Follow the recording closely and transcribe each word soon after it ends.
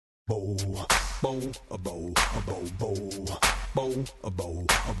Hello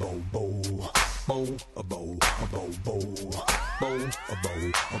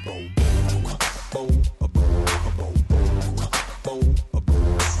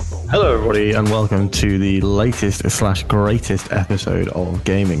everybody and welcome to the latest / greatest episode of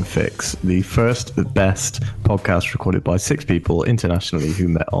Gaming Fix, the first best podcast recorded by 6 people internationally who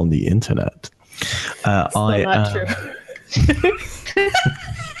met on the internet.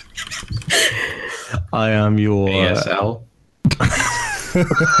 I am your ASL.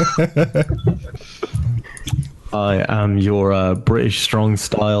 I am your British strong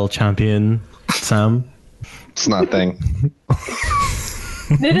style champion, Sam. It's not a thing.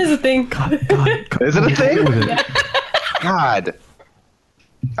 It is a thing. God. Is it a thing? Yeah. God.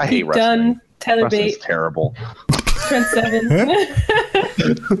 I hate wrestling. Done. Tether Wrestling's bait. terrible. Trent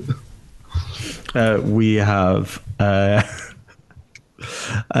 7. We have the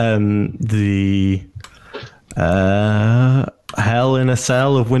hell in a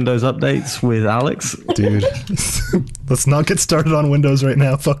cell of Windows updates with Alex. Dude, let's not get started on Windows right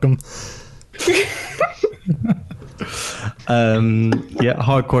now. Fuck them.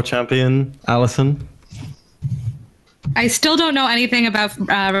 Hardcore champion Allison. I still don't know anything about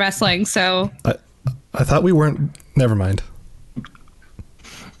wrestling, so I thought we weren't. Never mind.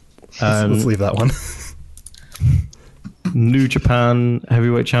 Let's leave that one. New Japan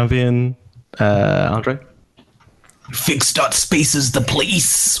heavyweight champion Andre. Fix.spaces the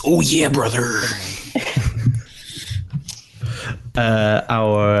place. Oh yeah, brother.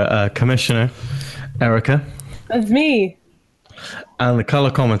 Our commissioner Erica. That's me. And the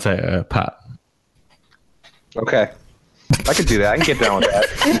color commentator Pat. Okay. I could do that. I can get down with that.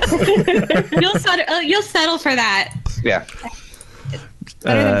 you'll settle for that. Yeah.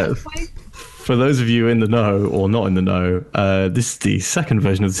 For those of you in the know or not in the know, this is the second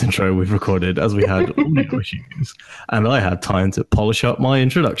version of this intro we've recorded as we had audio issues, and I had time to polish up my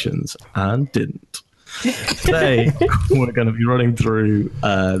introductions and didn't. Today, we're going to be running through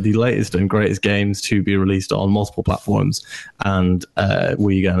the latest and greatest games to be released on multiple platforms, and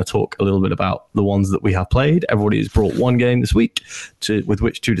we're going to talk a little bit about the ones that we have played. Everybody has brought one game this week with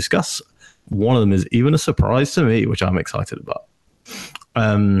which to discuss. One of them is even a surprise to me, which I'm excited about.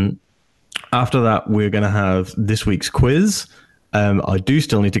 After that, we're going to have this week's quiz. I do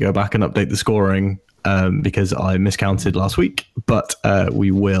still need to go back and update the scoring because I miscounted last week, but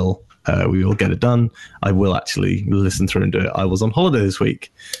we will get it done. I will actually listen through and do it. I was on holiday this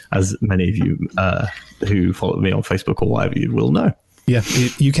week, as many of you who follow me on Facebook or whatever you will know. Yeah,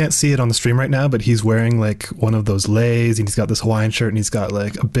 you can't see it on the stream right now, but he's wearing like one of those leis, and he's got this Hawaiian shirt, and he's got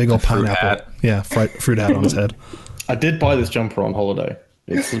like a big old pineapple. Hat. Yeah, fruit hat on his head. I did buy this jumper on holiday.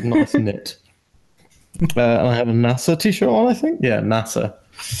 It's a nice knit. And I have a NASA t-shirt on, I think. Yeah, NASA.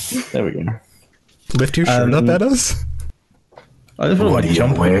 There we go. Lift your shirt up at us. I just want What to are you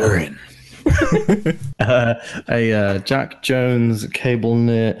jump wearing? a Jack Jones cable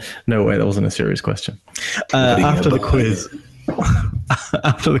knit. No, wait, that wasn't a serious question. After the quiz,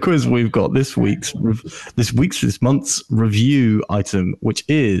 we've got this month's review item, which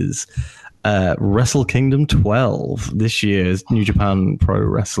is Wrestle Kingdom 12, this year's New Japan Pro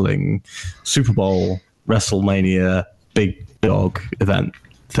Wrestling Super Bowl WrestleMania Big Dog event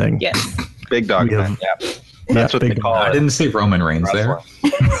thing. Yes. Big dog event. Yeah. That's what they call it. I didn't see Roman Reigns there.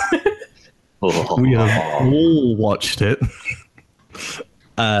 We have all watched it.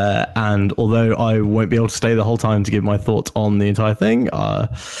 And although I won't be able to stay the whole time to give my thoughts on the entire thing,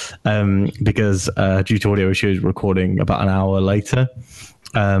 because due to audio issues, recording about an hour later,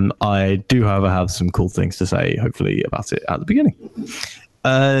 I do, however, have some cool things to say, hopefully, about it at the beginning.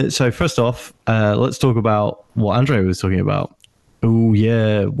 So first off, let's talk about what Andre was talking about. Oh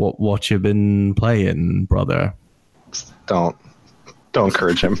yeah, what you been playing, brother? Don't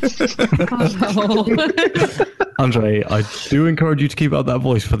encourage him. Andre, I do encourage you to keep up that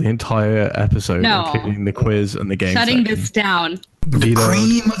voice for the entire episode, No. including the quiz and the game. Shutting section. this down. The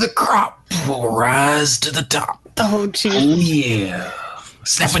cream of the crop will rise to the top. Oh, jeez. Oh yeah.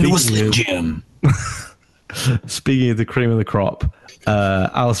 Step into a Slim Jim. Speaking of the cream of the crop,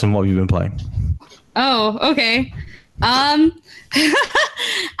 Allison, what have you been playing? Oh, okay. I've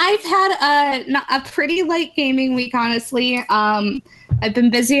had a pretty light gaming week, honestly. I've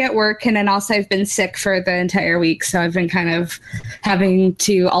been busy at work, and then also I've been sick for the entire week, so I've been kind of having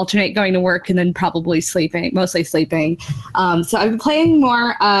to alternate going to work and then probably mostly sleeping. So I've been playing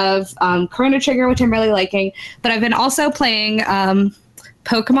more of Chrono Trigger, which I'm really liking, but I've been also playing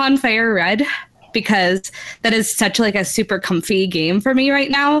Pokemon Fire Red, because that is such like a super comfy game for me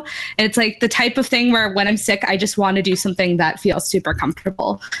right now. And it's like the type of thing where when I'm sick, I just want to do something that feels super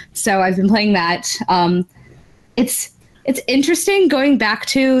comfortable. So I've been playing that. It's interesting going back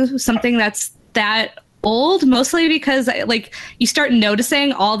to something that's that old, mostly because like you start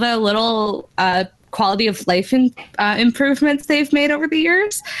noticing all the little quality of life improvements they've made over the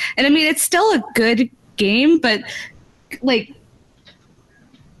years. And I mean, it's still a good game, but like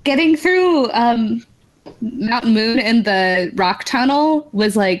getting through Mountain Moon and the rock tunnel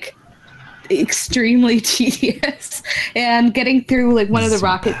was like extremely tedious, and getting through like one of the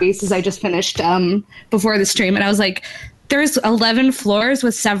rocket bases I just finished before the stream, and I was like, there's 11 floors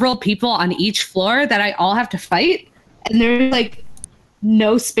with several people on each floor that I all have to fight, and there's like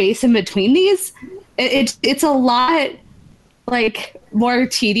no space in between these. It's a lot like more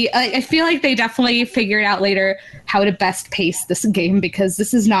tedious. I feel like they definitely figured out later how to best pace this game, because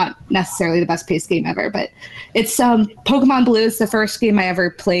this is not necessarily the best paced game ever, but it's Pokemon Blue is the first game I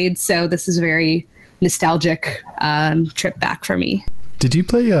ever played, so this is a very nostalgic trip back for me. Did you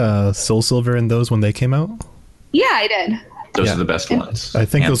play Soul Silver and those when they came out? Yeah, I did. Those are the best ones. I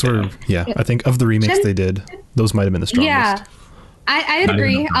think those were, Yeah. I think of the remakes they did, those might have been the strongest. Yeah, I'd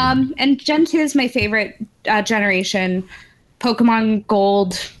agree. And Gen 2 is my favorite generation. Pokemon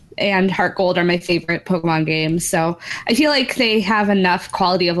Gold and Heart Gold are my favorite Pokemon games. So I feel like they have enough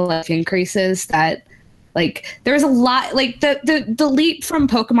quality of life increases that like there's a lot, like the leap from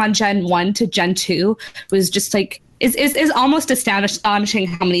Pokemon Gen 1 to Gen 2 was just like is almost astonishing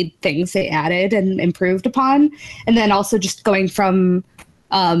how many things they added and improved upon. And then also just going from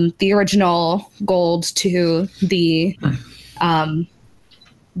the original Gold to the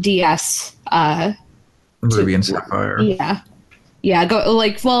DS. Ruby and Sapphire. Yeah. Go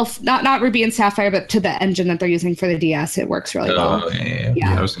like, well, not Ruby and Sapphire, but to the engine that they're using for the DS, it works really well.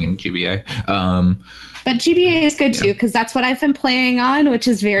 Yeah. I was thinking GBA. But GBA is good too, because that's what I've been playing on, which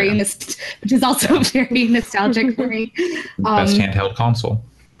is very, which is also very nostalgic for me. Best handheld console.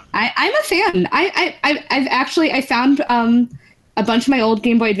 I'm a fan. I've actually found a bunch of my old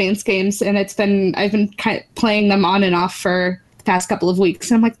Game Boy Advance games, and I've been kind of playing them on and off for the past couple of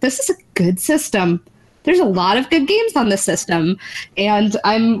weeks. And I'm like, this is a good system. There's a lot of good games on this system, and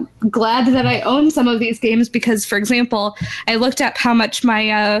I'm glad that I own some of these games because, for example, I looked up how much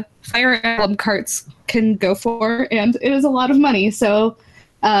my Fire Emblem carts can go for, and it is a lot of money. So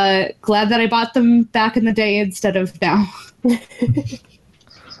glad that I bought them back in the day instead of now.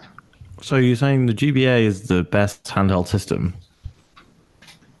 So you're saying the GBA is the best handheld system?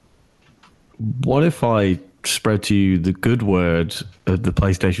 What if I spread to you the good word of the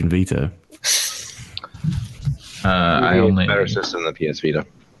PlayStation Vita? I only better system than PS Vita.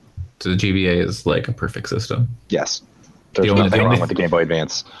 So the GBA is like a perfect system. Yes, there's nothing wrong with the Game Boy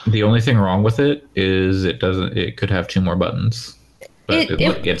Advance. The only thing wrong with it is it could have 2 more buttons. But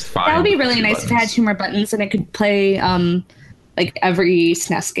it's fine. That would be really nice if it had 2 more buttons and it could play like every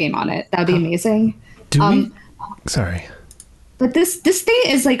SNES game on it. That would be amazing. Sorry. But this thing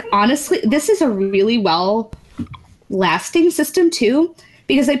is like, honestly, this is a really well lasting system too.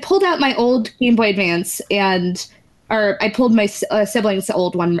 Because I pulled out my old Game Boy Advance or I pulled my siblings'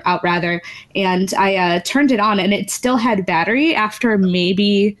 old one out rather, and I turned it on, and it still had battery after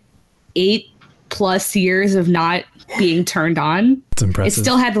maybe 8+ years of not being turned on. It's impressive. It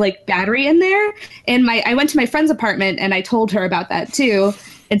still had like battery in there, and I went to my friend's apartment and I told her about that too.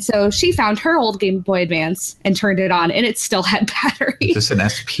 And so she found her old Game Boy Advance and turned it on, and it still had battery. Is this an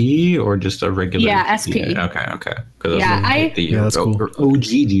SP or just a regular? Yeah, SP. Okay. Yeah, that's cool. OG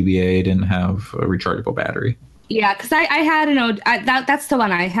GBA didn't have a rechargeable battery. Yeah, because I had an old that's the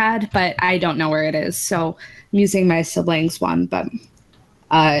one I had, but I don't know where it is, so I'm using my siblings' one. But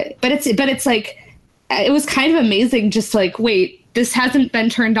it's like it was kind of amazing. Just like, wait, this hasn't been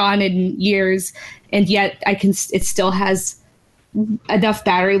turned on in years, and yet it still has enough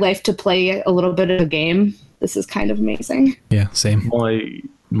battery life to play a little bit of a game. This is kind of amazing. Yeah, same.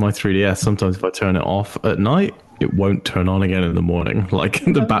 My 3DS, sometimes if I turn it off at night, it won't turn on again in the morning. Like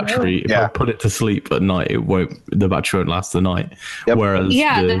the battery, if I put it to sleep at night, the battery won't last the night. Yep. Whereas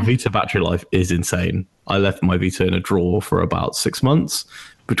the Vita battery life is insane. I left my Vita in a drawer for about 6 months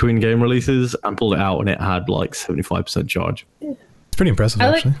between game releases and pulled it out, and it had like 75% charge. It's pretty impressive,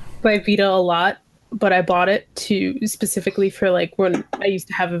 actually. I like my Vita a lot, but I bought it specifically for like when I used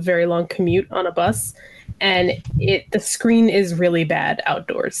to have a very long commute on a bus, and the screen is really bad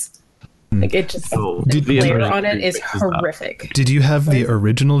outdoors. Like it just the glare on it is horrific. Did you have the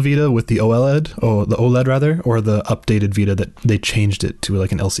original Vita with the OLED rather, or the updated Vita that they changed it to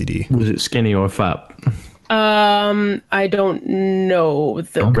like an LCD? Was it skinny or fat? I don't know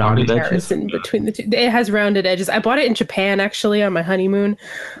the Rounded comparison between the two. It has rounded edges. I bought it in Japan actually on my honeymoon.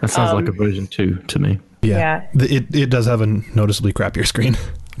 That sounds like a version 2 to me. Yeah. It does have a noticeably crappier screen.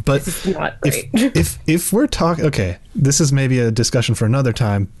 But It's not great. if we're talking, okay, this is maybe a discussion for another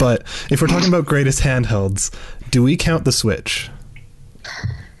time, but if we're talking about greatest handhelds, do we count the Switch?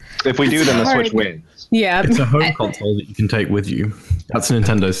 If we do, then the hard. Switch wins. Yeah. It's a home console that you can take with you. That's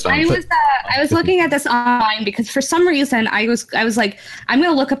Nintendo stuff. I was looking at this online because for some reason I was like, I'm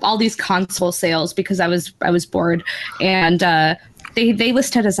gonna look up all these console sales because I was bored, and they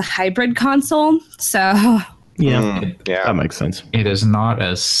listed as a hybrid console. So yeah, Yeah. that makes sense. It is not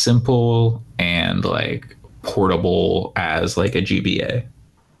as simple and like portable as like a GBA.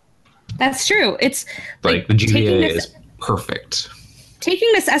 that's true. It's Like the taking GBA this- is perfect. taking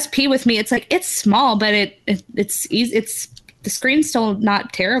this SP with me. It's like it's small, but it's easy. It's the screen's still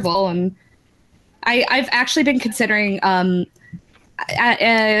not terrible, and I've actually been considering at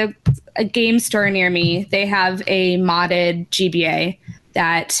a game store near me. They have a modded GBA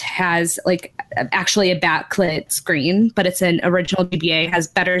that has like actually a backlit screen, but it's an original GBA, has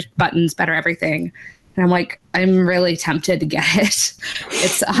better buttons, better everything. And I'm like, I'm really tempted to get it.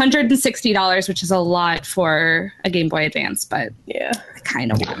 It's $160, which is a lot for a Game Boy Advance, but Yeah. I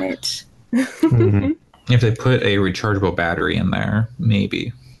kind of want it. If they put a rechargeable battery in there,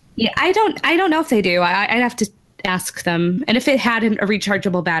 maybe. Yeah, I don't know if they do. I'd have to ask them. And if it had a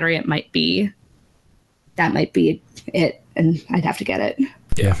rechargeable battery, that might be it, and I'd have to get it.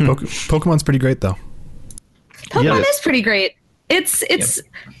 Yeah. Pokemon's pretty great though. Pokemon Yeah. is pretty great. It's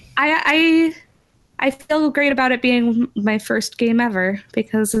I feel great about it being my first game ever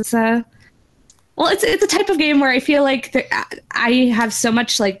because it's a type of game where I feel like I have so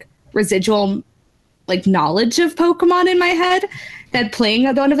much like residual like knowledge of Pokemon in my head that playing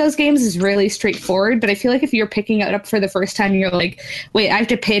one of those games is really straightforward. But I feel like if you're picking it up for the first time, you're like, wait, I have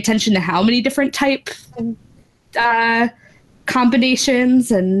to pay attention to how many different type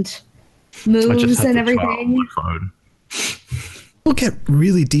combinations and moves and everything. We'll get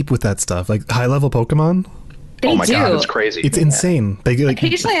really deep with that stuff, like high level Pokemon. They Oh my do. god, it's crazy. It's insane. They get, like,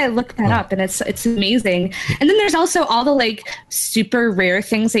 Occasionally I look that up and it's amazing. And then there's also all the like super rare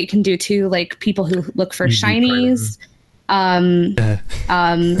things that you can do too, like people who look for shinies. And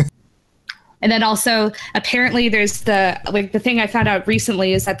then also apparently there's the thing I found out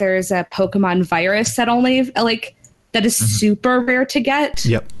recently is that there's a Pokemon virus that only like that is super rare to get.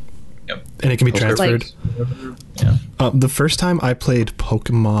 Yep. Yep. And it can be transferred. Yeah. The first time I played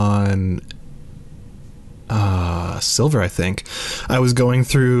Pokemon Silver, I think, I was going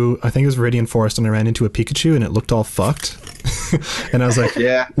through, I think it was Viridian Forest, and I ran into a Pikachu and it looked all fucked. And I was like,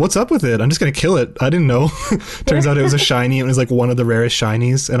 Yeah. what's up with it? I'm just going to kill it. I didn't know. Turns out it was a shiny. It was like one of the rarest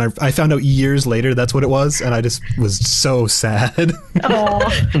shinies. And I found out years later that's what it was. And I just was so sad. Oh,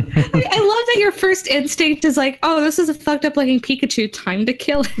 I love that your first instinct is like, oh, this is a fucked up looking Pikachu. Time to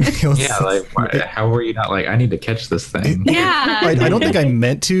kill it. It was- Yeah, like how were you not like, I need to catch this thing? Yeah. I don't think I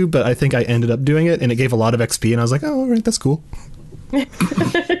meant to, but I think I ended up doing it, and it gave a lot of XP, and I was like, oh, all right, that's cool.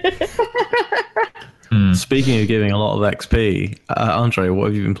 Speaking of giving a lot of XP, Andre, what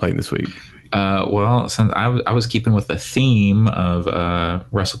have you been playing this week? Well, since I was keeping with the theme of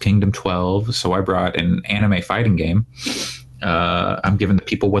Wrestle Kingdom 12, so I brought an anime fighting game. I'm giving the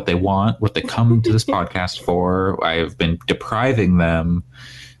people what they want, what they come to this podcast for. I have been depriving them.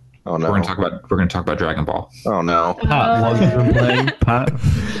 Oh no. We're gonna talk about Dragon Ball. Oh no. Pat, what have you been playing? Pat?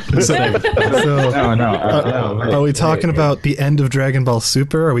 No. Are we talking about the end of Dragon Ball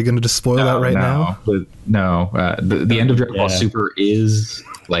Super? Are we going to just spoil that right now? The end of Dragon Ball Yeah. Super is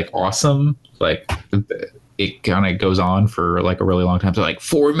like awesome. Like it kind of goes on for like a really long time. So like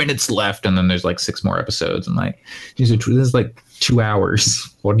 4 minutes left, and then there's like 6 more episodes, and like this is like 2 hours.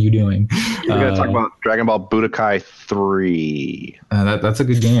 What are you doing? We're gonna talk about Dragon Ball Budokai 3. That's a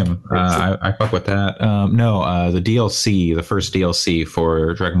good game. I fuck with that. The DLC, the first DLC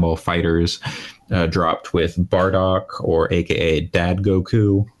for Dragon Ball Fighters, dropped with Bardock, or AKA Dad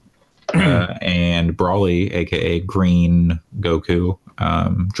Goku, and Brawly, AKA Green Goku,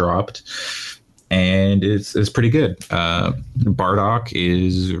 dropped, and it's pretty good. Bardock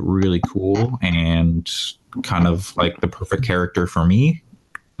is really cool and kind of like the perfect character for me.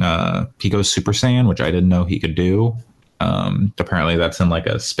 He goes Super Saiyan, which I didn't know he could do. Apparently that's in like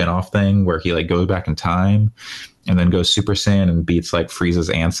a spin-off thing where he like goes back in time and then goes Super Saiyan and beats like Frieza's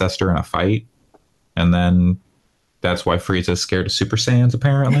ancestor in a fight. And then that's why Frieza's scared of Super Saiyans,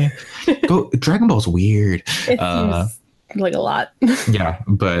 apparently. Dragon Ball's weird. it seems like a lot. Yeah,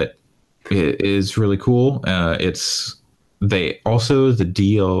 but it is really cool. It's the rest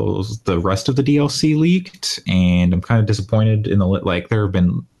of the DLC leaked, and I'm kind of disappointed in there have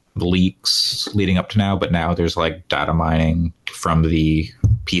been leaks leading up to now, but now there's like data mining from the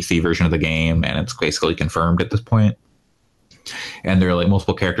PC version of the game, and it's basically confirmed at this point. And there are like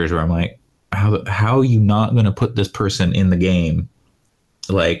multiple characters where I'm like, how are you not going to put this person in the game?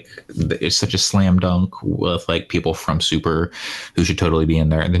 Like, it's such a slam dunk with like people from Super who should totally be in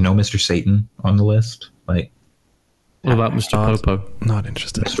there. And there's no Mr. Satan on the list. Like, what about Mr. Popo? Not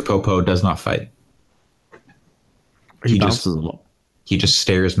interested. Mr. Popo does not fight. He bounces a lot. He just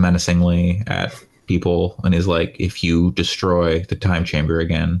stares menacingly at people and is like, if you destroy the time chamber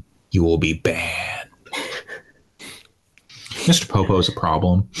again, you will be banned. Mr. Popo is a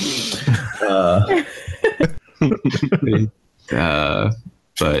problem.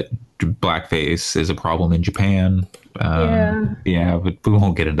 But blackface is a problem in Japan. Yeah, but we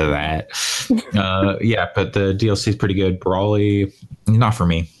won't get into that. But the DLC is pretty good. Brawly, not for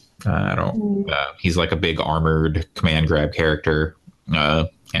me. I don't. He's like a big armored command grab character,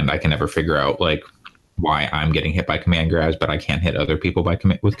 and I can never figure out like why I'm getting hit by command grabs, but I can't hit other people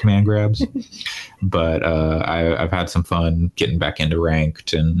with command grabs. But I've had some fun getting back into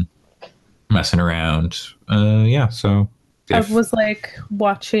ranked and messing around. So I was like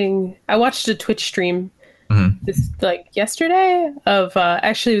I watched a Twitch stream this like yesterday of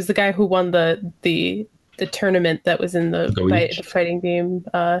actually it was the guy who won the tournament that was in the fighting game.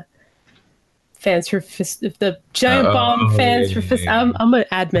 Fans for Fist, the Giant Bomb fans for Fist. I'm an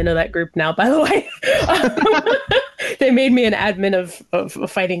admin of that group now, by the way. They made me an admin of a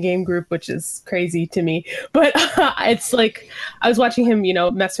fighting game group, which is crazy to me. But it's like I was watching him,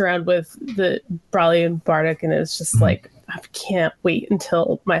 mess around with the Brawly and Bardock, and it's just like I can't wait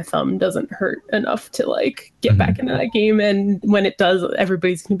until my thumb doesn't hurt enough to like get back into that game. And when it does,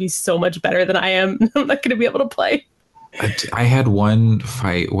 everybody's gonna be so much better than I am. I'm not gonna be able to play. I had one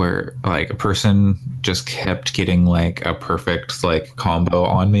fight where like a person just kept getting like a perfect like combo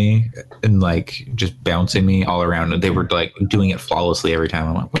on me and like just bouncing me all around, and they were like doing it flawlessly every time.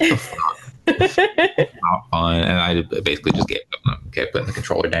 I'm like, what the fuck? Not fun. And I basically just kept putting the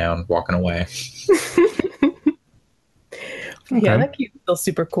controller down, walking away. Yeah, that game's still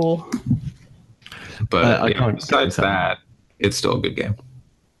super cool. But besides that, it's still a good game.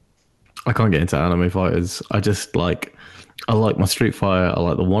 I can't get into anime fighters. I like my Street Fighter. I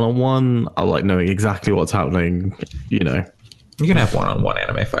like the one-on-one. I like knowing exactly what's happening. You can have one-on-one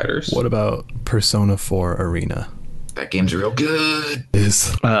anime fighters. What about Persona 4 Arena? That game's real good.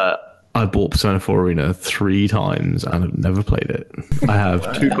 I bought Persona 4 Arena 3 times and have never played it. I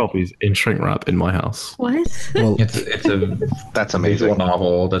have 2 copies in shrink wrap in my house. What? Well, That's amazing. Visual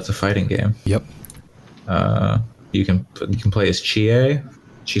novel. That's a fighting game. Yep. You can play as Chie.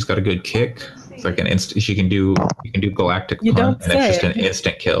 She's got a good kick. It's like an instant. You can do galactic punt, and it's just an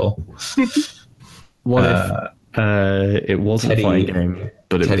instant kill. What if it wasn't a fighting game,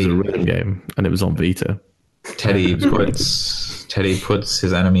 but it was a rhythm game, and it was on Vita? Teddy puts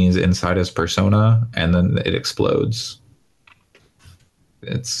his enemies inside his persona, and then it explodes.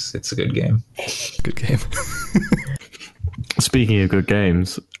 It's a good game. Good game. Speaking of good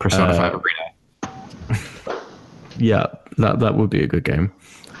games, Persona 5 Arena. Yeah, that would be a good game.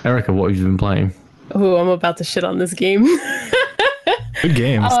 Erica, what have you been playing? Oh, I'm about to shit on this game. Good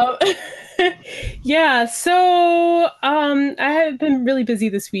games. Yeah, so I have been really busy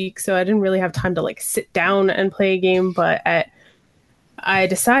this week, so I didn't really have time to like sit down and play a game, but I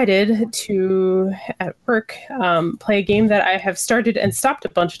decided to, at work, play a game that I have started and stopped a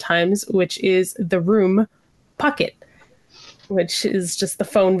bunch of times, which is The Room Pocket, which is just the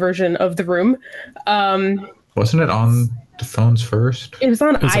phone version of The Room. Wasn't it on the phones first? It was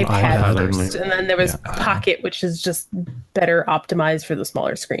on iPad first, and then there was Pocket, which is just better optimized for the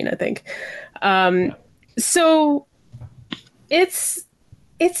smaller screen, I think. So it's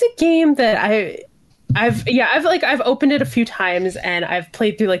a game that I've opened it a few times, and I've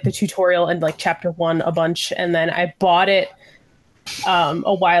played through like the tutorial and like chapter 1 a bunch, and then I bought it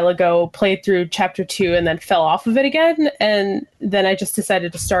a while ago, played through chapter 2, and then fell off of it again, and then I just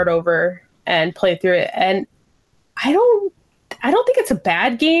decided to start over and play through it. And I don't think it's a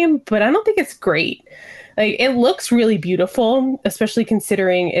bad game, but I don't think it's great. Like, it looks really beautiful, especially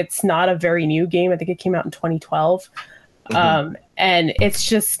considering it's not a very new game. I think it came out in 2012. And it's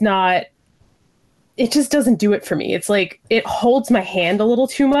just not, it just doesn't do it for me. It's like, it holds my hand a little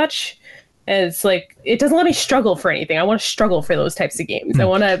too much. And it's like, it doesn't let me struggle for anything. I want to struggle for those types of games. I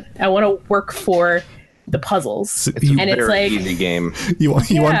want to work for the puzzles. It's a and it's very like easy game. You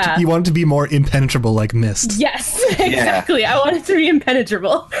want it to be more impenetrable, like Myst. yes, exactly. I want it to be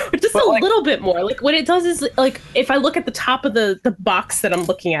impenetrable, or just a little bit more. Like what it does is like if I look at the top of the box that I'm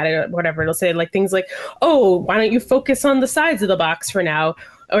looking at, it or whatever, it'll say like things like, "Oh, why don't you focus on the sides of the box for now?"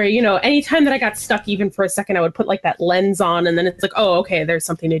 Or, you know, anytime that I got stuck even for a second, I would put like that lens on and then it's like, oh, okay, there's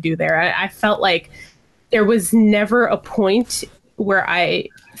something to do there. I felt like there was never a point where I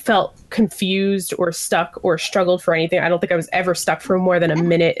felt confused or stuck or struggled for anything. I don't think I was ever stuck for more than a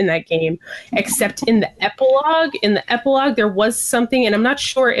minute in that game, except in the epilogue. In the epilogue, there was something, and I'm not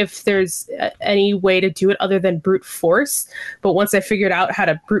sure if there's any way to do it other than brute force. But once I figured out how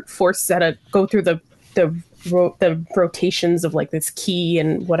to brute force, how to go through the rotations of like this key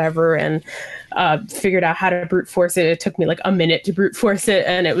and whatever, and figured out how to brute force it. It took me like a minute to brute force it,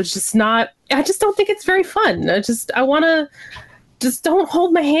 and it was just not. I just don't think it's very fun. I want to just don't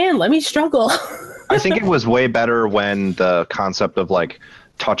hold my hand. Let me struggle. I think it was way better when the concept of like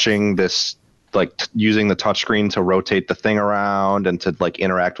touching this, like using the touchscreen to rotate the thing around and to like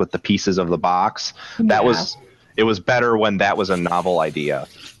interact with the pieces of the box. It was better when that was a novel idea,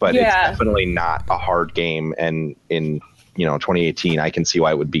 but it's definitely not a hard game. And in 2018, I can see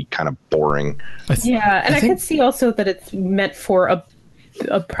why it would be kind of boring. I could see also that it's meant for a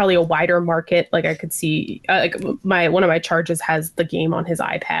probably a wider market. Like I could see like one of my charges has the game on his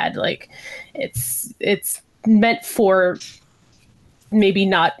iPad. Like it's meant for maybe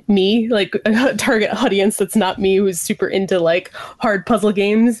not me, like a target audience that's not me, who's super into like hard puzzle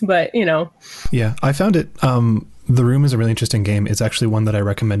games, but Yeah, I found it. The Room is a really interesting game. It's actually one that I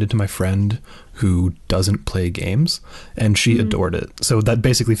recommended to my friend who doesn't play games, and she adored it. So that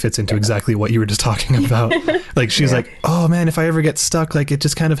basically fits into exactly what you were just talking about. Like she's like, oh man, if I ever get stuck, like it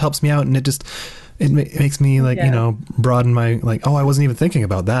just kind of helps me out, and it makes me like broaden my like, oh, I wasn't even thinking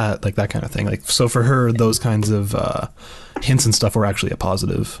about that, like that kind of thing. Like so for her, those kinds of hints and stuff were actually a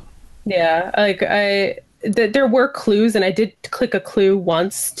positive. Yeah, like there were clues, and I did click a clue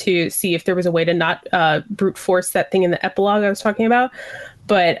once to see if there was a way to not brute force that thing in the epilogue I was talking about,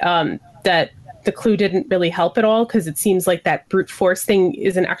 but that the clue didn't really help at all, because it seems like that brute force thing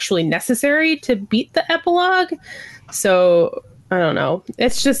isn't actually necessary to beat the epilogue. So I don't know.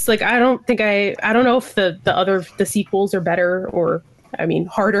 It's just like I don't know if the sequels are better or, I mean,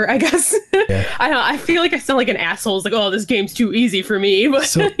 harder, I guess. Yeah. I feel like I sound like an asshole. It's like, oh, this game's too easy for me. But,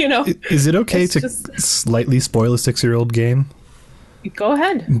 so, is it okay to slightly spoil a 6-year-old game? Go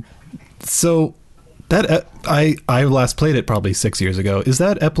ahead. So that I last played it probably 6 years ago. Is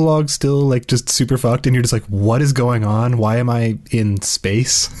that epilogue still like just super fucked? And you're just like, what is going on? Why am I in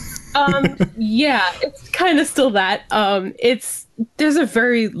space? Yeah, it's kind of still that. There's a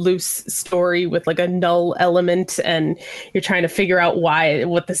very loose story with like a null element, and you're trying to figure out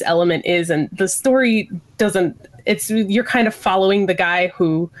what this element is, and the story you're kind of following the guy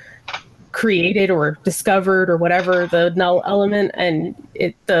who created or discovered or whatever the null element, and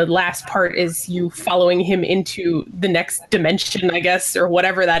the last part is you following him into the next dimension, I guess, or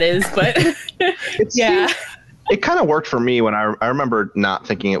whatever that is. But it kind of worked for me when I remember not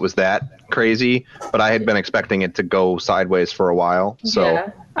thinking it was that crazy, but I had been expecting it to go sideways for a while. So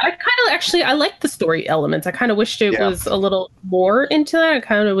yeah. I liked the story elements. I kind of wished it was a little more into that. I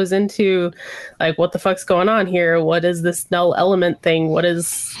kind of was into like, what the fuck's going on here? What is this null element thing? What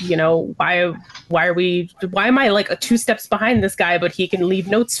is, why am I like 2 steps behind this guy, but he can leave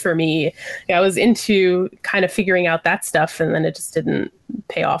notes for me? Yeah, I was into kind of figuring out that stuff, and then it just didn't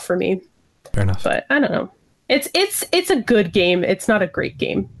pay off for me. Fair enough. But I don't know. It's a good game. It's not a great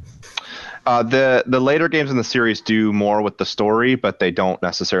game. The later games in the series do more with the story, but they don't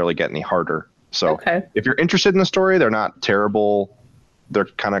necessarily get any harder. So if you're interested in the story, they're not terrible. They're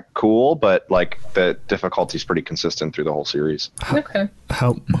kind of cool, but like the difficulty is pretty consistent through the whole series.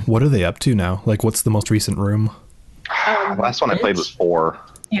 What are they up to now? Like, what's the most recent room? The last one I played was 4.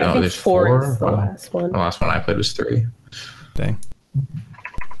 Yeah, I think 4 is the last one. The last one I played was 3. Dang.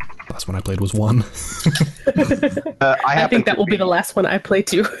 Last one I played was 1. I think that will be the last one I play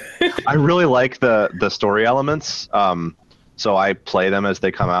too. I really like the story elements. So I play them as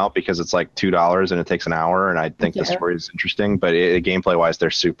they come out because it's like $2 and it takes an hour, and I think the story is interesting. But gameplay wise,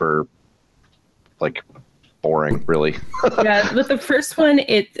 they're super like boring, really. Yeah, with the first one,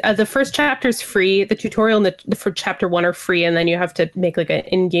 the first chapter is free. The tutorial and for chapter 1 are free, and then you have to make like an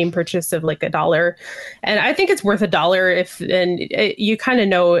in-game purchase of like $1. And I think it's worth $1 you kind of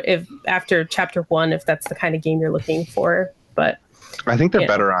know if after chapter 1 if that's the kind of game you're looking for. But I think they're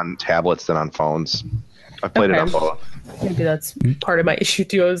better on tablets than on phones. I've played it on Okay. both. Maybe that's part of my issue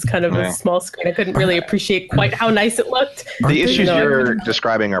too. It was kind of Yeah. a small screen. I couldn't really appreciate quite how nice it looked. The issues No, I you're wouldn't.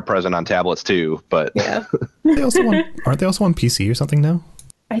 describing are present on tablets too, but Yeah, Aren't they also on PC or something now?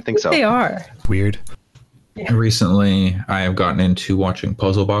 I think so. They are. Weird. Recently, I have gotten into watching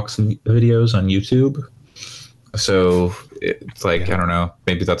puzzle box videos on YouTube. So it's like, I don't know,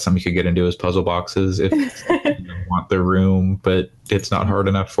 maybe that's something you could get into as puzzle boxes if you want the room, but it's not hard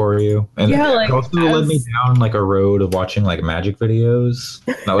enough for you. And Yeah, like, it also led me down like a road of watching like magic videos.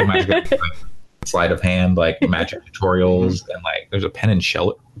 Not like magic videos, like sleight of hand, like magic tutorials, and like there's a Penn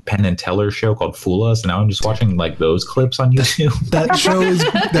and Teller show called Fool Us. Now I'm just watching like those clips on YouTube. That show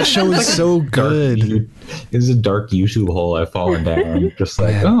is so good. It's a dark YouTube hole I've fallen down. Just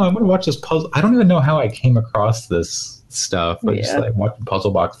like, oh, I'm gonna watch this puzzle. I don't even know how I came across this stuff. I just like watching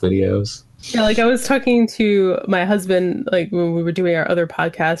puzzle box videos. Yeah, like I was talking to my husband, like when we were doing our other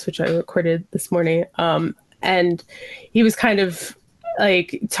podcast, which I recorded this morning, and he was kind of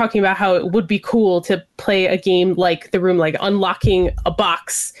like talking about how it would be cool to play a game like The Room, like unlocking a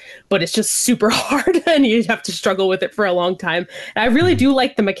box, but it's just super hard and you'd have to struggle with it for a long time. And I really do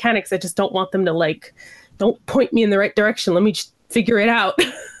like the mechanics. I just don't want them to like, don't point me in the right direction. Let me just figure it out.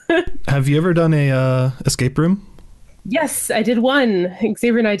 Have you ever done a escape room? Yes, I did one.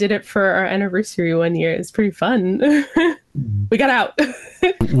 Xavier and I did it for our anniversary one year. It's pretty fun. We got out.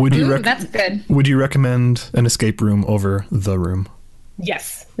 Would you That's good. Would you recommend an escape room over The Room?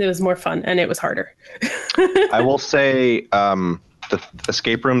 Yes, it was more fun and it was harder. I will say the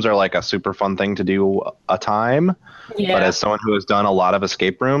escape rooms are like a super fun thing to do a time. Yeah. But as someone who has done a lot of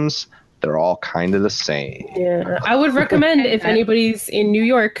escape rooms, they're all kind of the same. Yeah, I would recommend if anybody's in New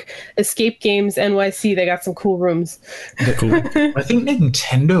York, Escape Games NYC. They got some cool rooms. Cool. I think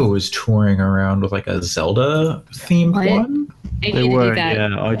Nintendo was touring around with like a Zelda themed What? one. I need They to do were, that. yeah.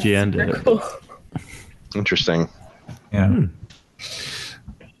 IGN did it. Cool. Interesting. Yeah.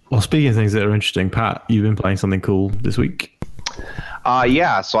 Well, speaking of things that are interesting, Pat, you've been playing something cool this week.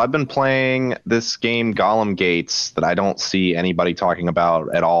 Yeah, so I've been playing this game Golem Gates that I don't see anybody talking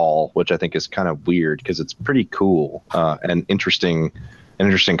about at all, which I think is kind of weird because it's pretty cool and interesting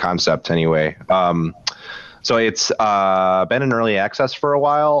concept anyway. So it's been in early access for a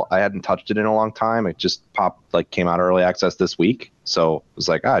while. I hadn't touched it in a long time. It just came out early access this week. So I was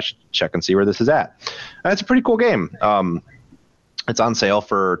like, I should check and see where this is at. And it's a pretty cool game. It's on sale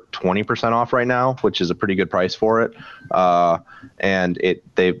for 20% off right now, which is a pretty good price for it. And it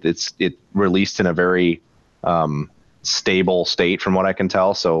released in a very stable state from what I can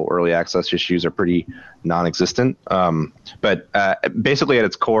tell. So early access issues are pretty non-existent. But basically at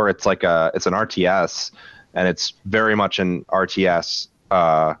its core, it's an RTS, and it's very much an RTS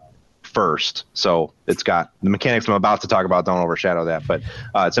first. So it's got the mechanics I'm about to talk about, don't overshadow that. But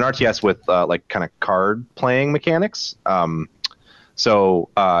it's an RTS with kind of card playing mechanics. So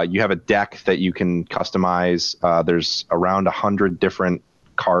you have a deck that you can customize. There's around 100 different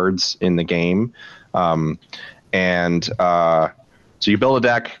cards in the game. So you build a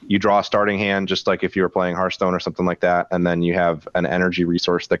deck, you draw a starting hand, just like if you were playing Hearthstone or something like that. And then you have an energy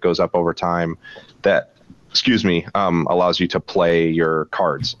resource that goes up over time that, allows you to play your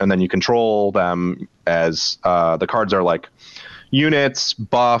cards. And then you control them as the cards are like units,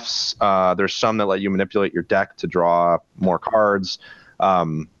 buffs. There's some that let you manipulate your deck to draw more cards.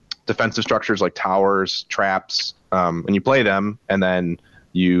 Defensive structures like towers, traps, and you play them, and then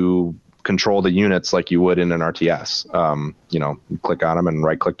you control the units like you would in an RTS. You click on them and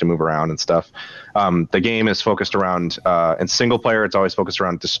right click to move around and stuff. The game is focused around, in single player, it's always focused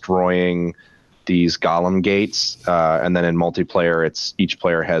around destroying these Golem Gates. And then in multiplayer, each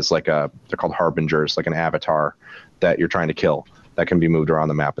player has they're called harbingers, like an avatar that you're trying to kill that can be moved around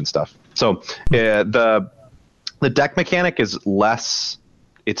the map and stuff. So the deck mechanic is less,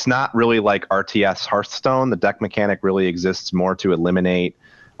 it's not really like RTS Hearthstone. The deck mechanic really exists more to eliminate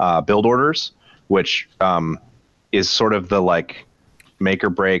build orders, which is sort of the make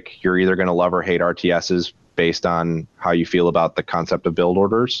or break. You're either going to love or hate RTSs based on how you feel about the concept of build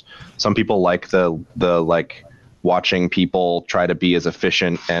orders. Some people like the watching people try to be as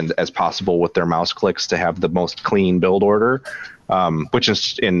efficient and as possible with their mouse clicks to have the most clean build order, which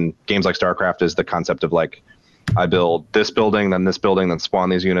is in games like StarCraft is the concept of I build this building, then spawn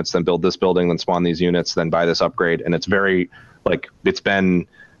these units, then build this building, then spawn these units, then buy this upgrade. And it's very it's been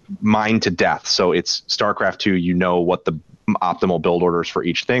mined to death. So it's StarCraft 2, you know what the optimal build orders for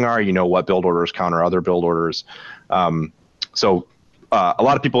each thing are, you know what build orders counter other build orders. So a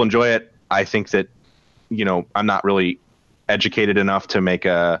lot of people enjoy it. I think that, I'm not really educated enough to make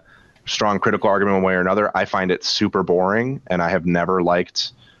a strong critical argument one way or another. I find it super boring, and I have never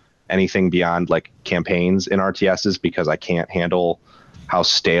liked anything beyond like campaigns in RTSs because I can't handle how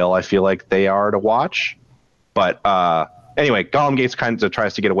stale I feel like they are to watch. But anyway, Golem Gates kind of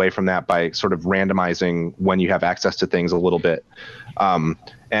tries to get away from that by sort of randomizing when you have access to things a little bit.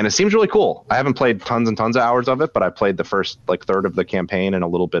 And it seems really cool. I haven't played tons and tons of hours of it, but I played the first like third of the campaign and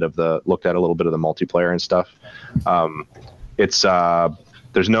looked at a little bit of the multiplayer and stuff.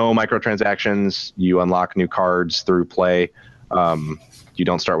 There's no microtransactions. You unlock new cards through play. You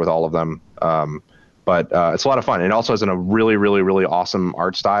don't start with all of them. But it's a lot of fun. It also has a really, really, really awesome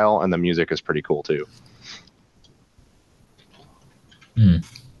art style, and the music is pretty cool too.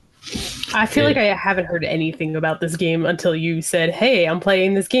 I feel like I haven't heard anything about this game until you said, "Hey, I'm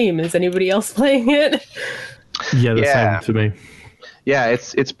playing this game. Is anybody else playing it?" Yeah, the same to me. Yeah,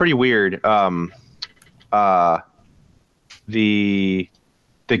 it's pretty weird.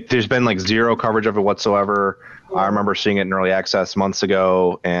 There's been like zero coverage of it whatsoever. I remember seeing it in early access months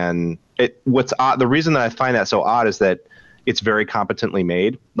ago, and what's odd, the reason that I find that so odd is that it's very competently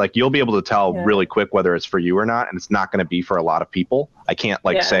made. Like you'll be able to tell really quick whether it's for you or not, and it's not going to be for a lot of people. I can't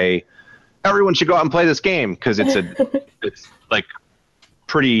say everyone should go out and play this game because it's like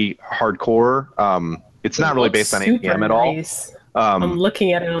pretty hardcore. It's not really based on APM at all. I'm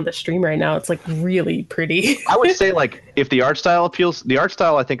looking at it on the stream right now. It's like really pretty. I would say like if the art style appeals, the art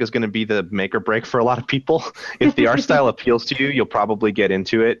style I think is going to be the make or break for a lot of people. If the art style appeals to you, you'll probably get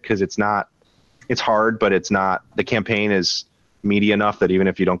into it because it's hard, but it's not, the campaign is meaty enough that even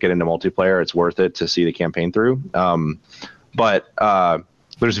if you don't get into multiplayer, it's worth it to see the campaign through. But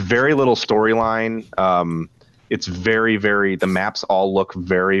there's very little storyline. It's very, very, the maps all look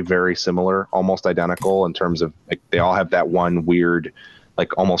very, very similar, almost identical in terms of, like, they all have that one weird,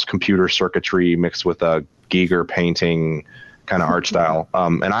 like, almost computer circuitry mixed with a Giger painting kind of art style.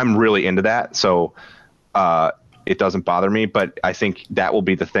 And I'm really into that, so it doesn't bother me, but I think that will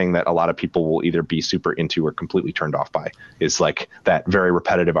be the thing that a lot of people will either be super into or completely turned off by, is like that very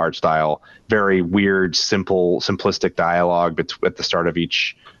repetitive art style, very weird, simplistic dialogue at the start of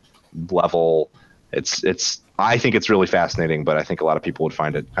each level. I think it's really fascinating, but I think a lot of people would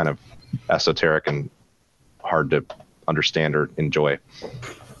find it kind of esoteric and hard to understand or enjoy.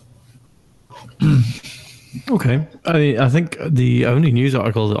 Okay. I think the only news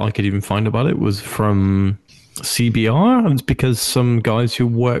article that I could even find about it was from CBR, and it's because some guys who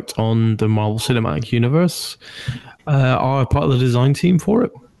worked on the Marvel Cinematic Universe are part of the design team for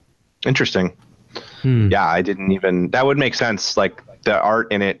it. Interesting. Yeah, I didn't even, that would make sense. Like the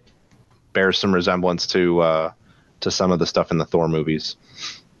art in it bears some resemblance to some of the stuff in the Thor movies.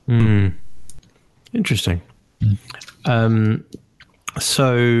 Interesting.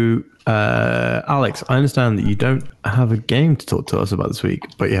 So, Alex, I understand that you don't have a game to talk to us about this week,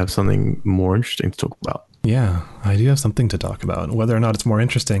 but you have something more interesting to talk about. Yeah, I do have something to talk about. Whether or not it's more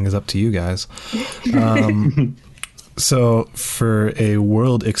interesting is up to you guys. So for a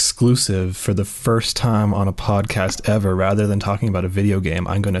world exclusive, for the first time on a podcast ever, rather than talking about a video game,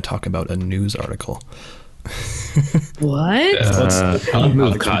 I'm going to talk about a news article. What?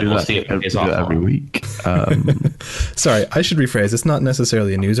 We'll see if it is every week. Sorry, I should rephrase. It's not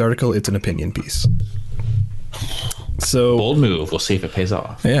necessarily a news article. It's an opinion piece. So bold move. We'll see if it pays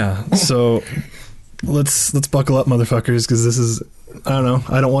off. Yeah. So let's buckle up, motherfuckers, because this is, I don't know,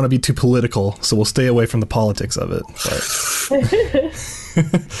 I don't want to be too political, so we'll stay away from the politics of it.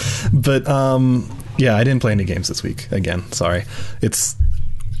 But yeah, I didn't play any games this week. Again, sorry.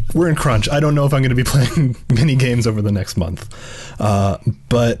 We're in crunch. I don't know if I'm going to be playing many games over the next month.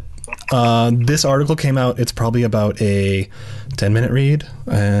 But this article came out. It's probably about a 10-minute read.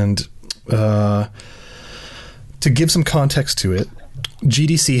 And to give some context to it,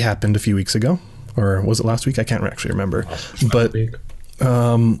 GDC happened a few weeks ago. Or was it last week? I can't actually remember. But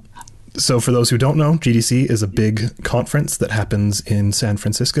so for those who don't know, GDC is a big conference that happens in San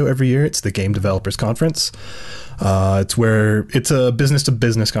Francisco every year. It's the Game Developers Conference. It's a business to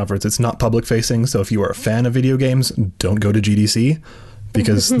business conference. It's not public facing. So if you are a fan of video games, don't go to GDC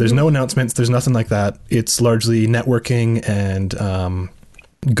because there's no announcements. There's nothing like that. It's largely networking and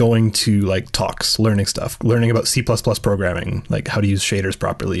going to like talks, learning stuff, learning about C++ programming, like how to use shaders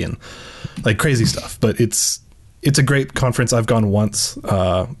properly and like crazy stuff. But it's a great conference. I've gone once,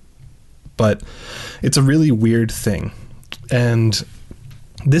 but it's a really weird thing. And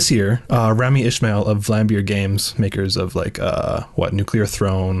this year, Rami Ismail of Vlambeer Games, makers of like Nuclear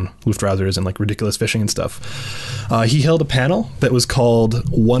Throne, Luftrausers, and like Ridiculous Fishing and stuff, he held a panel that was called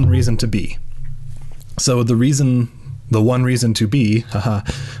One Reason to Be. So the one reason to be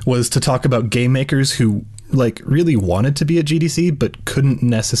was to talk about game makers who like really wanted to be at GDC but couldn't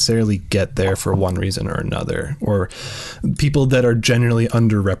necessarily get there for one reason or another, or people that are generally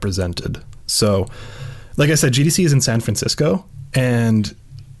underrepresented. So like I said, GDC is in San Francisco, and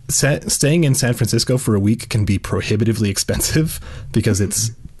staying in San Francisco for a week can be prohibitively expensive because it's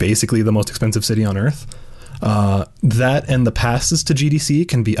basically the most expensive city on earth. That and the passes to GDC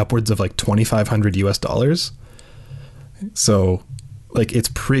can be upwards of like $2,500 US. So like it's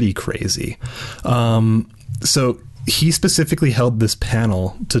pretty crazy. So he specifically held this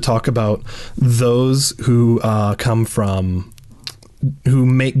panel to talk about those who who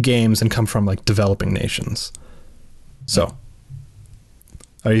make games and come from like developing nations. So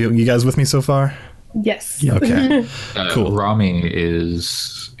are you guys with me so far? Yes. Yeah, okay. Cool. Rami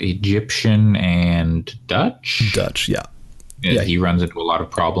is Egyptian and Dutch. Dutch, yeah. Yeah, he runs into a lot of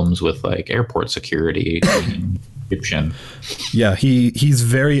problems with like airport security in Egyptian. Yeah, he's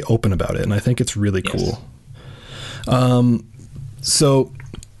very open about it, and I think it's really cool. So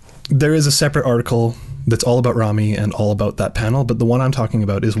there is a separate article that's all about Rami and all about that panel, but the one I'm talking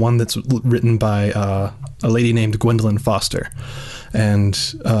about is one that's written by a lady named Gwen Foster. And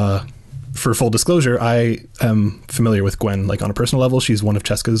for full disclosure, I am familiar with Gwen, like on a personal level. She's one of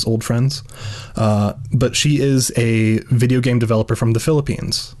Cheska's old friends. But she is a video game developer from the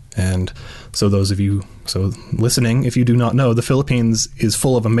Philippines. And so those of you listening, if you do not know, the Philippines is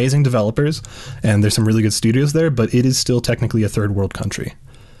full of amazing developers, and there's some really good studios there, but it is still technically a third world country.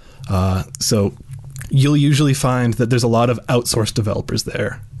 So you'll usually find that there's a lot of outsourced developers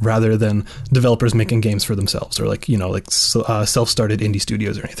there rather than developers making games for themselves, or like, self-started indie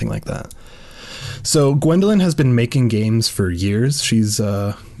studios or anything like that. So Gwendolyn has been making games for years. She's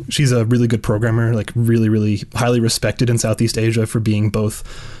a really good programmer, like really, really highly respected in Southeast Asia for being both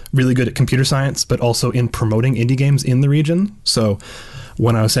really good at computer science, but also in promoting indie games in the region. So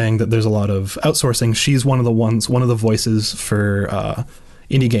when I was saying that there's a lot of outsourcing, she's one of the voices for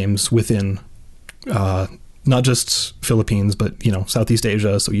indie games within not just Philippines, but Southeast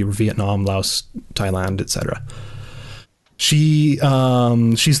Asia. So you have Vietnam, Laos, Thailand, etc. She's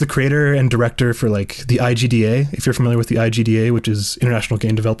the creator and director for like the IGDA, if you're familiar with the IGDA, which is International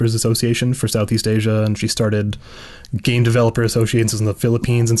Game Developers Association for Southeast Asia, and she started game developer associations in the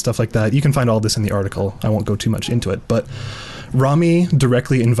Philippines and stuff like that. You can find all this in the article. I won't go too much into it, but Rami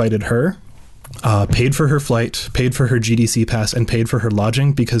directly invited her, paid for her flight, paid for her GDC pass, and paid for her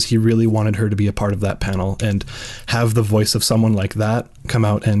lodging because he really wanted her to be a part of that panel and have the voice of someone like that come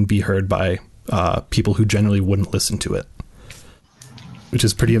out and be heard by people who generally wouldn't listen to it, which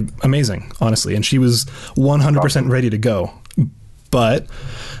is pretty amazing, honestly. And she was 100% ready to go. But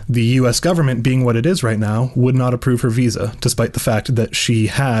the US government, being what it is right now, would not approve her visa, despite the fact that she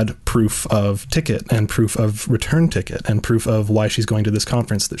had proof of ticket and proof of return ticket and proof of why she's going to this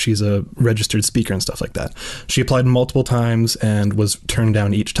conference, that she's a registered speaker and stuff like that. She applied multiple times and was turned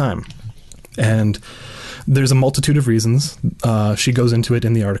down each time. And there's a multitude of reasons. She goes into it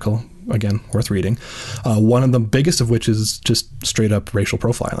in the article. Again, worth reading. One of the biggest of which is just straight up racial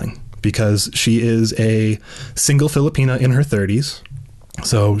profiling, because she is a single Filipina in her 30s.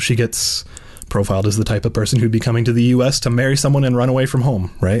 So she gets profiled as the type of person who'd be coming to the US to marry someone and run away from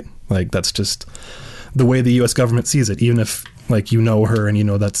home, right? Like that's just the way the US government sees it, even if like you know her and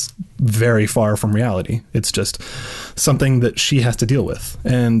that's very far from reality. It's just something that she has to deal with.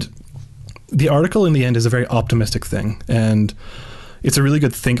 And the article in the end is a very optimistic thing, and it's a really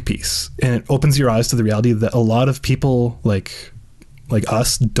good think piece, and it opens your eyes to the reality that a lot of people like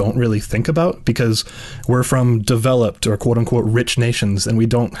us don't really think about, because we're from developed or quote unquote rich nations and we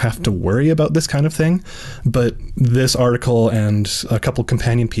don't have to worry about this kind of thing. But this article and a couple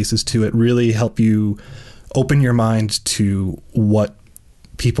companion pieces to it really help you open your mind to what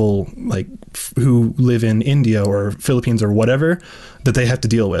people like who live in India or Philippines or whatever that they have to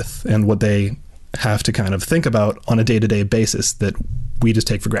deal with, and what they have to kind of think about on a day-to-day basis that we just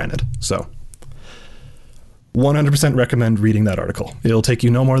take for granted. So 100% recommend reading that article. It'll take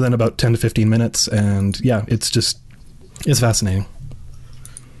you no more than about 10 to 15 minutes. And yeah, it's fascinating.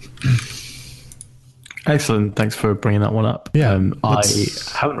 Excellent. Thanks for bringing that one up. Yeah, I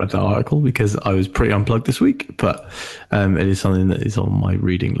haven't read that article because I was pretty unplugged this week, but it is something that is on my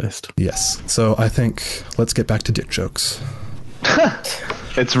reading list. Yes. So I think let's get back to dick jokes.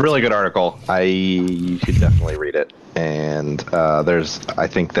 It's a really good article. You should definitely read it. And I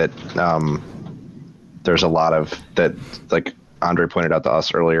think that there's a lot of that, like Andre pointed out to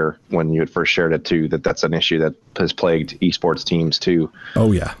us earlier when you had first shared it too, that's an issue that has plagued esports teams too.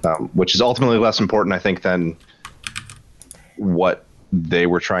 Oh yeah. Which is ultimately less important, I think, than what they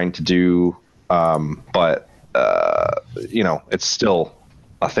were trying to do. But it's still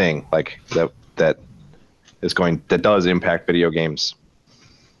a thing like that that does impact video games.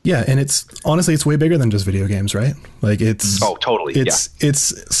 Yeah, and it's honestly it's way bigger than just video games, right? Like it's totally.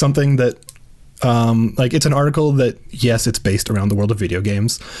 It's something that like it's an article that yes, it's based around the world of video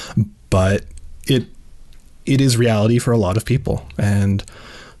games, but it is reality for a lot of people. And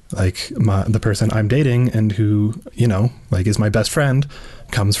like the person I'm dating and who, you know, like is my best friend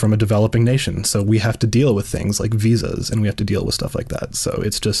comes from a developing nation. So we have to deal with things like visas and we have to deal with stuff like that. So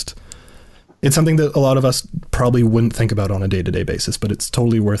it's something that a lot of us probably wouldn't think about on a day-to-day basis, but it's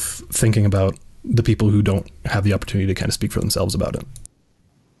totally worth thinking about the people who don't have the opportunity to kind of speak for themselves about it.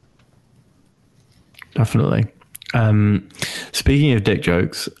 Definitely. Speaking of dick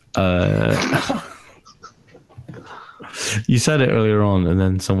jokes, you said it earlier on, and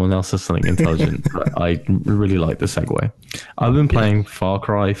then someone else said something intelligent. But I really like the segue. I've been playing Far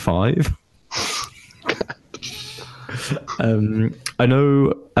Cry 5. I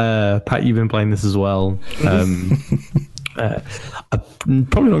know, Pat, you've been playing this as well. I'm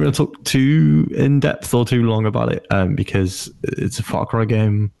probably not going to talk too in depth or too long about it because it's a Far Cry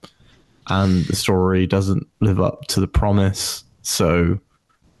game and the story doesn't live up to the promise. So,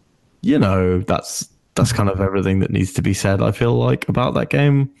 you know, that's kind of everything that needs to be said, I feel like, about that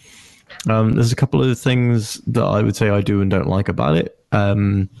game. There's a couple of things that I would say I do and don't like about it.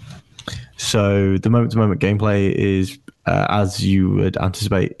 So the moment-to-moment gameplay is, as you would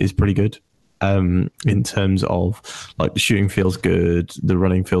anticipate, is pretty good. In terms of like the shooting feels good, the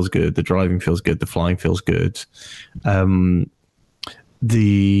running feels good, the driving feels good, the flying feels good.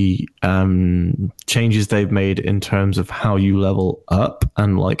 The changes they've made in terms of how you level up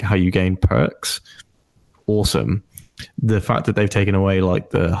and like how you gain perks, awesome. The fact that they've taken away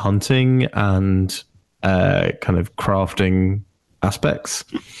like the hunting and kind of crafting aspects,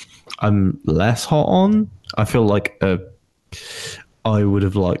 I'm less hot on. I feel like I would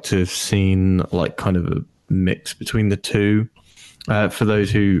have liked to have seen like kind of a mix between the two. For those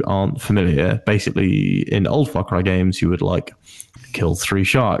who aren't familiar, basically in old Far Cry games, you would like kill 3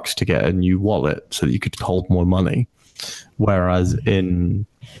 sharks to get a new wallet so that you could hold more money. Whereas in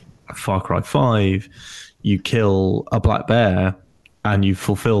Far Cry 5, you kill a black bear and you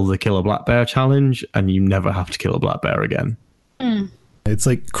fulfill the kill a black bear challenge and you never have to kill a black bear again. It's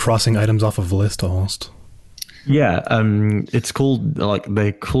like crossing items off of a list almost. Yeah, it's called, like,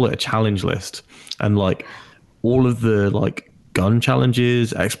 they call it a challenge list, and like all of the like gun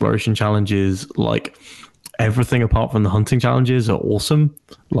challenges, exploration challenges, like everything apart from the hunting challenges are awesome.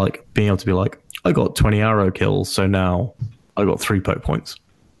 Like being able to be like, I got 20 arrow kills, so now I got 3 poke points.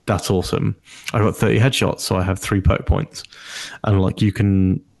 That's awesome. I got 30 headshots, so I have 3 poke points. And like you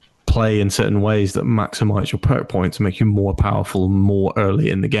can play in certain ways that maximize your poke points and make you more powerful more early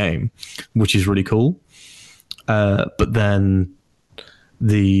in the game, which is really cool. But then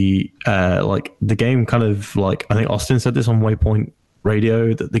the like the game kind of like, I think Austin said this on Waypoint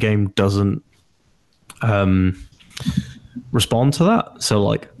Radio, that the game doesn't respond to that. So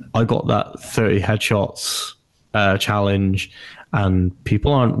like I got that 30 headshots challenge and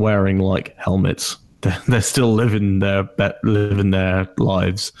people aren't wearing like helmets. They're still living their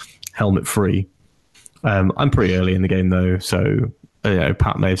lives helmet free. I'm pretty early in the game though, so you know,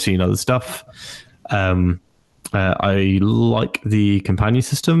 Pat may have seen other stuff. I like the companion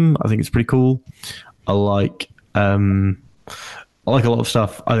system. I think it's pretty cool. I like a lot of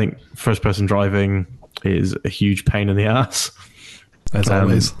stuff. I think first person driving is a huge pain in the ass. As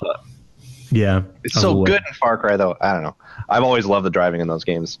always. Yeah. It's so good in Far Cry though. I don't know. I've always loved the driving in those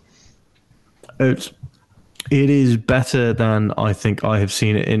games. It is better than I think I have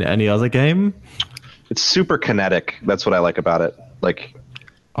seen it in any other game. It's super kinetic. That's what I like about it. Like,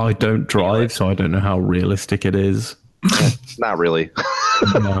 I don't drive, so I don't know how realistic it is. Not really.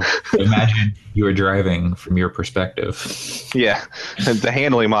 No. Imagine you were driving from your perspective. Yeah. The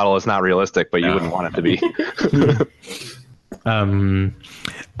handling model is not realistic, but you wouldn't want it to be.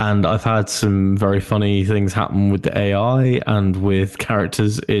 And I've had some very funny things happen with the AI and with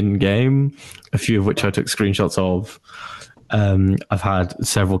characters in game, a few of which I took screenshots of. I've had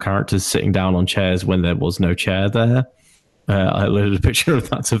several characters sitting down on chairs when there was no chair there. I uploaded a picture of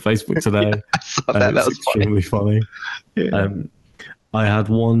that to Facebook today. Yeah, I saw that. That was extremely funny. Yeah. I had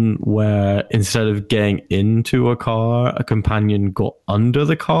one where instead of getting into a car, a companion got under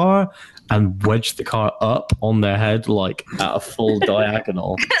the car and wedged the car up on their head, like at a full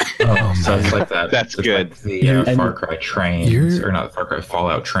diagonal. So it's like that. That's good. Like the Far Cry trains, or not Far Cry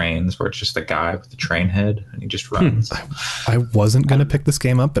Fallout trains, where it's just the guy with the train head and he just runs. I wasn't going to pick this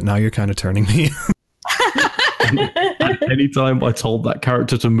game up, but now you're kind of turning me. anytime I told that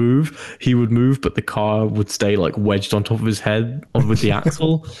character to move, he would move, but the car would stay like wedged on top of his head with the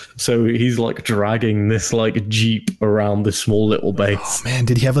axle. So he's like dragging this like Jeep around this small little base. Oh man,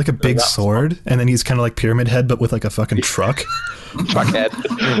 did he have like a big sword? And then he's kind of like Pyramid Head, but with like a fucking truck. Truckhead.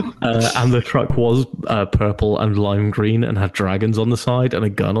 And the truck was purple and lime green and had dragons on the side and a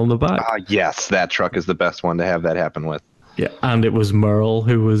gun on the back. Yes, that truck is the best one to have that happen with. Yeah, and it was Merle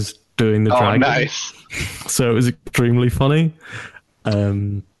who was doing the dragon. Nice. So it was extremely funny.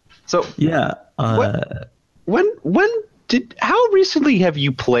 So yeah. How recently have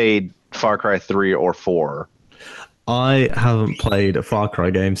you played Far Cry 3 or 4? I haven't played a Far Cry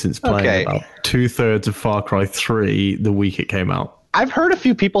game since playing about 2/3 of Far Cry 3 the week it came out. I've heard a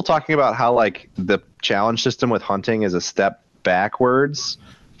few people talking about how like the challenge system with hunting is a step backwards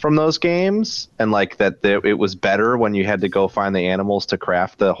from those games, and like that it was better when you had to go find the animals to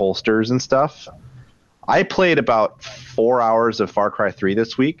craft the holsters and stuff. I played about 4 hours of Far Cry 3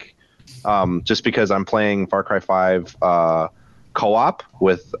 this week, just because I'm playing Far Cry 5 co-op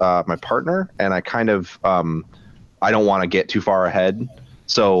with my partner, and I kind of I don't want to get too far ahead,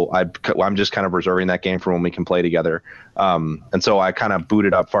 so I'm just kind of reserving that game for when we can play together. And so I kind of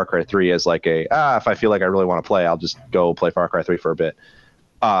booted up Far Cry 3 as like if I feel like I really want to play, I'll just go play Far Cry 3 for a bit.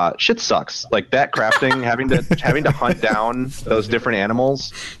 Shit sucks. Like that crafting, having to hunt down those different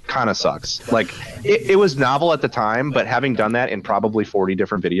animals kind of sucks. Like it was novel at the time, but having done that in probably 40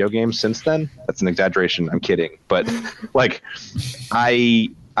 different video games since then, that's an exaggeration. I'm kidding. But like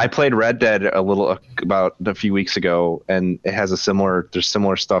I played Red Dead about a few weeks ago, and it has there's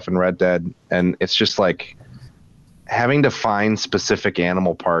similar stuff in Red Dead, and it's just like having to find specific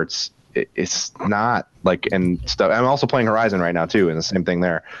animal parts. It's not like, and stuff. I'm also playing Horizon right now too, and the same thing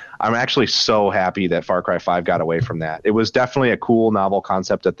there. I'm actually so happy that Far Cry 5 got away from that. It was definitely a cool, novel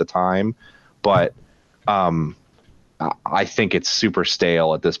concept at the time, but I think it's super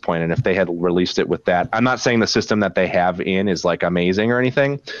stale at this point. And if they had released it with that, I'm not saying the system that they have in is like amazing or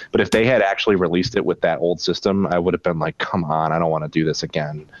anything, but if they had actually released it with that old system, I would have been like, come on, I don't want to do this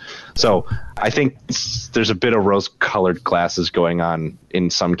again. So I think there's a bit of rose-colored glasses going on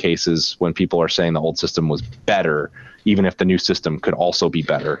in some cases when people are saying the old system was better, even if the new system could also be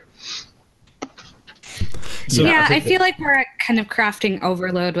better. So, yeah, I feel like we're at kind of crafting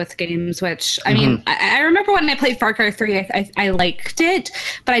overload with games, which, I mean, I remember when I played Far Cry 3, I liked it,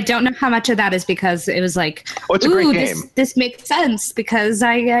 but I don't know how much of that is because it was like, it's a great game. This makes sense because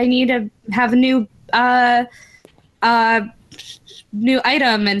I need to have a new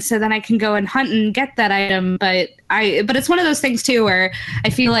item, and so then I can go and hunt and get that item. But it's one of those things too where I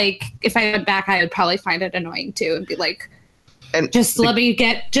feel like if I went back, I would probably find it annoying too and be like, let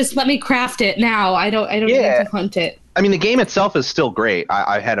me craft it now. I don't need to hunt it. I mean, the game itself is still great.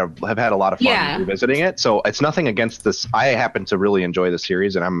 Have had a lot of fun revisiting it. So it's nothing against this. I happen to really enjoy the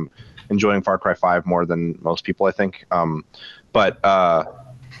series, and I'm enjoying Far Cry 5 more than most people, I think. But part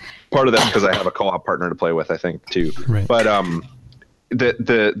of that's because I have a co-op partner to play with, I think, too. Right. But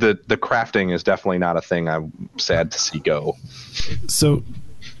the crafting is definitely not a thing I'm sad to see go. So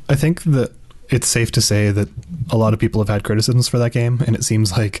I think that it's safe to say that a lot of people have had criticisms for that game, and it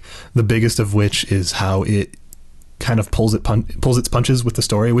seems like the biggest of which is how it kind of pulls its punches with the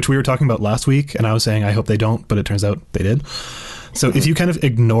story, which we were talking about last week, and I was saying I hope they don't, but it turns out they did. So if you kind of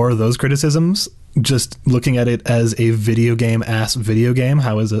ignore those criticisms, just looking at it as a video game, how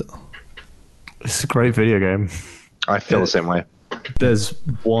is it? It's a great video game. I feel the same way. There's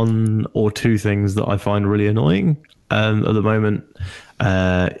one or two things that I find really annoying at the moment.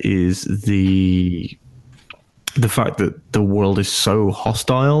 Is the fact that the world is so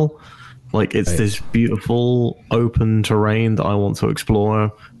hostile. Like it's this beautiful open terrain that I want to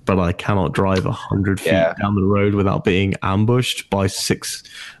explore, but I cannot drive 100 feet down the road without being ambushed by 6,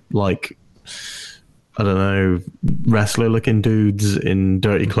 like, I don't know, wrestler looking dudes in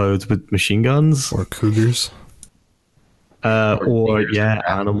dirty clothes with machine guns. Or cougars. Or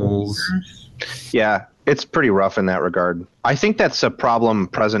animals. Yeah. It's pretty rough in that regard. I think that's a problem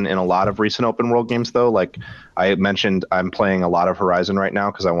present in a lot of recent open world games, though. Like I mentioned, I'm playing a lot of Horizon right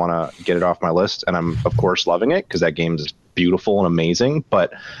now because I want to get it off my list, and I'm of course loving it because that game is beautiful and amazing.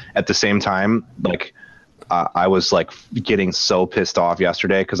 But at the same time, like I was like getting so pissed off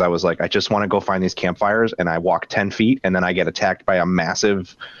yesterday because I was like, I just want to go find these campfires, and I walk 10 feet, and then I get attacked by a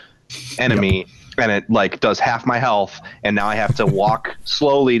massive enemy. Yep. And it like does half my health, and now I have to walk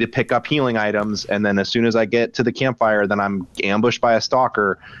slowly to pick up healing items, and then as soon as I get to the campfire, then I'm ambushed by a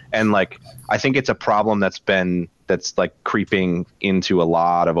stalker. And like I think it's a problem that's like creeping into a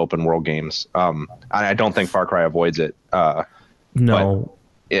lot of open world games. And I don't think Far Cry avoids it. No.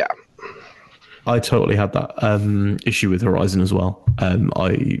 But, yeah. I totally had that issue with Horizon as well.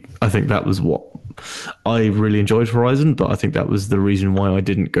 I think that was what I really enjoyed Horizon, but I think that was the reason why I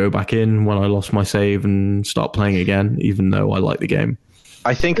didn't go back in when I lost my save and start playing again, even though I like the game.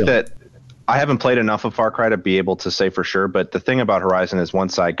 I think that I haven't played enough of Far Cry to be able to say for sure, but the thing about Horizon is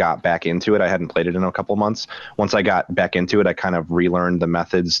once I got back into it, I hadn't played it in a couple months. Once I got back into it, I kind of relearned the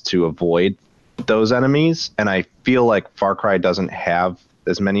methods to avoid those enemies, and I feel like Far Cry doesn't have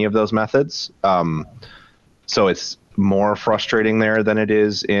as many of those methods. So it's more frustrating there than it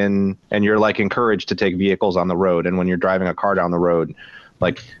is in, and you're like encouraged to take vehicles on the road. And when you're driving a car down the road,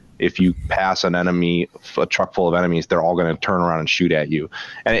 like if you pass an enemy, a truck full of enemies, they're all going to turn around and shoot at you.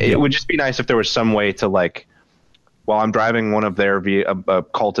 And it would just be nice if there was some way to like, well, I'm driving one of their a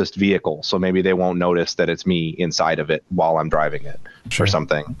cultist vehicle, so maybe they won't notice that it's me inside of it while I'm driving it or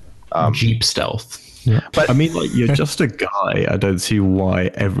something. Jeep stealth. Yeah. But I mean, like, you're just a guy. I don't see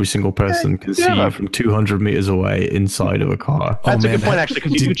why every single person can see you from 200 meters away inside of a car. That's a good point, actually,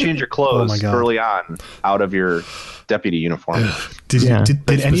 because you do change your clothes early on out of your deputy uniform. Did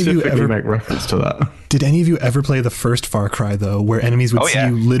any of you ever make reference to that? Did any of you ever play the first Far Cry though, where enemies would see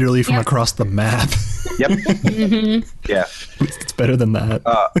you literally from across the map? Yep. Yeah. It's better than that.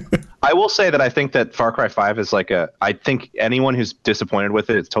 I will say that I think that Far Cry 5 is like I think anyone who's disappointed with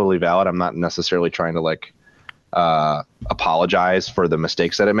it, it's totally valid. I'm not necessarily trying to like apologize for the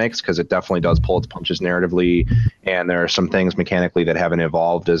mistakes that it makes, because it definitely does pull its punches narratively, and there are some things mechanically that haven't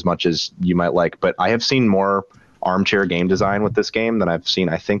evolved as much as you might like. But I have seen more armchair game design with this game than I've seen,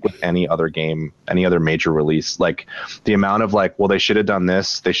 I think, with any other game, any other major release. Like the amount of like, well, they should have done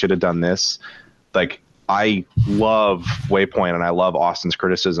this, they should have done this. Like, I love Waypoint and I love Austin's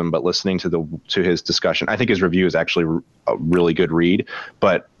criticism, but listening to his discussion, I think his review is actually a really good read.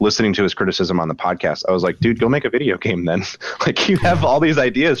 But listening to his criticism on the podcast, I was like, dude, go make a video game then. Like, you have all these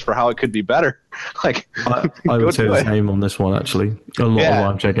ideas for how it could be better. Like, I would say the same on this one, actually. A lot of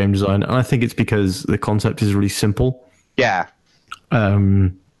armchair game design, and I think it's because the concept is really simple. Yeah.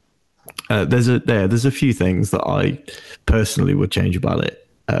 There's a few things that I personally would change about it.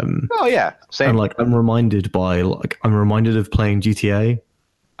 Same. And like I'm reminded of playing GTA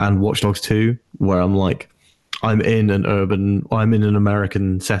and Watch Dogs 2, where I'm in an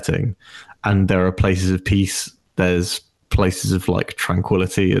American setting, and there are places of peace. There's places of like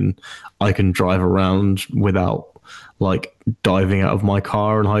tranquility, and I can drive around without like diving out of my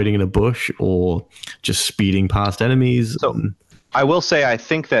car and hiding in a bush or just speeding past enemies. So I will say, I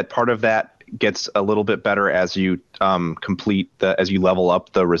think that part of that gets a little bit better as you as you level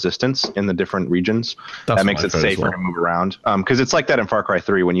up the resistance in the different regions. That makes it safer to move around. Because it's like that in Far Cry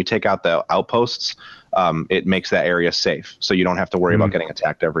 3. When you take out the outposts, it makes that area safe, so you don't have to worry about getting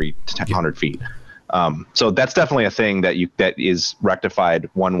attacked every 100 feet. So that's definitely a thing that is rectified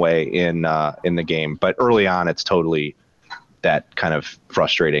one way in the game. But early on, it's totally that kind of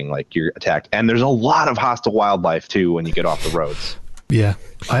frustrating, like you're attacked. And there's a lot of hostile wildlife too when you get off the roads. Yeah,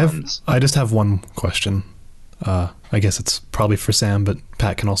 I just have one question. I guess it's probably for Sam, but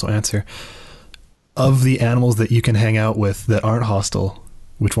Pat can also answer. Of the animals that you can hang out with that aren't hostile,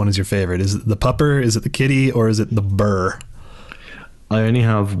 which one is your favorite? Is it the pupper, is it the kitty, or is it the burr? I only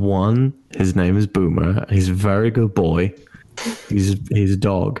have one. His name is Boomer. He's a very good boy. He's a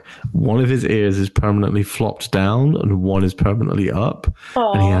dog. One of his ears is permanently flopped down and one is permanently up.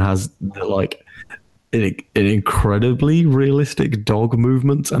 Aww. And he has an incredibly realistic dog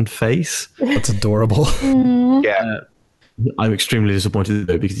movements and face. That's adorable. Yeah. I'm extremely disappointed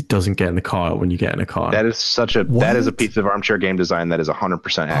though, because he doesn't get in the car when you get in a car. That is that is a piece of armchair game design that is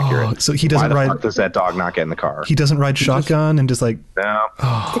 100% accurate. So he doesn't ride. Why the fuck does that dog not get in the car? He doesn't ride shotgun and just like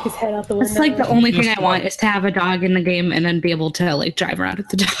stick his head out the window. That's like the only thing I want is to have a dog in the game and then be able to like drive around with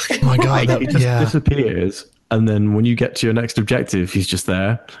the dog. Oh my god, he just disappears. And then when you get to your next objective, he's just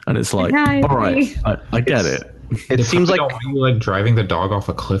there, and it's like, all right, I get it. It seems like you like driving the dog off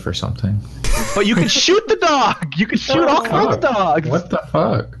a cliff or something. But you can shoot the dog. You can shoot all kinds of dogs. What the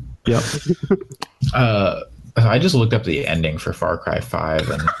fuck? Yep. I just looked up the ending for Far Cry 5,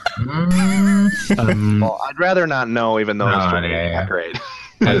 and well, I'd rather not know, even though it's not great.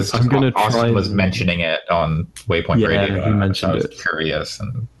 As Austin was mentioning it on Waypoint Radio, he mentioned I was curious,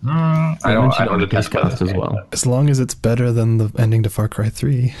 and I don't detest that as well. As long as it's better than the ending to Far Cry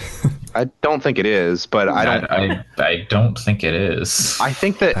 3. I don't think it is, but I don't think it is. I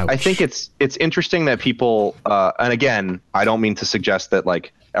think that I think it's interesting that people and again, I don't mean to suggest that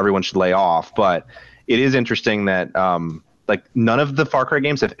like everyone should lay off, but it is interesting that like none of the Far Cry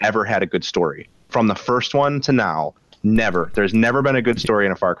games have ever had a good story. From the first one to now, Never. There's never been a good story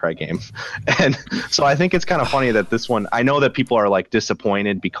in a Far Cry game. And so I think it's kind of funny that this one, I know that people are like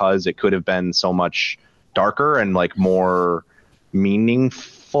disappointed because it could have been so much darker and like more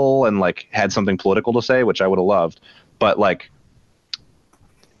meaningful and like had something political to say, which I would have loved. But like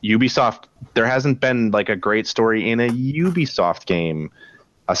Ubisoft, there hasn't been like a great story in a Ubisoft game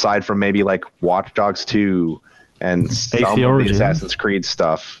aside from maybe like Watch Dogs 2 and some of the Assassin's Creed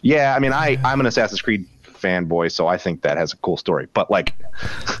stuff. Yeah, I mean, I'm an Assassin's Creed fanboy, so I think that has a cool story. But like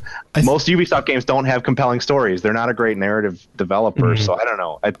most Ubisoft games don't have compelling stories. They're not a great narrative developer, so I don't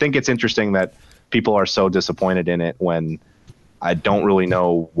know. I think it's interesting that people are so disappointed in it when I don't really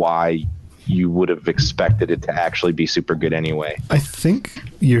know why you would have expected it to actually be super good anyway. I think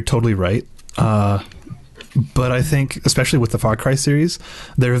you're totally right. But I think, especially with the Far Cry series,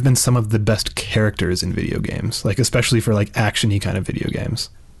 there have been some of the best characters in video games, like especially for like action-y kind of video games.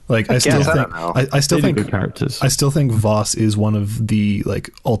 Like I still think good characters. I still think Voss is one of the like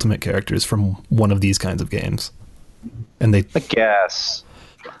ultimate characters from one of these kinds of games. And they, I guess,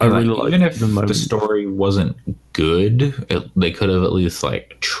 I really even if the story wasn't good, they could have at least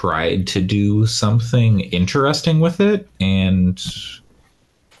like tried to do something interesting with it, and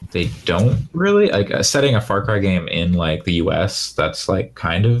they don't really like setting a Far Cry game in like the US. That's like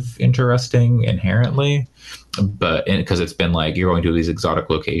kind of interesting inherently, but because it's been like you're going to these exotic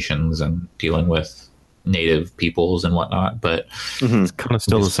locations and dealing with native peoples and whatnot, but it's kind of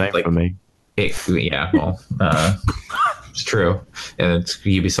still the same like, for me. It's true, and it's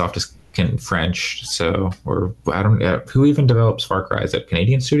Ubisoft is French, so or I don't who even develops Far Cry. Is it a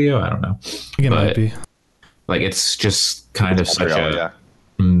Canadian studio? I don't know. It might be. Like it's just kind of such a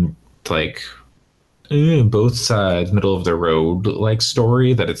like both sides, middle of the road like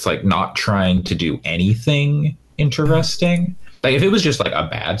story that it's like not trying to do anything interesting. Like if it was just like a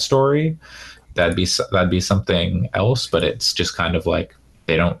bad story, that'd be something else. But it's just kind of like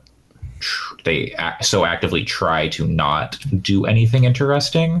they so actively try to not do anything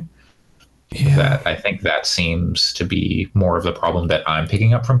interesting. Yeah. That I think that seems to be more of the problem that I'm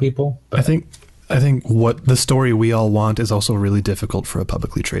picking up from people. But I think what the story we all want is also really difficult for a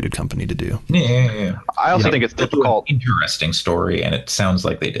publicly traded company to do. Yeah. I also think it's difficult. Interesting story, and it sounds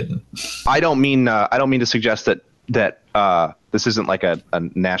like they didn't. I don't mean to suggest that this isn't like a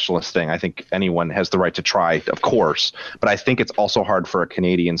nationalist thing. I think anyone has the right to try, of course, but I think it's also hard for a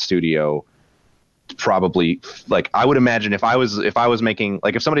Canadian studio. Probably, like I would imagine if I was making,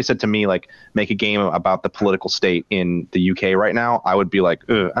 like if somebody said to me like make a game about the political state in the UK right now, I would be like,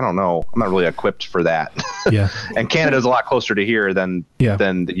 I don't know, I'm not really equipped for that. Yeah. And Canada's a lot closer to here than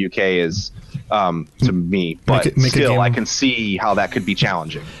the UK is to me, but make still I can see how that could be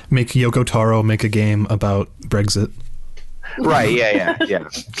challenging. Make Yoko Taro make a game about Brexit. Right? Yeah.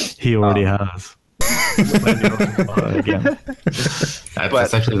 He already has. Again.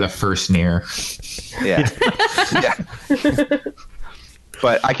 That's actually the first near. Yeah.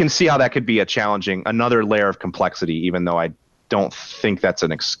 But I can see how that could be another layer of complexity, even though I don't think that's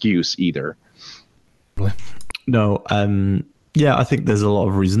an excuse either. No, I think there's a lot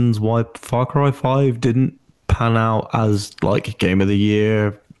of reasons why Far Cry 5 didn't pan out as like Game of the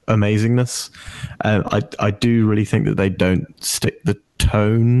Year amazingness. I do really think that they don't stick the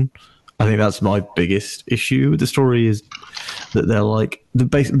tone. I think that's my biggest issue with the story is that they're like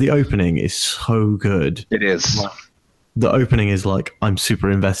the opening is so good. It is. The opening is like, I'm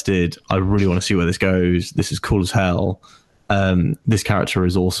super invested. I really want to see where this goes. This is cool as hell. This character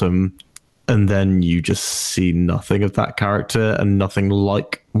is awesome. And then you just see nothing of that character and nothing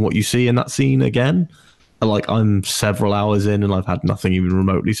like what you see in that scene again. Like I'm several hours in and I've had nothing even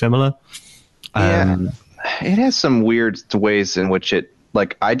remotely similar. It has some weird ways in which it,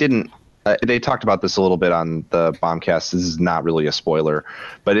 like I didn't, they talked about this a little bit on the Bombcast. This is not really a spoiler,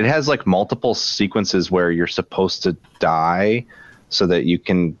 but it has like multiple sequences where you're supposed to die so that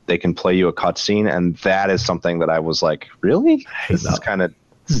they can play you a cutscene, and that is something that I was like, really? This is kind of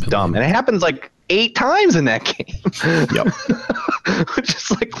dumb, and it happens like 8 times in that game. Yep.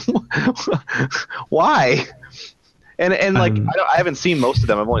 Just like, why? And like I haven't seen most of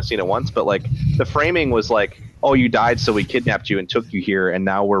them. I've only seen it once, but like the framing was like, oh, you died, so we kidnapped you and took you here, and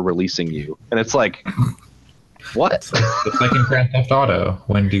now we're releasing you. And it's like, what? It's like in Grand Theft Auto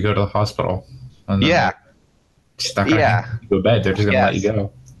when you go to the hospital. And yeah. You go to bed. They're just gonna let you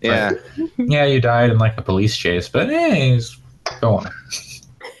go. Yeah. Like, you died in like a police chase, but go on.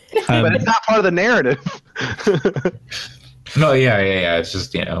 But it's not part of the narrative. No, yeah. It's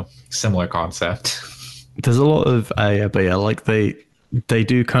just similar concept. There's a lot of like they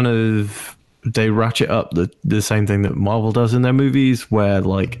do kind of they ratchet up the same thing that Marvel does in their movies, where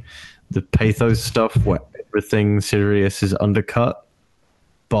like the pathos stuff where everything serious is undercut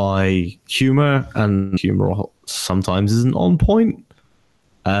by humor, and humor sometimes isn't on point.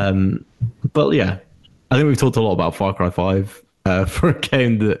 But yeah, I think we've talked a lot about Far Cry 5 for a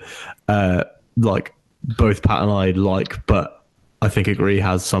game that like both Pat and I like, but I think agree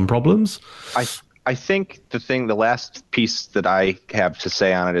has some problems. I think the last piece that I have to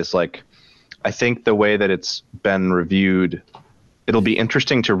say on it is like, I think the way that it's been reviewed, it'll be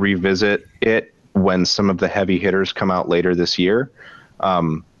interesting to revisit it when some of the heavy hitters come out later this year.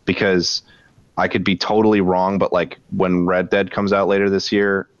 Because I could be totally wrong, but like when Red Dead comes out later this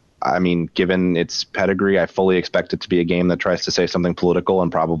year, I mean, given its pedigree, I fully expect it to be a game that tries to say something political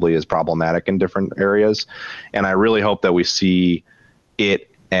and probably is problematic in different areas. And I really hope that we see it,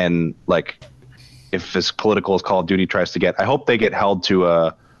 and like, if as political as Call of Duty tries to get, I hope they get held to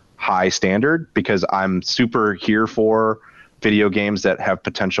a high standard, because I'm super here for video games that have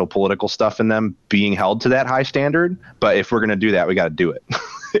potential political stuff in them being held to that high standard. But if we're going to do that, we got to do it.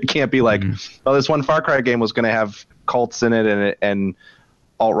 It can't be like, oh, this one Far Cry game was going to have cults in it and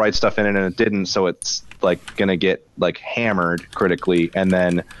alt-right stuff in it, and it didn't, so it's like going to get like hammered critically. And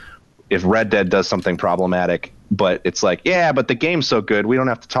then if Red Dead does something problematic, but it's like, yeah, but the game's so good, we don't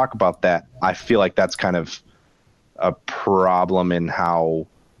have to talk about that. I feel like that's kind of a problem in how,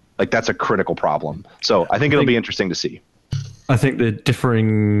 like, that's a critical problem. So I think it'll be interesting to see. I think the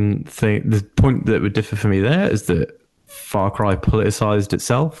point that would differ for me there is that Far Cry politicized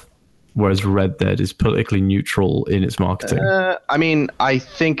itself, whereas Red Dead is politically neutral in its marketing. I mean, I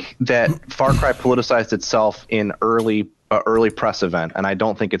think that Far Cry politicized itself in early press event, and I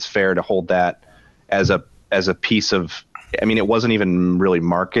don't think it's fair to hold that as a piece of. I mean, it wasn't even really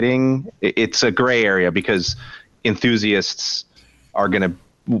marketing. It's a gray area because enthusiasts are gonna.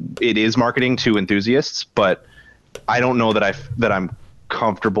 It is marketing to enthusiasts, but I don't know that I'm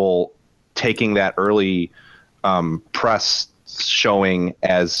comfortable taking that early press showing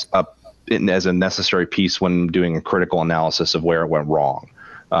as a necessary piece when doing a critical analysis of where it went wrong.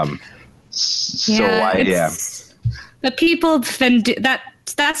 But people have been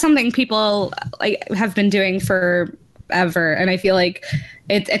that's something people like have been doing forever, and I feel like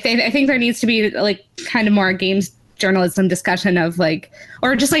I think there needs to be like kind of more games journalism discussion of like,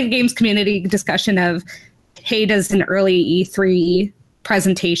 or just like a games community discussion of, hey, does an early E3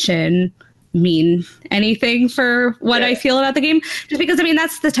 presentation mean anything for what I feel about the game? Just because, I mean,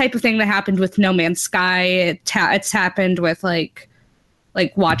 that's the type of thing that happened with No Man's Sky. It's happened with like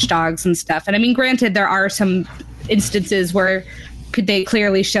Watch Dogs and stuff. And I mean, granted, there are some instances where they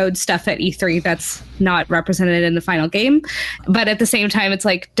clearly showed stuff at E3 that's not represented in the final game. But at the same time, it's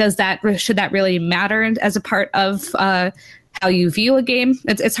like, should that really matter as a part of how you view a game?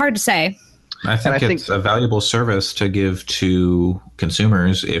 It's hard to say. I think it's a valuable service to give to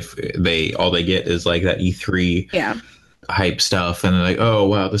consumers if all they get is like that E3 hype stuff, and they're like, oh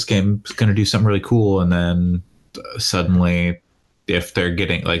wow, this game's going to do something really cool, and then suddenly if they're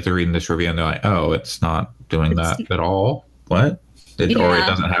getting like they're reading this review and they're like, oh, it's not doing that at all. What? Or it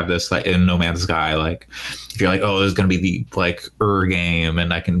doesn't have this like in No Man's Sky. Like if you're like, oh, there's going to be the like game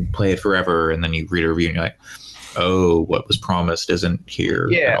and I can play it forever, and then you read a review and you're like, oh, what was promised isn't here.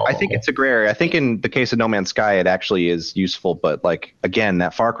 Yeah, I think it's a gray area. I think in the case of No Man's Sky, it actually is useful. But like, again,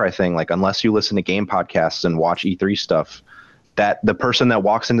 that Far Cry thing, like unless you listen to game podcasts and watch E3 stuff, that the person that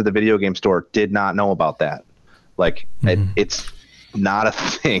walks into the video game store did not know about that. Like it's not a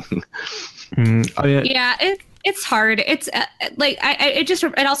thing. It's hard. It's like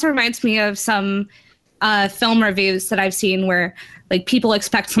it also reminds me of some film reviews that I've seen where like people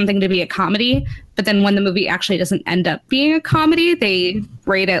expect something to be a comedy, but then when the movie actually doesn't end up being a comedy, they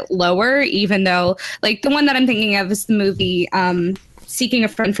rate it lower, even though like the one that I'm thinking of is the movie Seeking a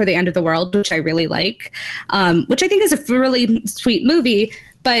Friend for the End of the World, which I really like, which I think is a really sweet movie,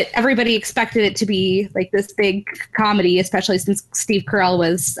 but everybody expected it to be like this big comedy, especially since Steve Carell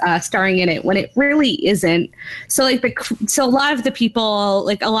was starring in it, when it really isn't. So like so a lot of the people,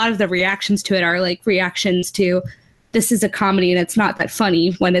 like a lot of the reactions to it are like reactions to, this is a comedy and it's not that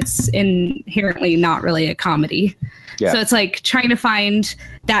funny, when it's inherently not really a comedy. Yeah. So it's like trying to find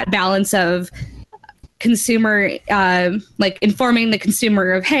that balance of consumer, like informing the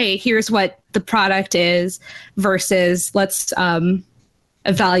consumer of, hey, here's what the product is, versus let's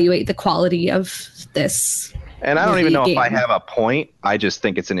evaluate the quality of this. And I don't even know if I have a point. I just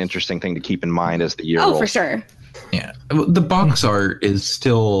think it's an interesting thing to keep in mind as the year rolls. Oh, for sure. Yeah, the box art is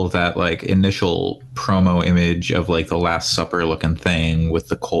still that like initial promo image of like the Last Supper looking thing with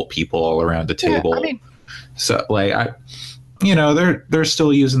the cult people all around the table. I mean, so like they're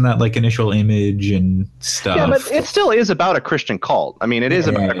still using that like initial image and stuff. Yeah, but it still is about a Christian cult. I mean, it is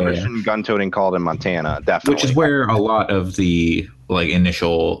about a Christian gun-toting cult in Montana, definitely. Which is where a lot of the like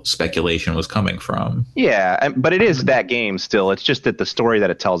initial speculation was coming from. Yeah, but it is that game still. It's just that the story that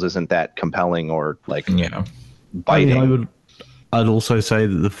it tells isn't that compelling or like biting. I'd also say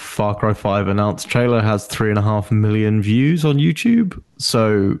that the Far Cry 5 announced trailer has 3.5 million views on YouTube.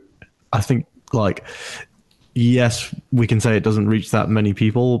 So I think like, yes, we can say it doesn't reach that many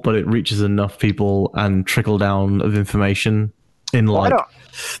people, but it reaches enough people and trickle down of information in like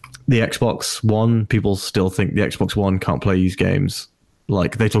the Xbox One. People still think the Xbox One can't play used games.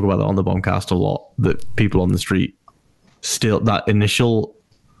 Like they talk about that on the Bombcast a lot, that people on the street still, that initial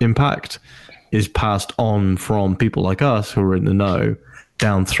impact is passed on from people like us who are in the know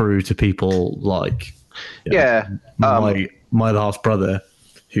down through to people like my half brother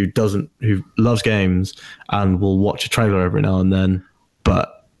who loves games and will watch a trailer every now and then,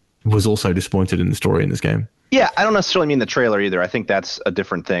 but was also disappointed in the story in this game. Yeah, I don't necessarily mean the trailer either. I think that's a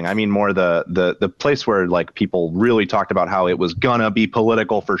different thing. I mean more the place where like people really talked about how it was gonna be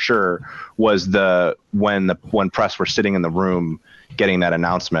political for sure was when press were sitting in the room getting that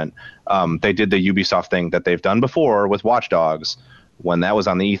announcement. They did the Ubisoft thing that they've done before with Watch Dogs when that was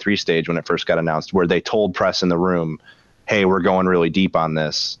on the E3 stage when it first got announced, where they told press in the room, hey, we're going really deep on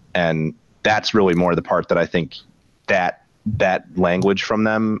this. And that's really more the part that I think that language from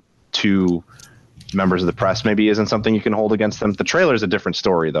them to members of the press maybe isn't something you can hold against them. The trailer is a different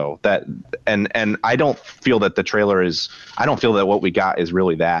story though. And I don't feel that I don't feel that what we got is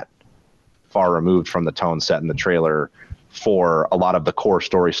really that far removed from the tone set in the trailer for a lot of the core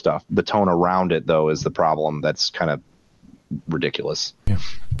story stuff. The tone around it though is the problem that's kind of ridiculous. Yeah.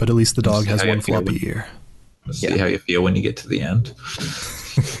 But at least the dog has one floppy ear. See how you feel when you get to the end.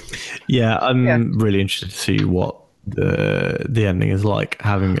 Yeah, I'm really interested to see what the ending is like,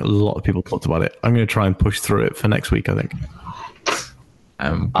 having a lot of people talked about it. I'm going to try and push through it for next week, I think.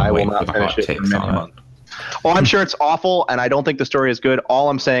 I will not finish it for many months. Oh, I'm sure it's awful, and I don't think the story is good. All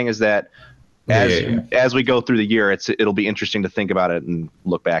I'm saying is that as we go through the year, it'll be interesting to think about it and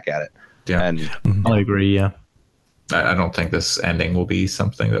look back at it. Yeah, and I agree. Yeah, I don't think this ending will be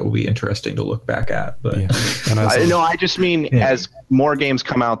something that will be interesting to look back at. But I just mean as more games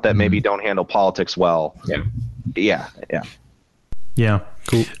come out that maybe don't handle politics well. Yeah.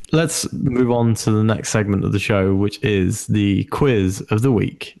 Cool. Let's move on to the next segment of the show, which is the quiz of the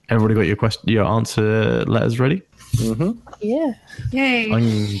week. Everybody got your answer letters ready? Mm-hmm. Yeah. Yay.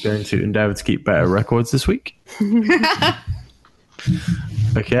 I'm going to endeavor to keep better records this week.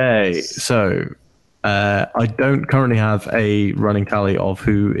 Okay, so I don't currently have a running tally of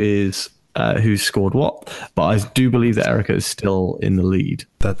who's scored what, but I do believe that Erica is still in the lead.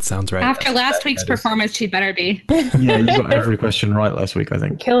 That sounds right. After last week's performance, she better be. Yeah, you got every question right last week, I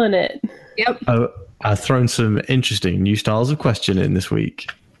think. Killing it. Yep. I've thrown some interesting new styles of question in this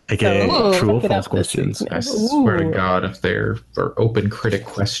week, aka true or false questions. I swear to God, if they're open critic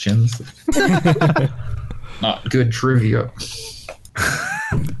questions, not good trivia.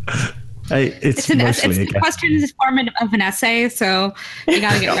 Hey, it's mostly the question is form of an essay, so you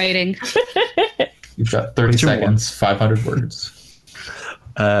gotta get writing. You've got 30 seconds, 500 words.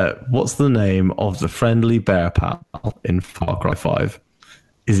 What's the name of the friendly bear pal in Far Cry 5?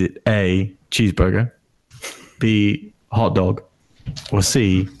 Is it A, cheeseburger, B, hot dog, or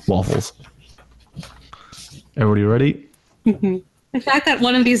C, waffles? Everybody ready? The fact that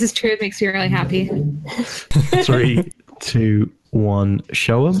one of these is true makes me really happy. 3, 2, 1,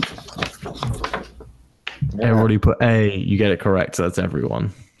 show them. Everybody put A, you get it correct, so that's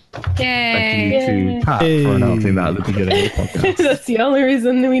everyone. Yay! Thank you to Pat for announcing that at the beginning of the podcast. That's the only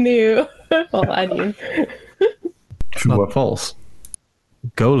reason we knew. Well, I knew. True or false?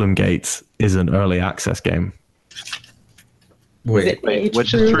 Golem Gates is an early access game. Wait,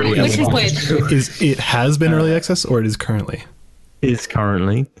 which is true? Which is which? Is it has been early access or it is currently? Is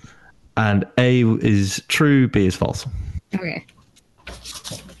currently. And A is true, B is false. Okay.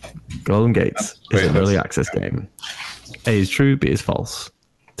 Golem Gates is an early access game. A is true, B is false.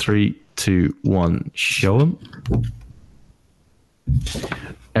 3, 2, 1, show them.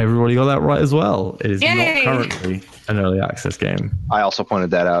 Everybody got that right as well. It is Yay! not currently an early access game. I also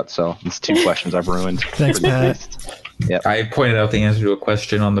pointed that out, so it's 2 questions I've ruined. Thanks, Pat. Yep. I pointed out the answer to a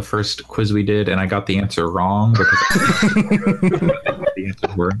question on the first quiz we did, and I got the answer wrong because the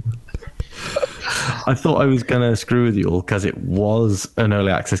answers were. I thought I was going to screw with you all because it was an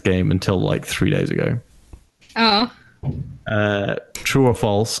early access game until like 3 days ago. Oh. True or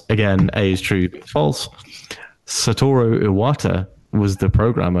false? Again, A is true, B is false. Satoru Iwata was the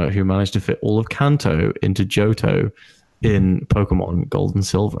programmer who managed to fit all of Kanto into Johto in Pokemon Gold and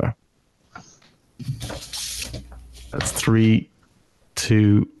Silver? That's 3,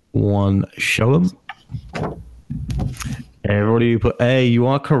 2, 1. Show 'em. Everybody put A. You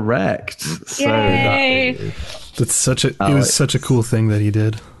are correct. So Yay! That's such a. It was such a cool thing that he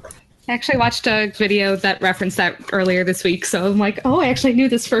did. I actually watched a video that referenced that earlier this week, so I'm like, oh, I actually knew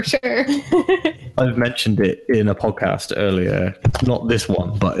this for sure. I've mentioned it in a podcast earlier, not this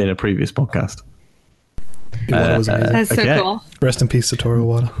one, but in a previous podcast. Iwata was amazing. That's so cool. Rest in peace, Satoru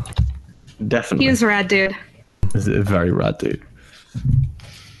Iwata. Definitely. He was a rad dude. He's a very rad dude.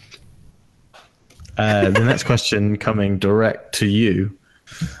 The next question coming direct to you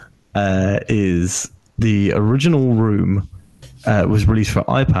is the original Room was released for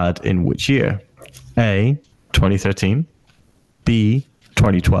iPad in which year? A, 2013, B,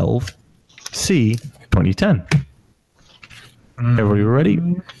 2012, C, 2010. Everybody ready?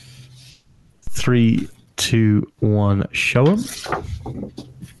 3, 2, 1, show 'em.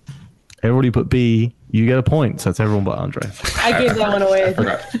 Everybody put B. You get a point. So that's everyone but Andre. I gave that one away. I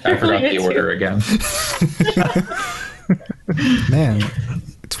forgot the order again. Man,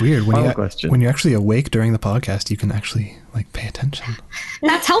 it's weird Final question. when you're actually awake during the podcast, you can actually like pay attention.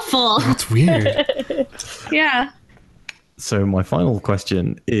 That's helpful. It's weird. Yeah. So my final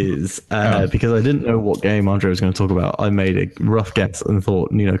question is, because I didn't know what game Andre was going to talk about, I made a rough guess and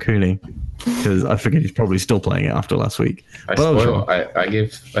thought Ni no Kuni, because I figured he's probably still playing it after last week. I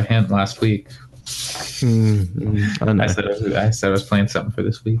gave a hint last week. I don't know. I said I was playing something for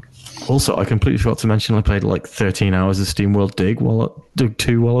this week. Also, I completely forgot to mention I played like 13 hours of Steam World Dig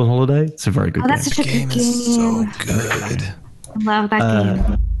 2 while on holiday. It's a very good Oh, that's game. such a Game good game. is so good. I love that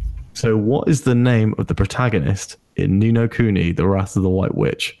game. So what is the name of the protagonist in Ni no Kuni, The Wrath of the White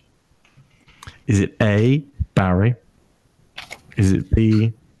Witch? Is it A, Barry? Is it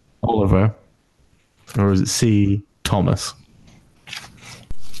B, Oliver? Or is it C, Thomas?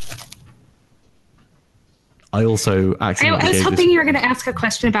 I also accidentally I was gave hoping this. you were going to ask a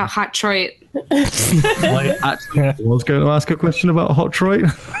question about Hot Troit. I actually was going to ask a question about Hot Troit,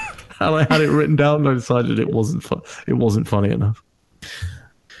 and I had it written down, and I decided it wasn't funny enough.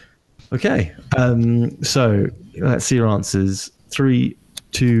 Okay, so let's see your answers. 3,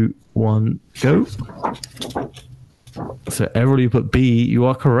 2, 1, go. So everybody put B. You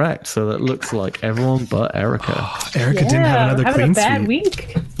are correct. So that looks like everyone but Erica. Erica didn't have another having clean a bad sweep.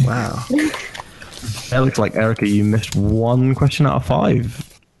 week. Wow. It looks like Erica, you missed 1 question out of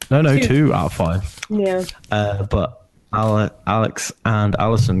 5. No, 2 out of 5. Yeah. But Alex and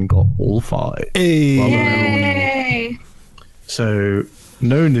Allison got all 5. Hey. Well done, everyone. Yay! So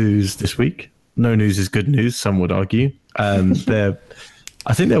no news this week. No news is good news, some would argue. I don't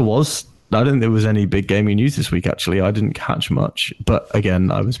think there was any big gaming news this week, actually. I didn't catch much. But again,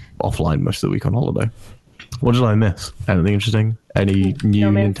 I was offline most of the week on holiday. What did I miss? Anything interesting? Any new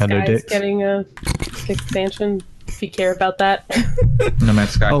No Man's Nintendo Sky's dicks? getting a expansion, if you care about that. No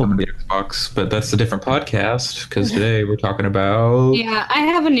Man's Sky coming to the Xbox, but that's a different podcast because today we're talking about. Yeah, I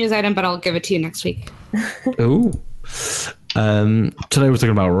have a news item, but I'll give it to you next week. Ooh. Today we're talking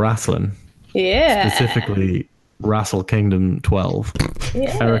about wrestling. Yeah. Specifically, Wrestle Kingdom 12.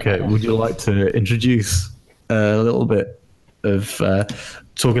 Yeah. Erica, would you like to introduce a little bit of,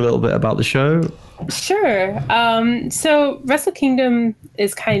 talk a little bit about the show? Sure. So Wrestle Kingdom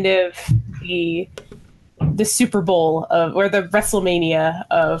is kind of the Super Bowl of, or the WrestleMania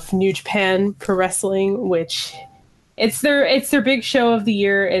of New Japan Pro Wrestling, which it's their big show of the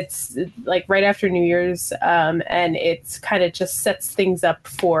year. It's like right after New Year's, and it's kind of just sets things up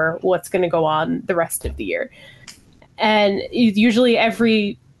for what's going to go on the rest of the year. And usually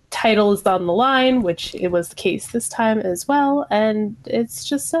every title is on the line, which it was the case this time as well. And it's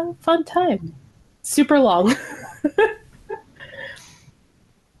just a fun time. Super long.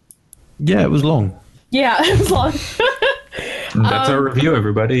 Yeah, it was long. Yeah, it was long. That's our review,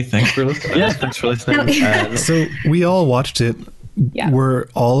 everybody. Thanks for listening. Yeah, thanks for listening. So we all watched it. Yeah. Were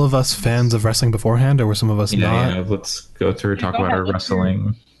all of us fans of wrestling beforehand, or were some of us not? Yeah, let's go through talk go about our ahead.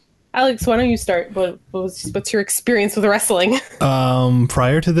 wrestling. Alex, why don't you start? What's your experience with wrestling?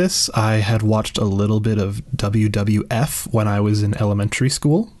 Prior to this, I had watched a little bit of WWF when I was in elementary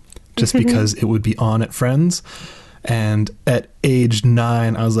school, just because it would be on at Friends. And at age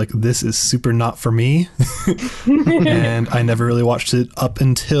 9, I was like, this is super not for me. And I never really watched it up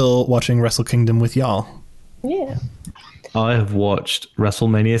until watching Wrestle Kingdom with y'all. Yeah. I have watched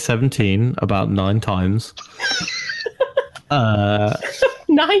WrestleMania 17 about 9 times. 9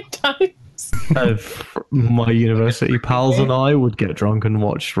 times. my university pals and I would get drunk and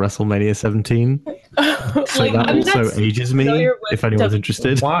watch WrestleMania 17. So that also ages me, if anyone's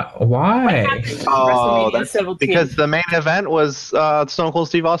interested. Why? Oh, WrestleMania that's 17. because the main event was Stone Cold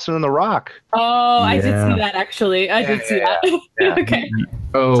Steve Austin and The Rock. Oh, I did Yeah. see that actually. I did see that. Yeah. Okay.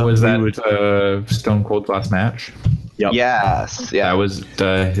 Oh, So was we that Stone Cold's last match? Yep. Yes. Yeah. That was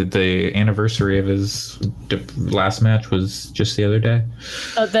the anniversary of his last match was just the other day.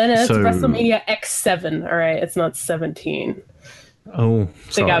 Then it's So- WrestleMania X7. All right, it's not 17. Oh,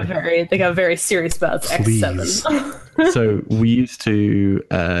 They got sorry. very serious about it's Please. X7. So we used to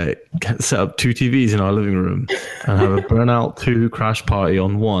set up 2 TVs in our living room and have a Burnout 2 crash party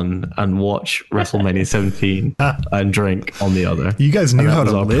on one and watch WrestleMania 17 and drink on the other. You guys knew And that how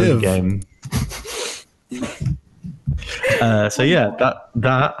was to our live. pregame. So yeah,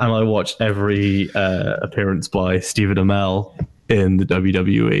 that and I watched every appearance by Stephen Amell in the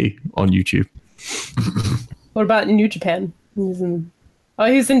WWE on YouTube. What about New Japan? He's in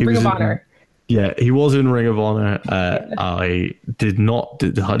Ring was of in- Honor. Yeah, he was in Ring of Honor. I did not.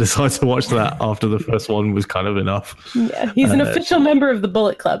 I decided to watch that after the first one was kind of enough. Yeah, he's an official member of the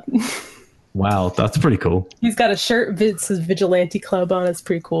Bullet Club. Wow, that's pretty cool. He's got a shirt that says Vigilante Club on. It's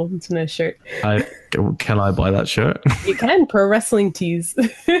pretty cool. It's a nice shirt. Can I buy that shirt? You can pro wrestling tees.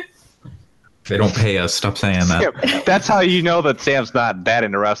 They don't pay us. Stop saying that. Yeah, that's how you know that Sam's not that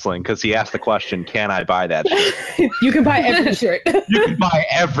into wrestling, because he asked the question, "Can I buy that shirt?" You can buy every shirt. You can buy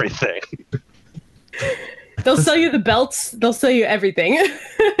everything. They'll sell you the belts. They'll sell you everything.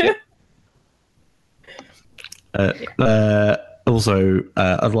 Also,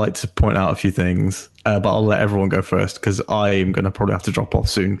 I'd like to point out a few things, but I'll let everyone go first because I am going to probably have to drop off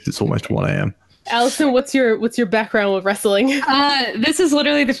soon because it's almost 1 a.m. Allison, what's your background with wrestling? This is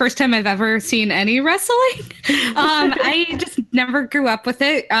literally the first time I've ever seen any wrestling. I just never grew up with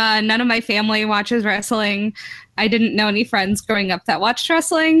it. None of my family watches wrestling. I didn't know any friends growing up that watched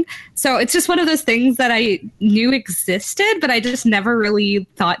wrestling. So it's just one of those things that I knew existed, but I just never really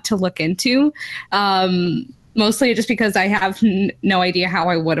thought to look into. Mostly just because I have no idea how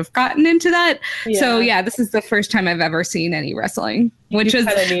I would have gotten into that. Yeah. So yeah, this is the first time I've ever seen any wrestling, which is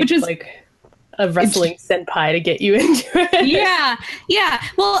like a wrestling senpai to get you into it. yeah.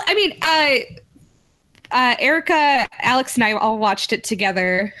 Well, I mean, Erica, Alex, and I all watched it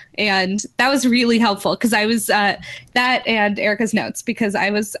together, and that was really helpful because I was that and Erica's notes because I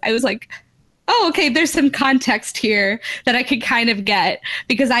was like, oh, okay, there's some context here that I could kind of get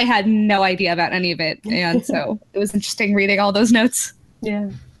because I had no idea about any of it, and so it was interesting reading all those notes.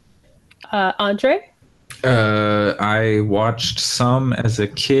 Yeah. Andre? I watched some as a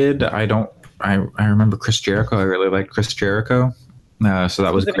kid. I remember Chris Jericho. I really liked Chris Jericho. So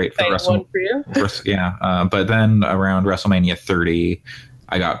that was great for one for you? Yeah. But then around WrestleMania 30,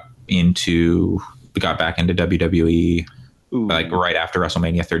 I got back into WWE. Ooh. Like right after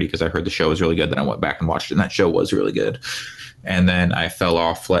WrestleMania 30 because I heard the show was really good. Then I went back and watched it, and that show was really good. And then I fell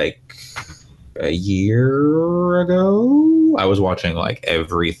off like a year ago. I was watching like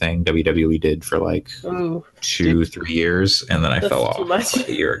everything WWE did for like 2-3 years, and then I fell off like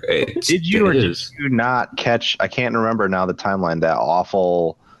a year ago. Did you or did you not catch? I can't remember now the timeline. That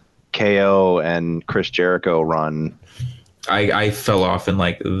awful KO and Chris Jericho run. I fell off in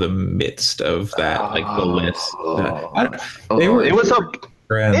like the midst of that, like the list. It was a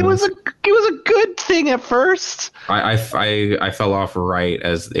good thing at first. I fell off right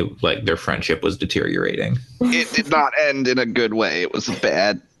as their friendship was deteriorating. It did not end in a good way. It was a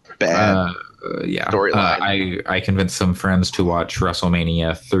bad storyline. I convinced some friends to watch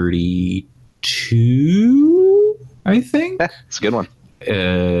WrestleMania 32. I think it's a good one.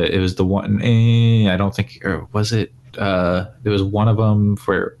 It was the one. I don't think, or was it? It was one of them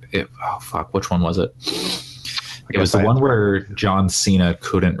where which one was it? It was the one where John Cena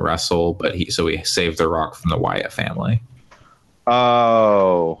couldn't wrestle, but he saved The Rock from the Wyatt family.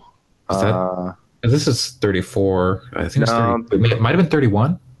 Oh, this is 34. I think it's 30. It might have been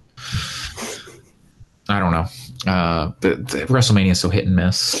 31. I don't know. The WrestleMania is so hit and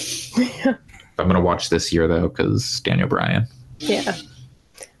miss. I'm gonna watch this year though because Daniel Bryan. Yeah,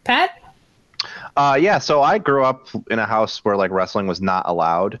 Pat. Yeah, so I grew up in a house where like wrestling was not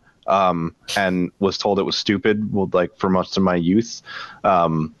allowed, and was told it was stupid, like for most of my youth,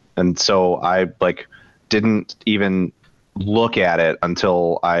 and so I like didn't even look at it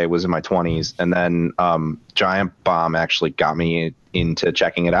until I was in my 20s, and then Giant Bomb actually got me into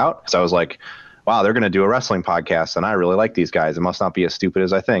checking it out. So I was like, wow, they're going to do a wrestling podcast, and I really like these guys. It must not be as stupid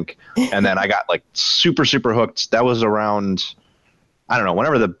as I think. And then I got like super hooked. That was around, I don't know,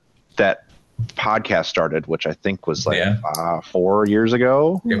 whenever that podcast started, which I think was like 4 years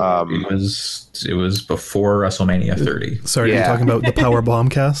ago. It was before WrestleMania 30. Sorry, you're talking about the Power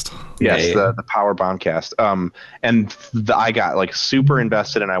Bombcast? Yes, the Power Bombcast. I got like super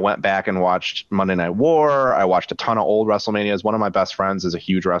invested, and I went back and watched Monday Night War. I watched a ton of old WrestleManias. One of my best friends is a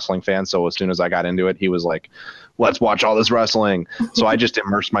huge wrestling fan, so as soon as I got into it, he was like, let's watch all this wrestling. So I just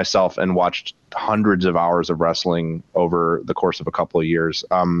immersed myself and watched hundreds of hours of wrestling over the course of a couple of years.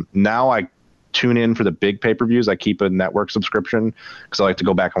 Now I tune in for the big pay-per-views. I keep a network subscription because I like to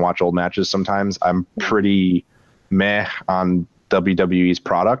go back and watch old matches sometimes. I'm pretty meh on WWE's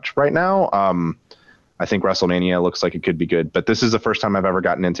product right now. I think WrestleMania looks like it could be good, but this is the first time I've ever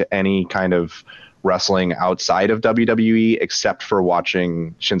gotten into any kind of wrestling outside of WWE except for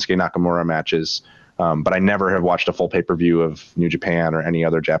watching Shinsuke Nakamura matches. But I never have watched a full pay-per-view of New Japan or any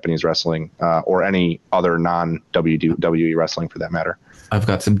other Japanese wrestling or any other non-WWE wrestling for that matter. I've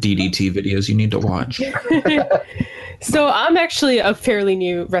got some DDT videos you need to watch. So I'm actually a fairly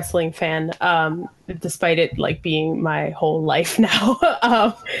new wrestling fan, despite it like being my whole life now.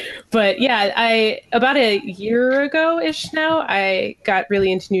 But yeah, about a year ago-ish now, I got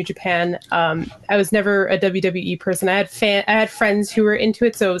really into New Japan. I was never a WWE person. I had friends who were into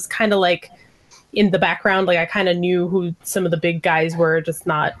it, so it was kind of like in the background. Like I kind of knew who some of the big guys were, just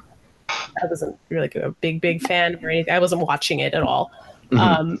not. I wasn't really like a big fan or anything. I wasn't watching it at all.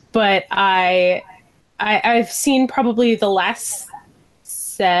 But I've seen probably the last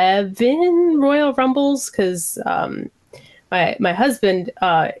 7 Royal Rumbles because my husband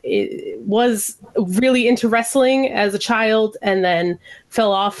was really into wrestling as a child and then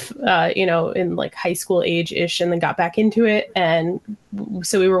fell off, in like high school age-ish, and then got back into it. And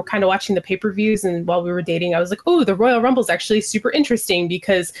so we were kind of watching the pay-per-views, and while we were dating, I was like, oh, the Royal Rumble is actually super interesting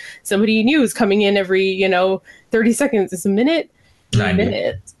because somebody new is coming in every 30 seconds. It's a minute.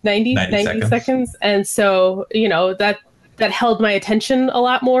 90 seconds. And so, that held my attention a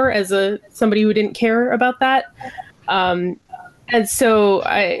lot more as somebody who didn't care about that. And so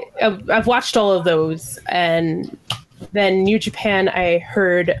I've watched all of those. And then New Japan, I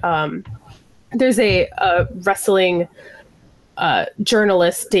heard there's a wrestling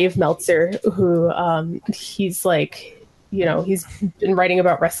journalist, Dave Meltzer, who he's like, he's been writing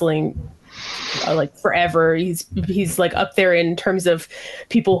about wrestling like forever. He's like up there in terms of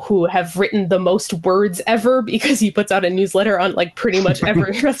people who have written the most words ever because he puts out a newsletter on like pretty much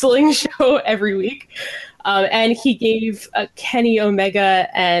every wrestling show every week. And he gave Kenny Omega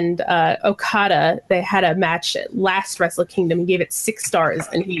and Okada, they had a match at last Wrestle Kingdom. He gave it 6 stars,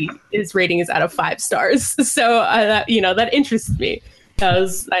 and his rating is out of 5 stars. So that interests me.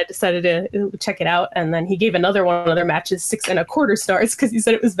 I decided to check it out, and then he gave another match is 6.25 stars because he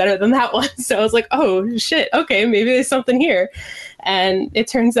said it was better than that one. So I was like, oh shit, okay, maybe there's something here, and it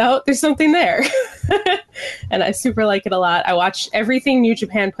turns out there's something there. And I super like it a lot. I watch everything New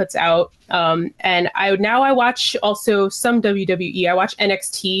Japan puts out, and I watch also some WWE. I watch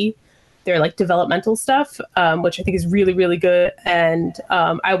NXT. They're like developmental stuff, which I think is really, really good. And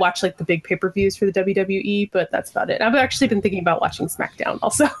I watch like the big pay-per-views for the WWE, but that's about it. I've actually been thinking about watching SmackDown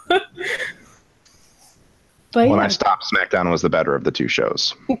also. But when I stopped, SmackDown was the better of the 2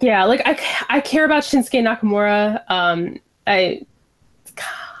 shows. Yeah, like I care about Shinsuke Nakamura. I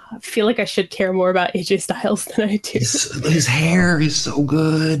feel like I should care more about AJ Styles than I do. His hair is so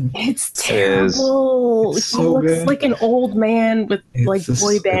good. It's terrible. It's he so looks good. like an old man with like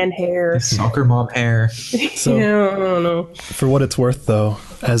boy band hair. Soccer mom hair. So, I don't know. For what it's worth, though,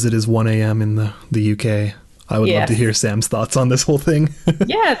 as it is 1 a.m. in the UK, I would love to hear Sam's thoughts on this whole thing.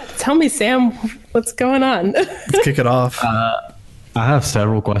 Yeah, tell me, Sam, what's going on? Let's kick it off. I have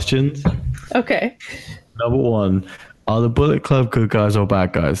several questions. Okay. Number 1, are the Bullet Club good guys or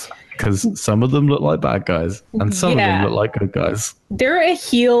bad guys? Because some of them look like bad guys, and some of them look like good guys. They're a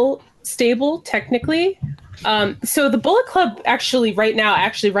heel stable, technically. So the Bullet Club actually right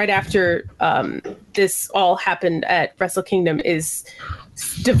after this all happened at Wrestle Kingdom is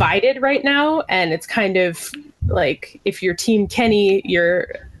divided right now, and it's kind of like if you're Team Kenny, you're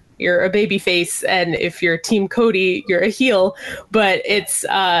a baby face, and if you're Team Cody, you're a heel. But it's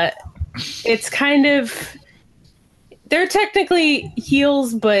kind of, they're technically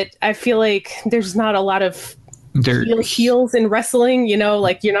heels, but I feel like there's not a lot of heels in wrestling.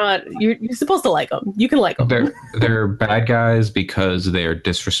 Like you're supposed to like them. You can like them. They're bad guys because they're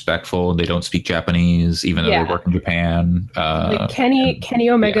disrespectful. They don't speak Japanese, even though they work in Japan. Like Kenny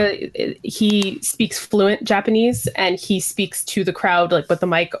Omega, he speaks fluent Japanese, and he speaks to the crowd like with the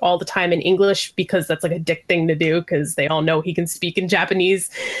mic all the time in English because that's like a dick thing to do because they all know he can speak in Japanese,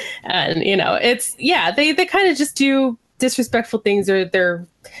 and it's they kind of just do disrespectful things. They're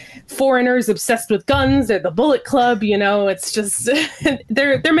foreigners obsessed with guns. They're the Bullet Club. It's just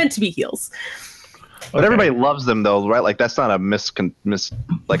they're meant to be heels. But everybody loves them, though, right? Like, that's not a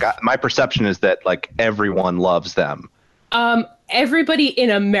my perception is that, like, everyone loves them. Everybody in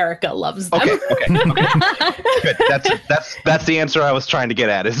America loves them. Okay. Good. That's the answer I was trying to get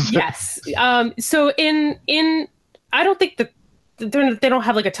at. Yes. So in I don't think that they don't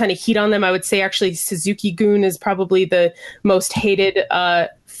have like a ton of heat on them. I would say actually Suzuki-gun is probably the most hated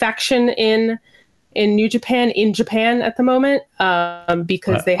faction in New Japan at the moment,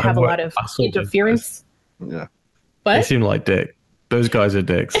 because they have a lot of interference. Yeah. What? They seem like dicks. Those guys are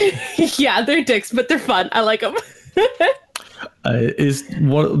dicks. Yeah, they're dicks, but they're fun. I like them. Is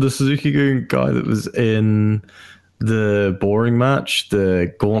one the Suzuki-gun guy that was in the boring match,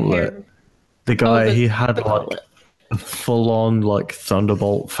 the gauntlet? The guy he had like a full-on like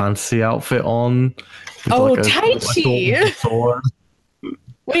Thunderbolt fantasy outfit on. Oh, like Taichi!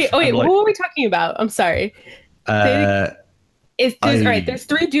 Wait, what were we talking about? I'm sorry. There's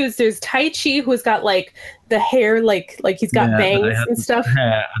three dudes. There's Taichi, who's got like the hair, like he's got bangs and stuff.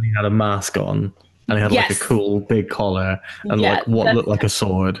 Hair, and he had a mask on, and he had like a cool big collar and like what looked like a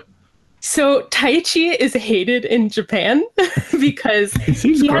sword. So Taichi is hated in Japan because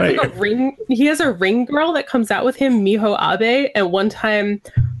he has like a ring. He has a ring girl that comes out with him, Miho Abe, and one time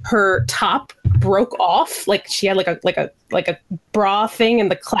her top broke off. Like she had like a bra thing, and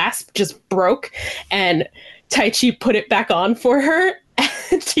the clasp just broke, and Taichi put it back on for her,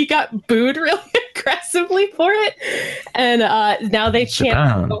 and she got booed really aggressively for it. And now they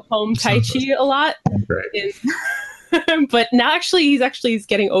chant "Go home, Taichi" a lot. But now he's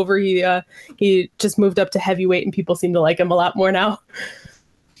getting over. He just moved up to heavyweight, and people seem to like him a lot more now.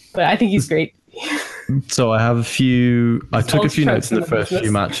 But I think he's great. So I have a few. I took a few notes in the first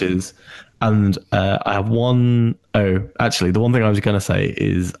few matches, and I have one. Oh, actually, the one thing I was going to say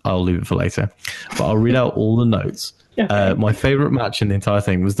is I'll leave it for later, but I'll read out all the notes. Okay. My favorite match in the entire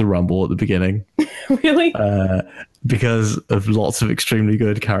thing was the Rumble at the beginning. Really? Because of lots of extremely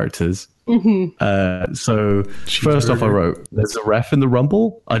good characters. Mm-hmm. So first off, I wrote, "There's a ref in the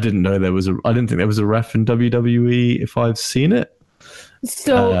Rumble." I didn't think there was a ref in WWE if I've seen it.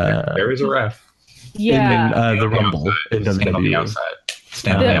 So there is a ref. Yeah, in the Rumble in WWE. Stand on the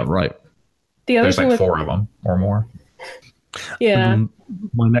outside. Right. The other There's like 4 of them or more. Yeah.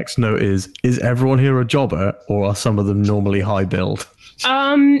 My next note is everyone here a jobber, or are some of them normally high build?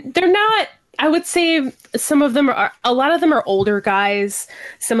 They're not. I would say some of them are. A lot of them are older guys.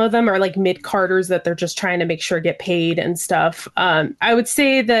 Some of them are like mid-carders that they're just trying to make sure get paid and stuff. I would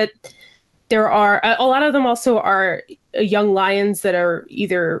say that there are a lot of them also are young lions that are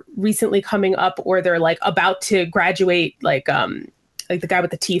either recently coming up or they're like about to graduate. Like the guy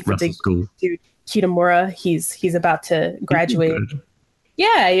with the teeth, the big dude, Kitamura. He's about to graduate.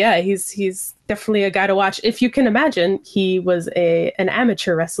 Yeah, he's definitely a guy to watch. If you can imagine, he was an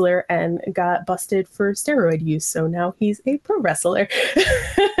amateur wrestler and got busted for steroid use, so now he's a pro wrestler.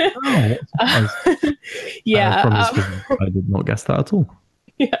 Yeah, I did not guess that at all.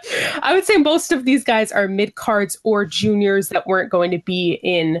 Yeah, I would say most of these guys are mid cards or juniors that weren't going to be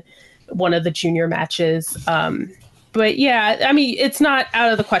in one of the junior matches. But yeah, I mean, it's not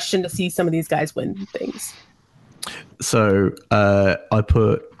out of the question to see some of these guys win things. So I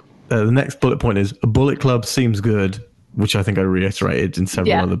put the next bullet point is a Bullet Club seems good, which I think I reiterated in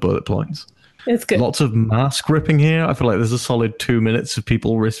several other bullet points. It's good. Lots of mask ripping here. I feel like there's a solid 2 minutes of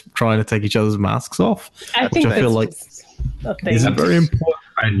people trying to take each other's masks off. I feel like is very important.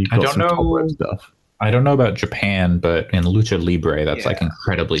 And I don't know stuff. I don't know about Japan, but in Lucha Libre, that's like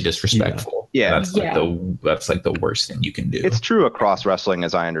incredibly disrespectful. Yeah. That's like the worst thing you can do. It's true across wrestling,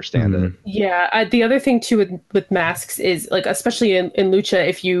 as I understand it. Yeah. The other thing too with masks is like, especially in Lucha,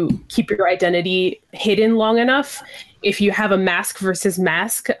 if you keep your identity hidden long enough, if you have a mask versus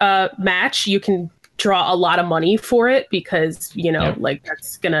mask match, you can draw a lot of money for it because like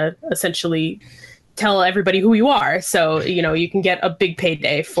that's gonna essentially tell everybody who you are, so you can get a big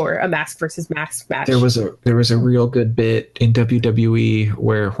payday for a mask versus mask match. There was a real good bit in WWE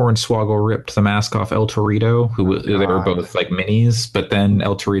where Hornswoggle ripped the mask off El Torito, they were both like minis, but then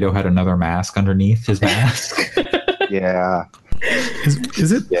El Torito had another mask underneath his mask. Yeah.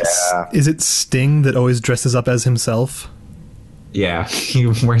 Is it Sting that always dresses up as himself? Yeah, he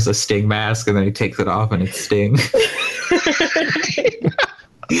wears a Sting mask and then he takes it off and it's Sting.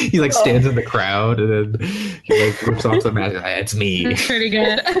 He like stands in the crowd and then he like rips off the mask. It's me. That's pretty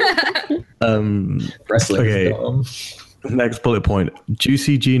good. Wrestling. Okay. Next bullet point: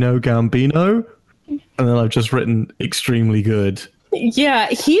 Juicy Gino Gambino, and then I've just written extremely good Yeah,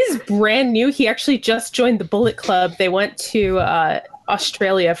 he's brand new. He actually just joined the Bullet Club. They went to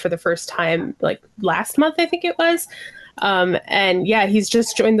Australia for the first time, like last month, I think it was. And yeah, he's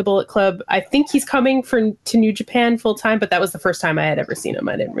just joined the Bullet Club. I think he's coming to New Japan full time, but that was the first time I had ever seen him.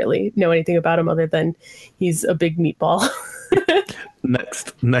 I didn't really know anything about him other than he's a big meatball.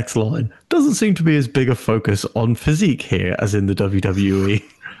 Next line. Doesn't seem to be as big a focus on physique here as in the WWE.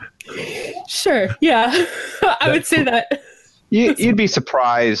 Sure, yeah, I would say that. You'd be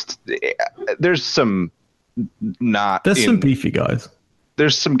surprised. There's some some beefy guys.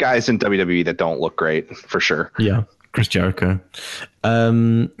 There's some guys in WWE that don't look great for sure. Yeah, Chris Jericho.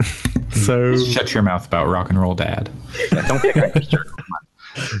 So shut your mouth about rock and roll dad. Yeah, don't pick on Chris Jericho.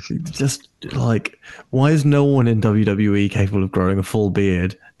 Just like, why is no one in WWE capable of growing a full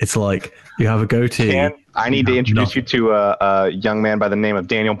beard? It's like you have a goatee. I need to introduce you to a young man by the name of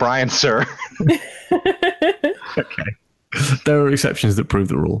Daniel Bryan, sir. Okay. There are exceptions that prove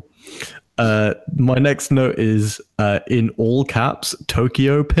the rule. My next note is in all caps,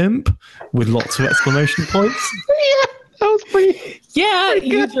 Tokyo Pimp, with lots of exclamation points. Yeah, that was pretty. Yeah,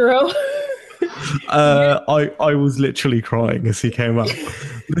 Yujiro. I was literally crying as he came out.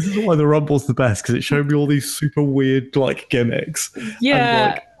 This is why the Rumble's the best, because it showed me all these super weird like gimmicks. Yeah.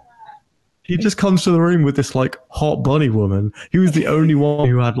 And, like, he just comes to the ring with this like hot bunny woman. He was the only one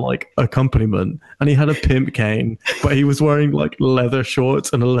who had like accompaniment, and he had a pimp cane, but he was wearing like leather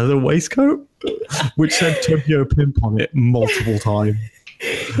shorts and a leather waistcoat, which said Tokyo Pimp on it multiple times.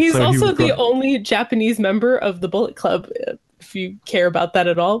 He's also the only Japanese member of the Bullet Club, if you care about that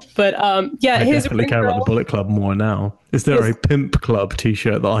at all. But yeah, I his definitely care about the Bullet Club more now. Is there a Pimp Club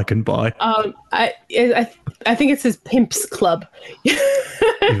T-shirt that I can buy? I think it says Pimp's Club.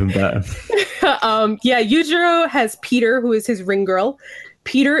 Even better. Yeah, Yujiro has Peter, who is his ring girl.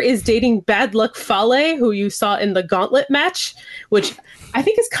 Peter is dating Bad Luck Fale, who you saw in the Gauntlet match, which I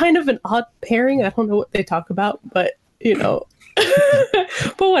think is kind of an odd pairing. I don't know what they talk about, but you know,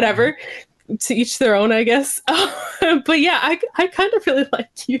 but whatever. To each their own, I guess. But yeah, I kind of really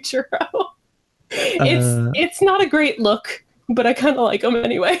like Yujiro. It's not a great look, but I kind of like him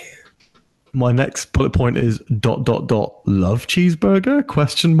anyway. My next bullet point is ... love cheeseburger ?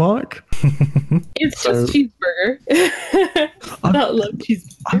 It's just cheeseburger. Not love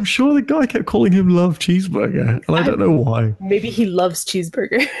cheeseburger. I'm sure the guy kept calling him Love Cheeseburger, and I don't know why. Maybe he loves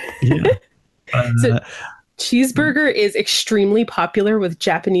cheeseburger. Yeah. So cheeseburger is extremely popular with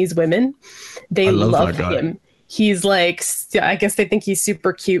Japanese women. They love him. He's like, I guess they think he's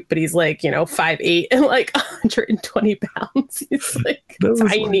super cute, but he's like, 5'8" and like 120 pounds. He's like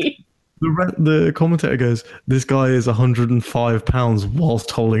tiny. The commentator goes, this guy is 105 pounds whilst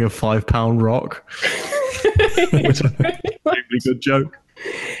holding a 5-pound rock. Which I think is a really good joke.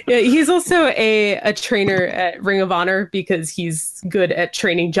 Yeah, he's also a trainer at Ring of Honor because he's good at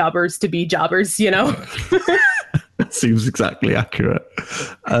training jobbers to be jobbers, Seems exactly accurate.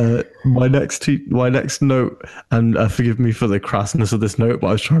 My next note, and forgive me for the crassness of this note, but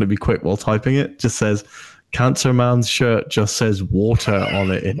I was trying to be quick while typing it, just says, Cancer Man's shirt just says water on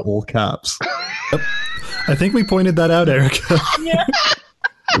it in all caps. Yep. I think we pointed that out, Erica. Yeah.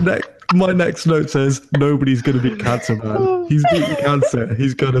 My next note says, nobody's going to beat Cancer Man. He's beating Cancer.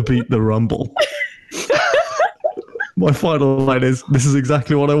 He's going to beat the Rumble. My final line is, this is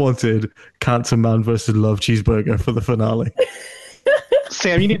exactly what I wanted. Cancer Man versus Love Cheeseburger for the finale.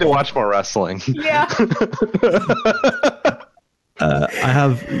 Sam, you need to watch more wrestling. Yeah. I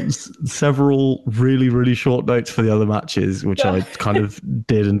have several really, really short notes for the other matches, which I kind of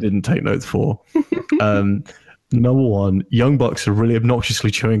did and didn't take notes for. Number one, Young Bucks are really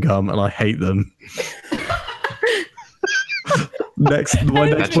obnoxiously chewing gum, and I hate them. My next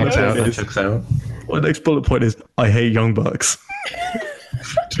bullet point is, I hate Young Bucks.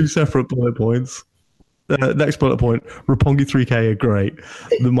 Two separate bullet points. Next bullet point, Roppongi 3K are great.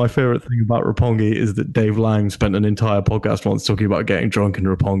 My favorite thing about Roppongi is that Dave Lang spent an entire podcast once talking about getting drunk in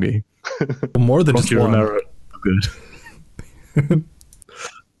Roppongi. More than just one. Romero, good.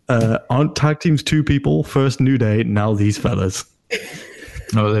 Aren't tag teams two people? First New Day, now these fellas.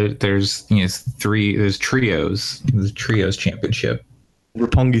 No, there's three. There's trios. There's trios championship.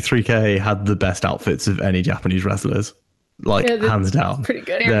 Roppongi 3K had the best outfits of any Japanese wrestlers, hands down. Pretty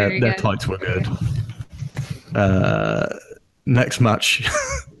good. Their tights were good. Next match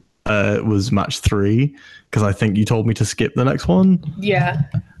was match 3, because I think you told me to skip the next one. Yeah.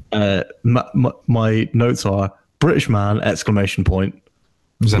 My notes are British man ! Was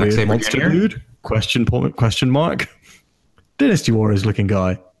that Weird Xavier monster Jr.? dude ? ? Dynasty Warriors looking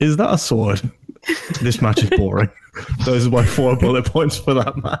guy. Is that a sword? This match is boring. Those are my 4 bullet points for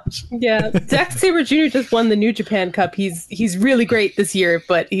that match. Yeah, Zack Sabre Jr. just won the New Japan Cup. He's really great this year,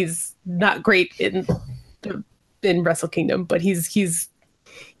 but he's not great in Wrestle Kingdom. But he's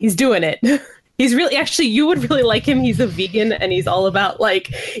doing it. He's really, actually, you would really like him. He's a vegan, and he's all about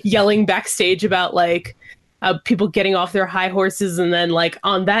like yelling backstage about like people getting off their high horses, and then like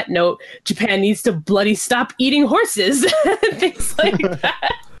on that note, Japan needs to bloody stop eating horses, things like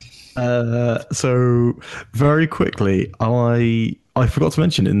that. So very quickly, I forgot to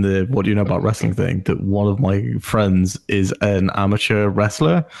mention in the what do you know about wrestling thing that one of my friends is an amateur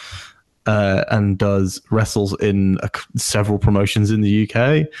wrestler and wrestles in several promotions in the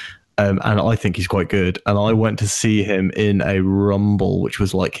UK. And I think he's quite good. And I went to see him in a Rumble, which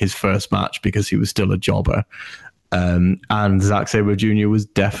was like his first match because he was still a jobber. And Zack Sabre Jr. was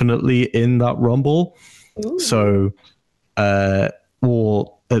definitely in that Rumble. Ooh. So,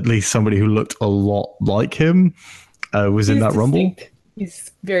 or at least somebody who looked a lot like him was in that Rumble. He's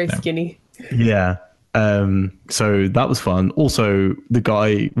very skinny. Yeah. So that was fun. Also, the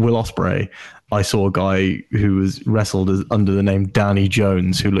guy, Will Ospreay, I saw a guy who was wrestled under the name Danny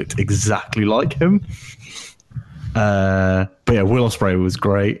Jones who looked exactly like him. But yeah, Will Ospreay was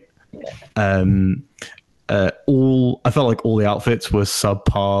great. I felt like all the outfits were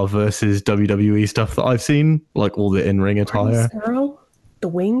subpar versus WWE stuff that I've seen, like all the in-ring attire. The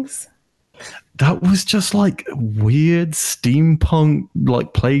wings? That was just like weird steampunk,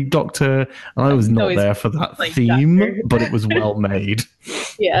 like Plague Doctor. I was not there for that theme, but it was well made.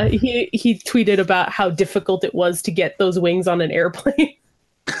 Yeah, he tweeted about how difficult it was to get those wings on an airplane,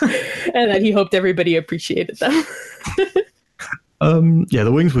 and that he hoped everybody appreciated them. Yeah,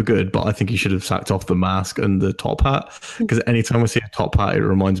 the wings were good, but I think he should have sacked off the mask and the top hat, because anytime I see a top hat, it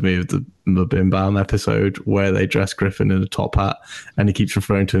reminds me of the Bim Bam episode where they dress Griffin in a top hat, and he keeps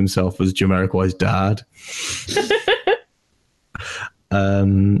referring to himself as Jamiroquai's dad.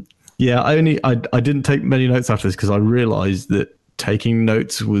 Yeah, I didn't take many notes after this because I realized that taking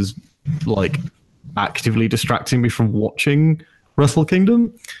notes was like actively distracting me from watching Wrestle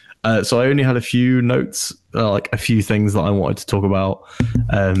Kingdom. So I only had a few notes, like a few things that I wanted to talk about.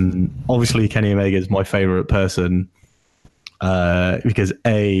 Obviously, Kenny Omega is my favorite person because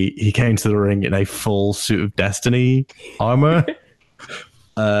he came to the ring in a full suit of Destiny armor,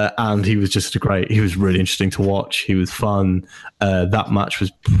 and he was just he was really interesting to watch. He was fun. That match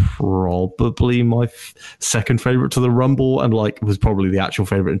was probably my second favorite to the Rumble, and like was probably the actual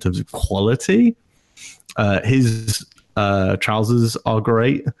favorite in terms of quality. His trousers are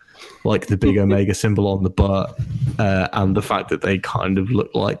great, like the big Omega symbol on the butt, and the fact that they kind of look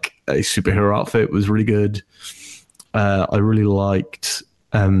like a superhero outfit was really good. I really liked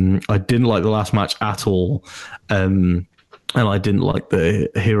I didn't like the last match at all, and I didn't like the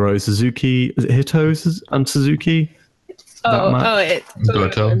Hito Suzuki and Suzuki. Goto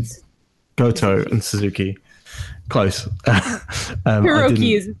and Suzuki. Close.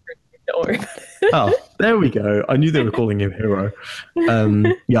 Hiroki is don't worry about it. Oh, there we go. I knew they were calling him Hero.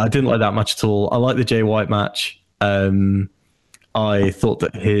 Yeah, I didn't like that match at all. I liked the Jay White match. I thought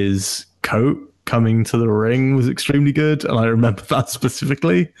that his coat coming to the ring was extremely good, and I remember that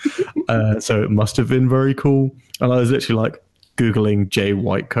specifically. So it must have been very cool. And I was literally like Googling Jay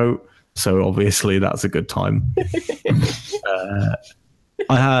White coat, so obviously that's a good time.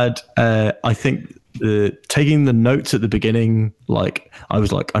 I think taking the notes at the beginning, like I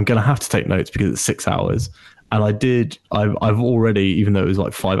was like, I'm gonna have to take notes because it's 6 hours, and I did. I've already, even though it was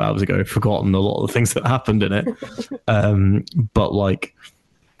like 5 hours ago, forgotten a lot of the things that happened in it. But like,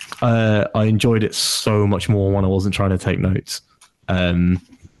 I enjoyed it so much more when I wasn't trying to take notes. And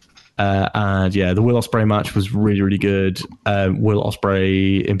yeah, the Will Ospreay match was really, really good. Will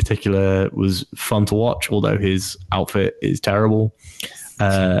Ospreay in particular was fun to watch, although his outfit is terrible.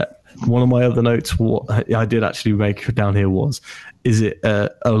 One of my other notes, what I did actually make down here was, is it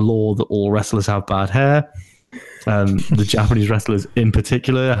a law that all wrestlers have bad hair? The Japanese wrestlers in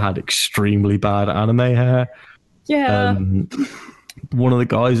particular had extremely bad anime hair. Yeah. One of the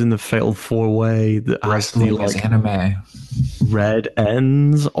guys in the Fatal 4-Way that has the like anime. red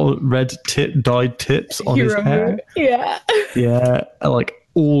ends or dyed tips on his hair. Yeah. Yeah. Like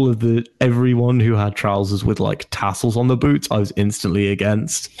everyone who had trousers with like tassels on the boots, I was instantly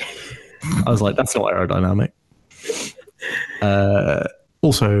against. I was like, that's not aerodynamic.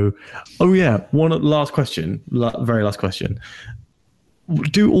 Also, oh yeah, last question, very last question.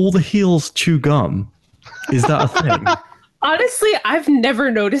 Do all the heels chew gum? Is that a thing? Honestly, I've never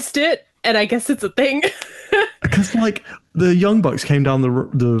noticed it, and I guess it's a thing. Because like the Young Bucks came down the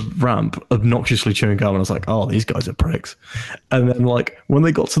ramp obnoxiously chewing gum, and I was like, oh, these guys are pricks. And then like when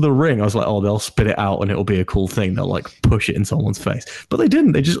they got to the ring, I was like, oh, they'll spit it out and it'll be a cool thing. They'll like push it in someone's face, but they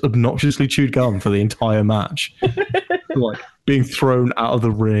didn't. They just obnoxiously chewed gum for the entire match, like being thrown out of the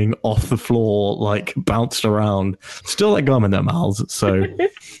ring, off the floor, like bounced around, still like gum in their mouths. So,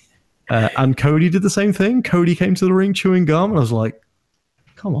 and Cody did the same thing. Cody came to the ring chewing gum, and I was like,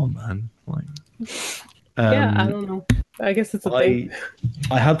 come on, man, like. Yeah, I don't know. I guess it's a thing.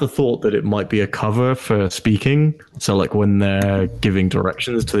 I had the thought that it might be a cover for speaking. So, like, when they're giving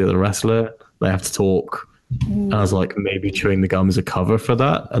directions to the other wrestler, they have to talk. And I was like, maybe chewing the gum is a cover for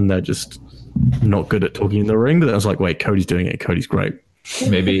that, and they're just not good at talking in the ring. But then I was like, wait, Cody's doing it. Cody's great.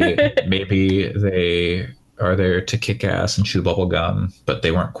 Maybe they are there to kick ass and chew bubble gum, but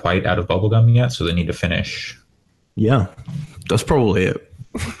they weren't quite out of bubble gum yet, so they need to finish. Yeah, that's probably it.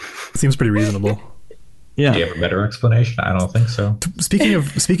 Seems pretty reasonable. Yeah. Do you have a better explanation? I don't think so. Speaking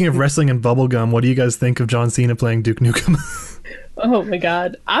of wrestling and bubblegum, what do you guys think of John Cena playing Duke Nukem? Oh my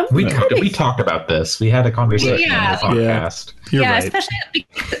god. We talked about this. We had a conversation on the podcast. You're right. Especially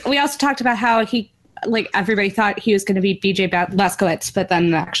because we also talked about how he, like, everybody thought he was going to be BJ Blazkowicz, but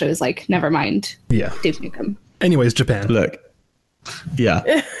then actually was like, never mind. Yeah. Duke Nukem. Anyways, Japan. Look.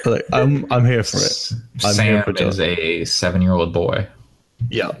 Yeah. Look, I'm here for it. Sam is a 7-year-old boy.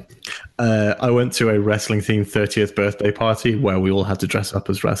 Yeah. I went to a wrestling themed 30th birthday party where we all had to dress up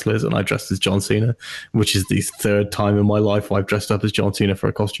as wrestlers, and I dressed as John Cena, which is the third time in my life I've dressed up as John Cena for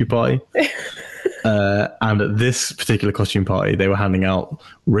a costume party. And at this particular costume party, they were handing out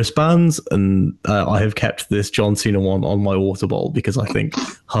wristbands, and I have kept this John Cena one on my water bowl because I think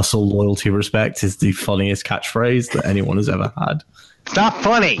hustle, loyalty, respect is the funniest catchphrase that anyone has ever had. It's not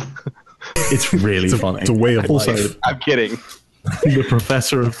funny. It's really funny. It's a way of also, life. I'm kidding. The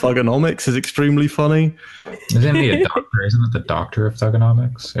professor of thugonomics is extremely funny. Isn't he a doctor? Isn't it the doctor of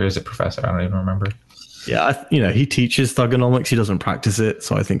thugonomics? Or is it professor? I don't even remember. Yeah, he teaches thugonomics. He doesn't practice it,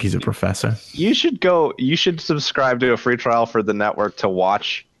 so I think he's a professor. You should subscribe to a free trial for the network to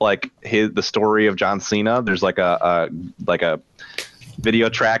watch like the story of John Cena. There's like a video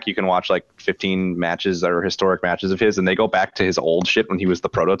track. You can watch like 15 matches or historic matches of his, and they go back to his old shit when he was the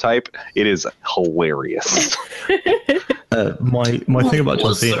prototype. It is hilarious. My thing about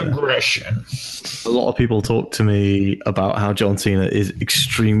John Cena, aggression. a lot of people talk to me about how John Cena is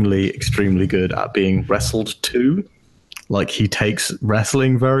extremely, extremely good at being wrestled to. Like, he takes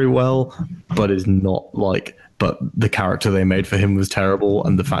wrestling very well, but is not like, but the character they made for him was terrible,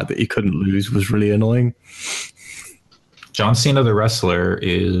 and the fact that he couldn't lose was really annoying. John Cena the wrestler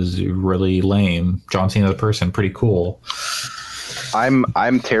is really lame. John Cena the person, pretty cool.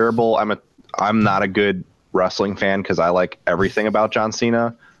 I'm terrible. I'm not a good wrestling fan because I like everything about John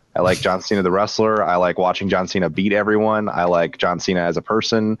Cena. I like John Cena the wrestler. I like watching John Cena beat everyone. I like John Cena as a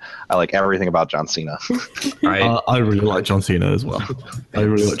person. I like everything about John Cena. I really like John Cena as well. I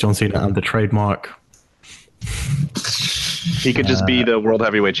really like John Cena and the trademark. He could just be the world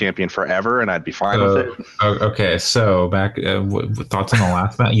heavyweight champion forever, and I'd be fine with it. Okay, so back thoughts on the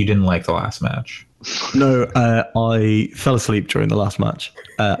last match? You didn't like the last match? No, I fell asleep during the last match.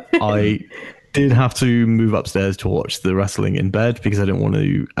 I did have to move upstairs to watch the wrestling in bed because I didn't want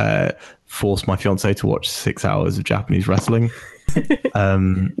to force my fiance to watch 6 hours of Japanese wrestling.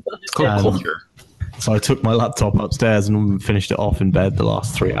 It's called culture. So I took my laptop upstairs and finished it off in bed the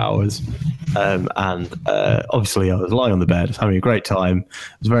last 3 hours. Obviously I was lying on the bed, having a great time.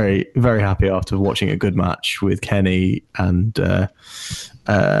 I was very, very happy after watching a good match with Kenny and I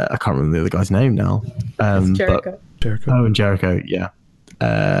can't remember the other guy's name now. Jericho. Oh, and Jericho, yeah.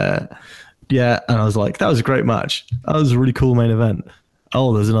 Yeah, and I was like, that was a great match. That was a really cool main event.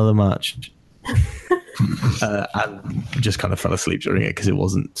 Oh, there's another match. And just kind of fell asleep during it because it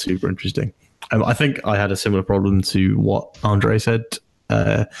wasn't super interesting. I think I had a similar problem to what Andre said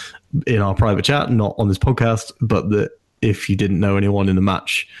in our private chat, not on this podcast, but that if you didn't know anyone in the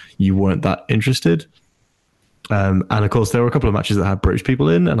match, you weren't that interested. And of course, there were a couple of matches that had British people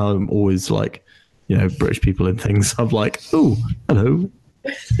in, and I'm always like, British people in things. I'm like, oh, hello.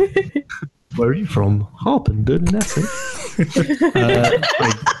 Where are you from? Harpenden in Essex.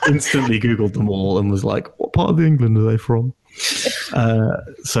 I instantly Googled them all and was like, what part of England are they from?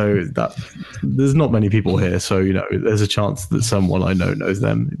 So that there's not many people here, so there's a chance that someone I know knows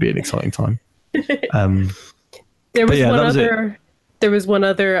them. It'd be an exciting time. There was one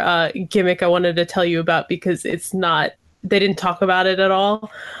other gimmick I wanted to tell you about because they didn't talk about it at all.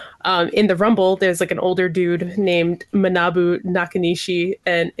 In the Rumble, there's like an older dude named Manabu Nakanishi,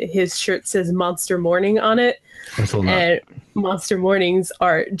 and his shirt says Monster Morning on it. I saw that. Monster mornings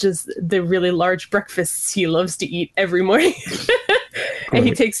are just the really large breakfasts he loves to eat every morning. And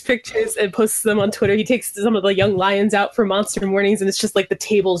he takes pictures and posts them on Twitter. He takes some of the young lions out for Monster mornings, and it's just like the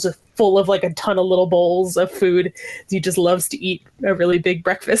table's just full of like a ton of little bowls of food. He just loves to eat a really big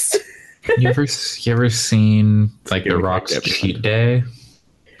breakfast. You ever seen like The Rock's cheat day?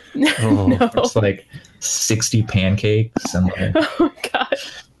 No. It's like 60 pancakes and like, Oh god.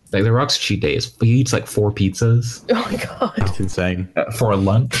 like The Rock's cheat day is he eats like 4 pizzas Oh my god. It's insane. for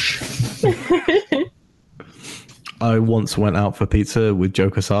lunch. I once went out for pizza with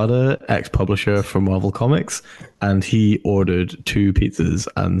Joe Quesada, ex-publisher from Marvel Comics, and he ordered 2 pizzas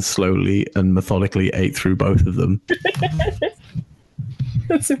and slowly and methodically ate through both of them.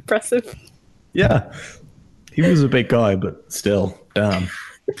 That's impressive. Yeah. He was a big guy, but still, damn.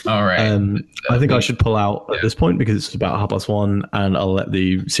 All right. I think I should pull out at this point because it's about 1:30, and I'll let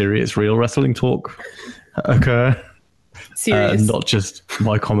the serious, real wrestling talk occur. Serious. Not just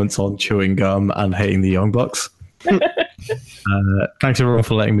my comments on chewing gum and hating the Young Bucks. Thanks everyone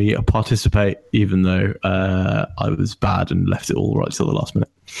for letting me participate, even though I was bad and left it all right till the last minute.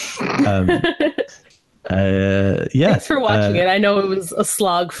 Yeah. Thanks for watching it. I know it was a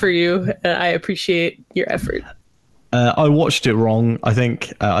slog for you. I appreciate your effort. I watched it wrong. I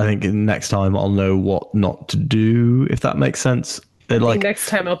think next time I'll know what not to do, if that makes sense. I think next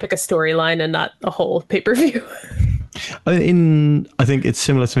time I'll pick a storyline and not a whole pay-per-view. I think it's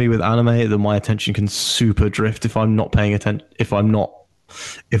similar to me with anime that my attention can super drift if I'm not paying attention. If I'm not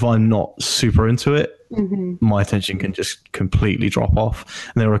super into it, my attention can just completely drop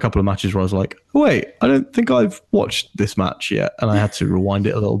off. And there were a couple of matches where I was like, wait, I don't think I've watched this match yet, and I had to rewind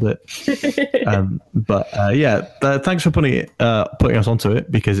it a little bit. Thanks for putting us onto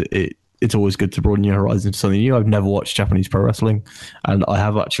it, because it's always good to broaden your horizon to something new. I've never watched Japanese pro wrestling, and I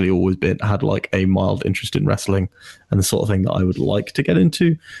have actually always had like a mild interest in wrestling and the sort of thing that I would like to get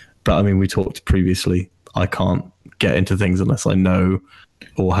into. But I mean, we talked previously, I can't get into things unless I know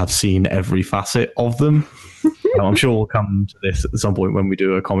or have seen every facet of them. I'm sure we'll come to this at some point when we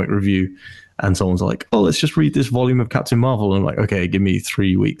do a comic review and someone's like, oh, let's just read this volume of Captain Marvel. And I'm like, okay, give me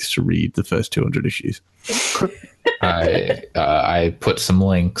 3 weeks to read the first 200 issues. I put some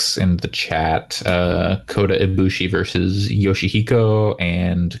links in the chat. Kota Ibushi versus Yoshihiko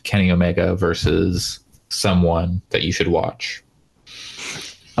and Kenny Omega versus someone that you should watch.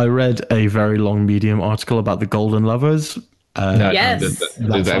 I read a very long Medium article about the Golden Lovers. Yes.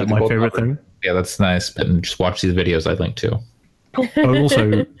 That's like my favorite thing. Yeah, that's nice. But just watch these videos I linked to.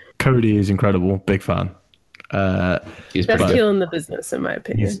 Also, Cody is incredible. Big fan. He's Best pretty heel good. in the business, in my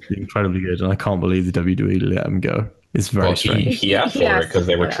opinion. He's incredibly good, and I can't believe the WWE let him go. It's very strange. He asked for it because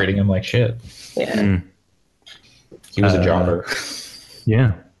they were treating him like shit. Yeah. He was a jobber.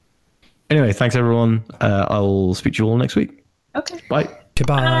 Yeah. Anyway, thanks everyone. I'll speak to you all next week. Okay. Bye.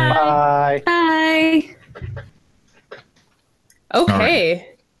 Goodbye. Bye. Bye. Okay.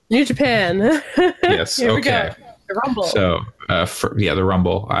 New Japan. Yes. Here we Okay. go. The Rumble. So, the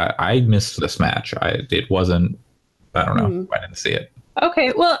Rumble. I missed this match. It wasn't. I don't know. I didn't see it.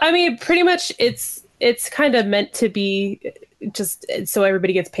 Okay. Well, I mean, pretty much it's kind of meant to be just so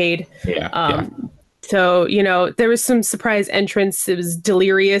everybody gets paid. Yeah. So, there was some surprise entrance. It was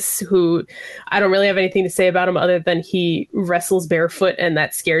Delirious, who I don't really have anything to say about him other than he wrestles barefoot, and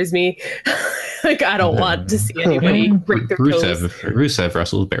that scares me. Like, I don't want to see anybody break their toes. Rusev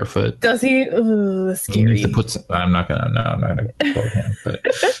wrestles barefoot. Does he? Ugh, scary. He needs to put I'm not gonna quote him, but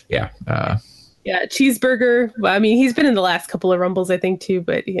yeah. Yeah, Cheeseburger. Well, I mean, he's been in the last couple of Rumbles, I think, too,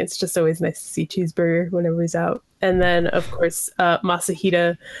 but it's just always nice to see Cheeseburger whenever he's out. And then, of course,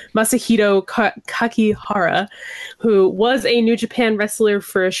 Masahito Kakihara, who was a New Japan wrestler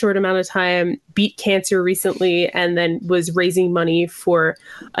for a short amount of time, beat cancer recently, and then was raising money for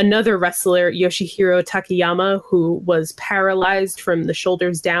another wrestler, Yoshihiro Takayama, who was paralyzed from the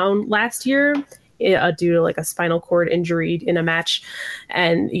shoulders down last year. Due to like a spinal cord injury in a match.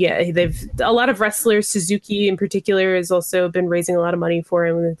 And yeah, a lot of wrestlers, Suzuki in particular, has also been raising a lot of money for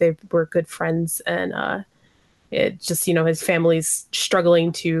him. They were good friends, and it just, his family's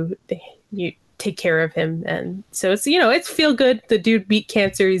struggling to take care of him. And so it's, it's feel good. The dude beat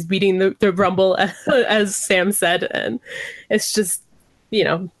cancer. He's beating the Rumble, as Sam said. And it's just,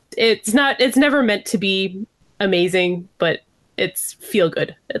 it's never meant to be amazing, but it's feel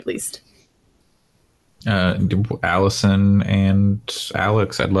good at least. Allison and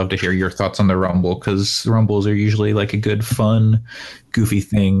Alex, I'd love to hear your thoughts on the Rumble, because Rumbles are usually like a good, fun, goofy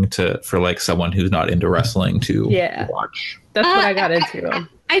thing for like someone who's not into wrestling to watch. That's what I got into.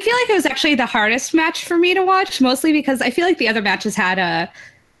 I feel like it was actually the hardest match for me to watch, mostly because I feel like the other matches had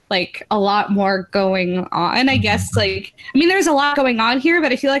like a lot more going on. I guess like I mean there's a lot going on here,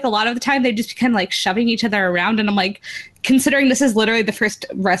 but I feel like a lot of the time they just kind of like shoving each other around, and I'm like, considering this is literally the first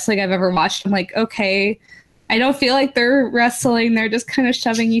wrestling I've ever watched, I'm like, okay, I don't feel like they're wrestling. They're just kind of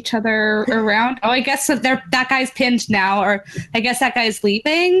shoving each other around. Oh, I guess that guy's pinned now, or I guess that guy's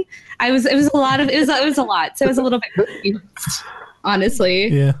leaving. It was a lot. So it was a little bit confused, honestly.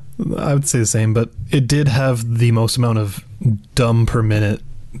 Yeah, I would say the same, but it did have the most amount of dumb per minute,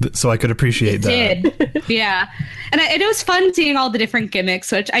 so I could appreciate that. It did, yeah. And it was fun seeing all the different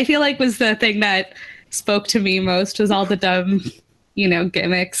gimmicks, which I feel like was the thing that spoke to me most, was all the dumb,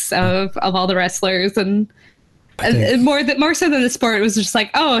 gimmicks of all the wrestlers, and more so than the sport, it was just like,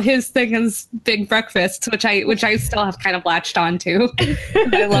 oh, his thing is big breakfast, which I still have kind of latched on to.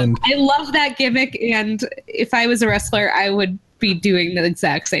 I love that gimmick, and if I was a wrestler, I would be doing the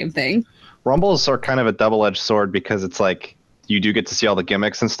exact same thing. Rumbles are kind of a double-edged sword, because it's like you do get to see all the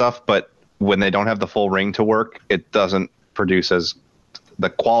gimmicks and stuff, but when they don't have the full ring to work, it doesn't produce as the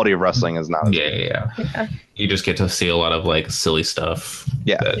quality of wrestling is not. Yeah. You just get to see a lot of like silly stuff.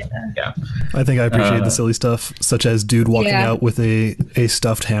 Yeah. I think I appreciate the silly stuff, such as dude walking out with a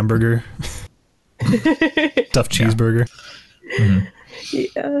stuffed hamburger, stuffed cheeseburger.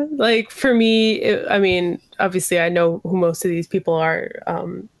 Yeah, like for me, I mean, obviously I know who most of these people are.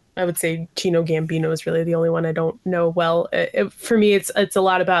 I would say Chino Gambino is really the only one I don't know well. For me, it's a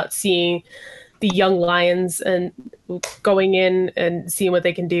lot about seeing the young lions and going in and seeing what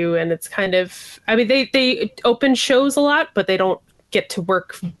they can do. And it's kind of, I mean, they open shows a lot, but they don't get to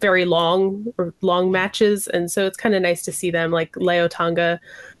work very long matches. And so it's kind of nice to see them. Like Leo Tonga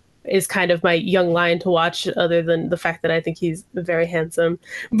is kind of my young lion to watch, other than the fact that I think he's very handsome.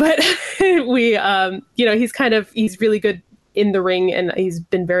 But he's really good in the ring, and he's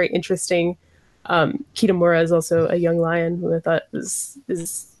been very interesting. Kitamura is also a young lion who I thought is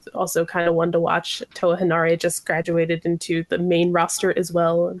also kind of one to watch. Toa Hinare just graduated into the main roster as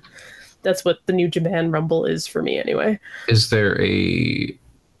well, and that's what the New Japan Rumble is for me anyway. Is there a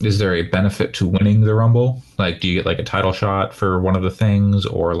benefit to winning the Rumble? Like, do you get like a title shot for one of the things,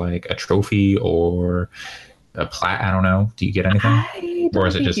 or like a trophy, or a plat? I don't know. Do you get anything, or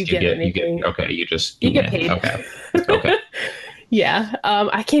is it just you get okay? You get paid. Okay. Yeah.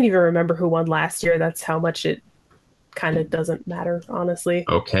 I can't even remember who won last year. That's how much it kind of doesn't matter, honestly.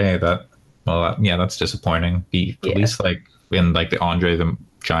 Okay. That's disappointing. At least like in like the Andre the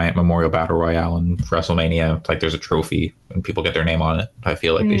Giant Memorial Battle Royale and WrestleMania, like there's a trophy and people get their name on it. I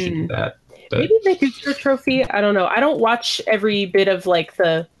feel like they should do that. But maybe they could do a trophy. I don't know. I don't watch every bit of like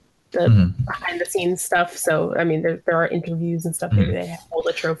the behind the scenes stuff. So I mean, there are interviews and stuff. Maybe they hold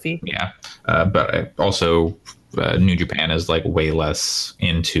a trophy. Yeah, but also New Japan is like way less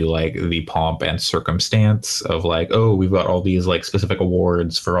into like the pomp and circumstance of like, oh, we've got all these like specific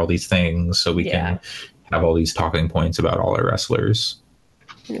awards for all these things, so we can have all these talking points about all our wrestlers.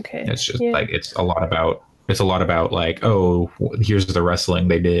 Okay, it's just like it's a lot about like, oh, here's the wrestling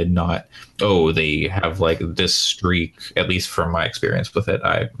they did, not, oh, they have like this streak. At least from my experience with it,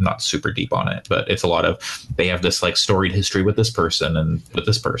 I'm not super deep on it, but it's a lot of, they have this like storied history with this person and with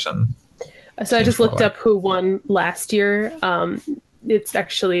this person. So I just looked up who won last year. It's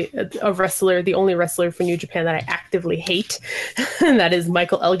actually a wrestler, the only wrestler for New Japan that I actively hate, and that is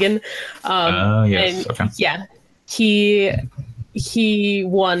Michael Elgin. Yes. Okay. Yeah, he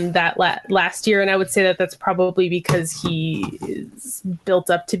won that last year, and I would say that that's probably because he is built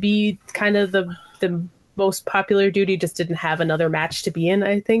up to be kind of the most popular dude. He just didn't have another match to be in,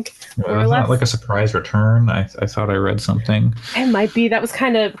 I think. Not like a surprise return. I thought I read something. It might be. That was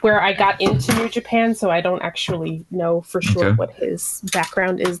kind of where I got into New Japan, so I don't actually know for sure what his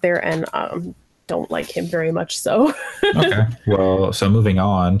background is there, and don't like him very much. So okay. Well, so moving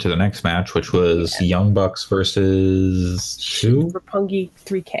on to the next match, which was Young Bucks versus who? Roppongi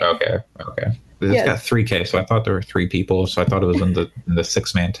 3K. Okay. It's got 3K, so I thought there were 3 people, so I thought it was in the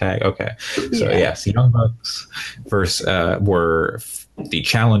 6-man tag. Okay. So yes, Young Bucks were the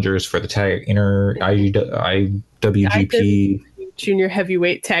challengers for the tag IWGP Junior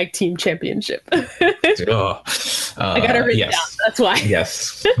Heavyweight Tag Team Championship. I got it written down. That's why.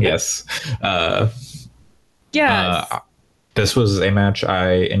 Yes. Yes. This was a match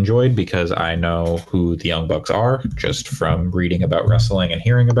I enjoyed because I know who the Young Bucks are just from reading about wrestling and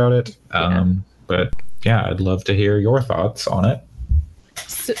hearing about it. But yeah, I'd love to hear your thoughts on it.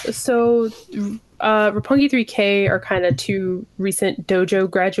 So Roppongi 3K are kind of two recent dojo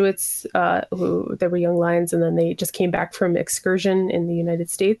graduates who they were young lions, and then they just came back from excursion in the United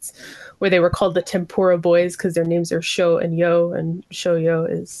States, where they were called the Tempura Boys because their names are Sho and Yo, and Sho Yo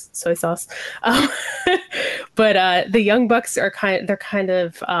is soy sauce. But the Young Bucks are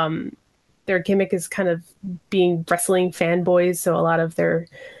their gimmick is kind of being wrestling fanboys, so a lot of their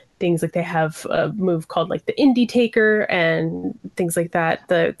things, like they have a move called like the Indie Taker and things like that.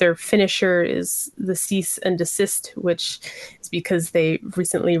 Their finisher is the cease and desist, which is because they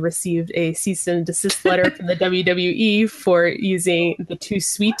recently received a cease and desist letter from the WWE for using the too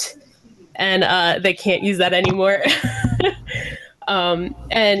sweet, and they can't use that anymore. And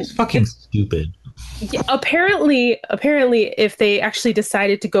It's fucking stupid. yeah, apparently, if they actually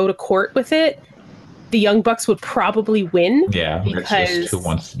decided to go to court with it, the Young Bucks would probably win. Yeah, it's just who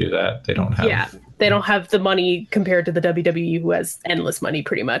wants to do that? They don't have. Yeah, they don't have the money compared to the WWE, who has endless money,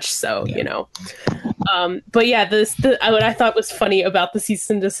 pretty much. So you know, but yeah, what I thought was funny about the cease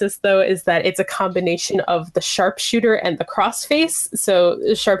and desist though is that it's a combination of the sharpshooter and the crossface. So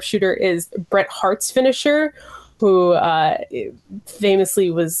the sharpshooter is Bret Hart's finisher, who famously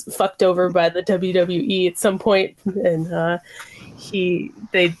was fucked over by the WWE at some point, and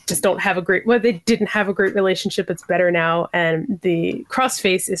they just don't have they didn't have a great relationship. It's better now. And the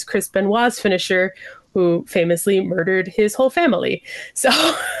crossface is Chris Benoit's finisher, who famously murdered his whole family. So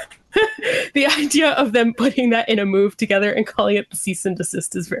the idea of them putting that in a move together and calling it the cease and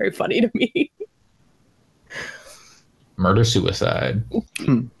desist is very funny to me. Murder suicide.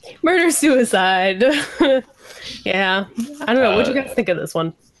 Murder suicide. Yeah, I don't know. What do you guys think of this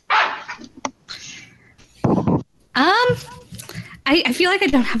one? I feel like I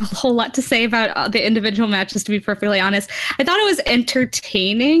don't have a whole lot to say about the individual matches, to be perfectly honest. I thought it was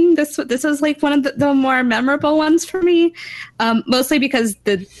entertaining. This was like one of the more memorable ones for me, mostly because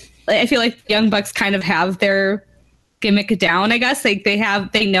I feel like Young Bucks kind of have their gimmick down. I guess like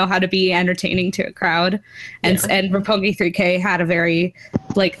they know how to be entertaining to a crowd, and Roppongi 3K had a very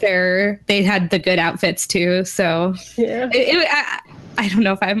they had the good outfits too. So yeah, I don't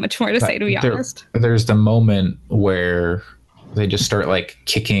know if I have much more to say, to be honest. There's the moment where they just start like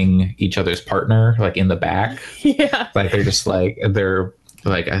kicking each other's partner like in the back. Yeah, like they're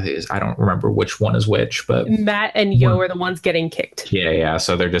like I don't remember which one is which, but Matt and Yo are the ones getting kicked. Yeah.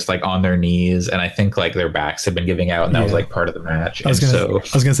 So they're just like on their knees, and I think like their backs have been giving out, and that was like part of the match. I was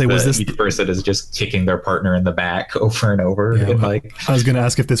gonna say, was this each person is just kicking their partner in the back over and over? Yeah, and like I was gonna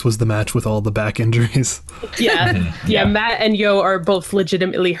ask if this was the match with all the back injuries. Yeah. Matt and Yo are both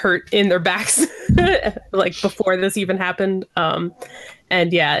legitimately hurt in their backs, like before this even happened.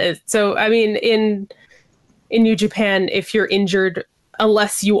 And yeah, so I mean, in New Japan, if you're injured,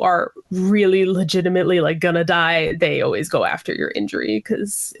 unless you are really legitimately like gonna die, they always go after your injury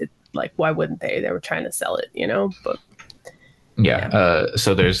because like why wouldn't they? They were trying to sell it, you know. But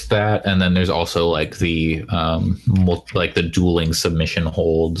so there's that, and then there's also like the like the dueling submission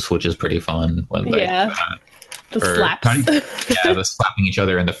holds, which is pretty fun when the slaps. The slapping each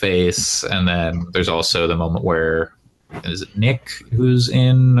other in the face, and then there's also the moment where is it Nick who's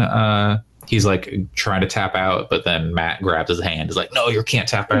in he's like trying to tap out, but then Matt grabs his hand. He's like, "No, you can't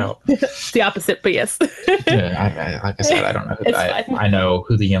tap out." It's the opposite, but yes. Yeah, like I said, I don't know. I know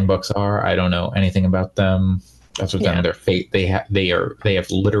who the Young Bucks are. I don't know anything about them. That's what's done their fate. They have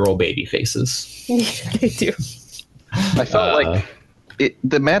literal baby faces. They do. I felt like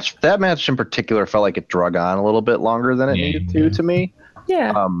that match in particular felt like it drug on a little bit longer than it needed to me.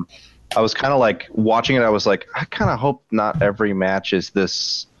 Yeah. I was kind of like watching it. I was like, I kind of hope not every match is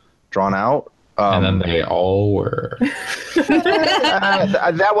this drawn out. And then they all were.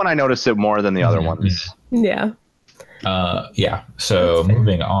 That one I noticed it more than the other ones. Yeah. So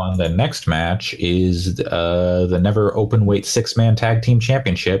moving on, the next match is the Never Openweight 6-man tag team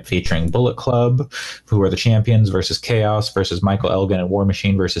championship featuring Bullet Club, who are the champions, versus Chaos versus Michael Elgin and War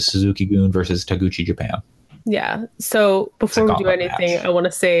Machine versus Suzuki Gun versus Taguchi Japan. Yeah. So before we do anything, I want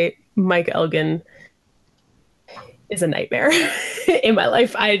to say Mike Elgin is a nightmare in my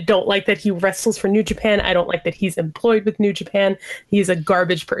life. I don't like that he wrestles for New Japan. I don't like that he's employed with New Japan. He's a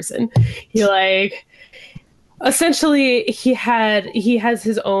garbage person. Essentially, he had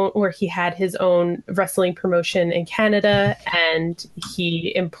his own wrestling promotion in Canada, and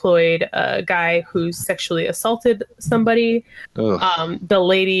he employed a guy who sexually assaulted somebody. The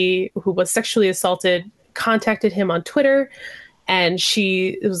lady who was sexually assaulted contacted him on Twitter, and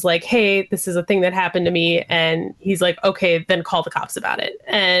she was like, "Hey, this is a thing that happened to me." And he's like, "Okay, then call the cops about it."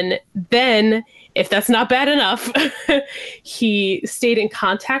 And then, if that's not bad enough, he stayed in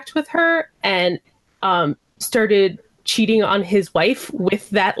contact with her and started cheating on his wife with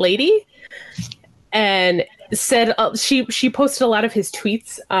that lady. and said she posted a lot of his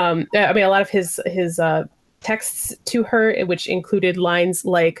tweets. A lot of his texts to her, which included lines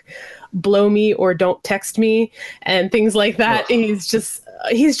like "blow me" or "don't text me" and things like that. And he's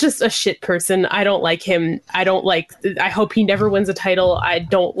just a shit person. I don't like him. I hope he never wins a title. I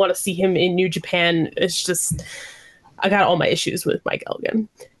don't want to see him in New Japan. It's just, I got all my issues with Mike Elgin.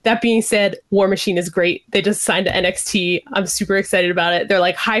 That being said, War Machine is great. They just signed to NXT. I'm super excited about it. They're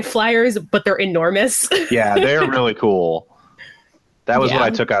like high flyers, but they're enormous. Yeah, they're really cool. That was what I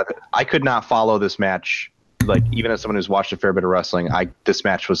took out. I could not follow this match. Like, even as someone who's watched a fair bit of wrestling, this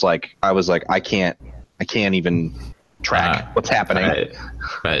match was like, I was like, I can't even track what's happening.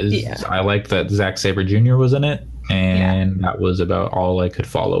 I like that Zack Sabre Jr. was in it, and that was about all I could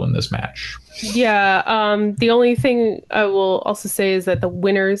follow in this match. Yeah, the only thing I will also say is that the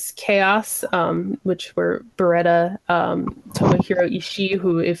winners, Chaos, which were Beretta, Tomohiro Ishii,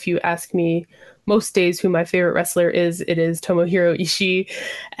 who, if you ask me most days who my favorite wrestler is, it is Tomohiro Ishii,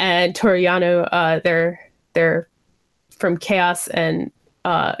 and Toriano. They're from Chaos, and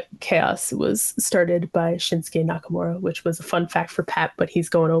Chaos was started by Shinsuke Nakamura, which was a fun fact for Pat, but he's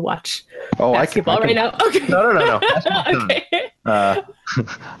going to watch basketball right now. Okay. No. Okay.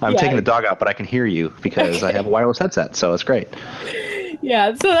 I'm taking the dog out, but I can hear you because I have a wireless headset, so it's great.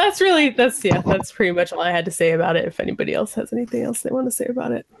 Yeah, so that's pretty much all I had to say about it. If anybody else has anything else they want to say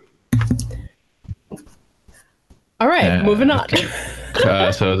about it. All right, moving on.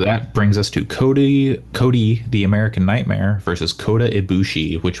 So that brings us to Cody, the American Nightmare versus Kota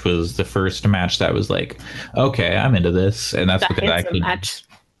Ibushi, which was the first match that was like, okay, I'm into this, and that's because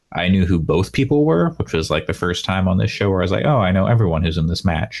I knew who both people were, which was like the first time on this show where I was like, oh, I know everyone who's in this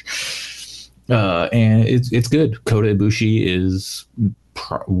match, and it's good. Kota Ibushi is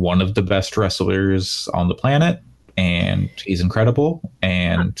one of the best wrestlers on the planet, and he's incredible,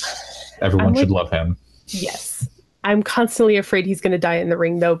 and everyone should love him. Yes. I'm constantly afraid he's going to die in the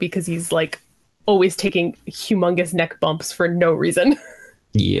ring, though, because he's like always taking humongous neck bumps for no reason.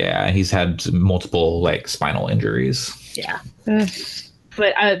 Yeah, he's had multiple like spinal injuries. Yeah.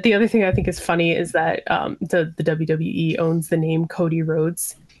 But the other thing I think is funny is that the WWE owns the name Cody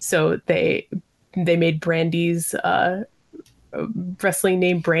Rhodes. So they made Brandy's wrestling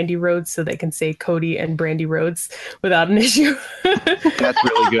name Brandy Rhodes so they can say Cody and Brandy Rhodes without an issue. That's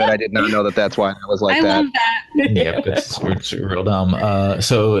really good. I did not know that's why I was like that. I love that. Yeah, it's real dumb.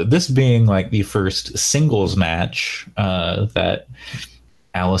 So this being like the first singles match that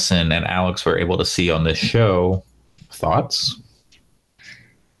Allison and Alex were able to see on this show, thoughts?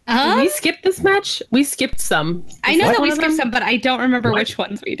 Did we skip this match? We skipped some. I know that we skipped some, but I don't remember which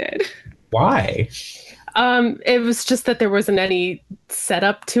ones we did. Why? It was just that there wasn't any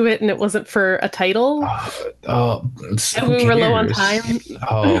setup to it, and it wasn't for a title. And we were low on time.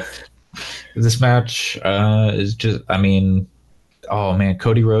 This match is just, I mean, oh man,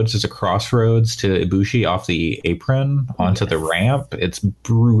 Cody Rhodes is a crossroads to Ibushi off the apron onto the ramp. It's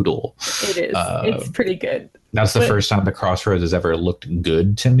brutal. It is. It's pretty good. That's the first time the crossroads has ever looked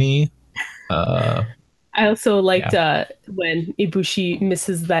good to me. I also liked when Ibushi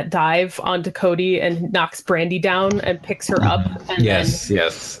misses that dive onto Cody and knocks Brandy down and picks her up. And then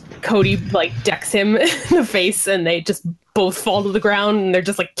Cody like decks him in the face, and they just both fall to the ground, and they're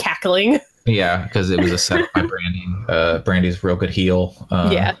just like cackling. Yeah, because it was a set by Brandy. Brandy's real good heel.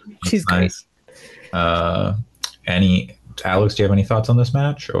 She's nice. Alex, do you have any thoughts on this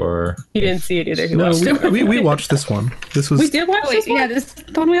match? Or he didn't see it either. He watched it. We watched this one. We did watch this one? Yeah, this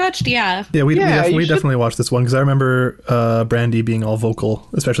the one we watched. Yeah. Yeah, we definitely watched this one because I remember Brandy being all vocal,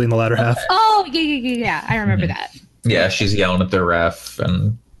 especially in the latter half. Oh yeah. I remember that. Yeah, she's yelling at the ref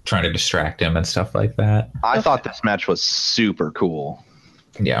and trying to distract him and stuff like that. I thought this match was super cool.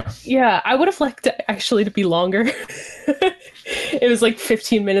 Yeah, I would have liked it actually to be longer. It was like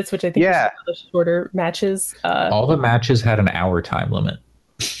 15 minutes, which I think was the shorter matches. All the matches had an hour time limit.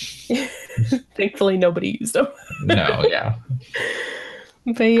 Thankfully, nobody used them. No, yeah.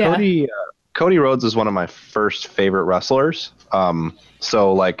 But yeah. Cody Rhodes is one of my first favorite wrestlers.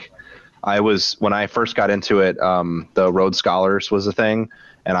 So like when I first got into it, the Rhodes Scholars was a thing,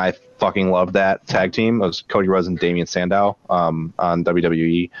 and I fucking loved that tag team. It was Cody Rhodes and Damian Sandow on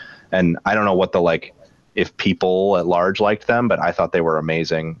WWE. And I don't know what if people at large liked them, but I thought they were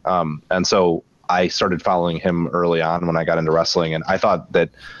amazing. And so I started following him early on when I got into wrestling, and I thought that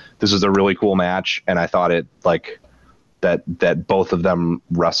this was a really cool match, and I thought it that both of them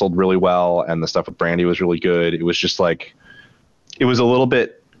wrestled really well, and the stuff with Brandy was really good. It was just it was a little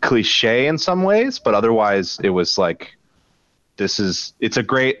bit cliche in some ways, but otherwise it was it's a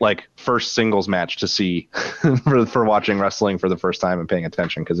great like first singles match to see for watching wrestling for the first time and paying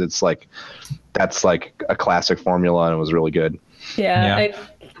attention, because it's like that's like a classic formula and it was really good. Yeah.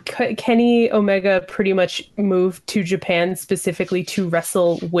 Kenny Omega pretty much moved to Japan specifically to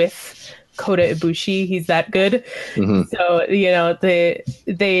wrestle with Kota Ibushi. He's that good. Mhm. So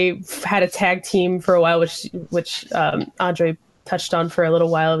they had a tag team for a while, which Andre touched on for a little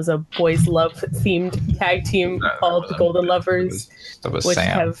while. It was a boys love themed tag team called the Golden Lovers. That was which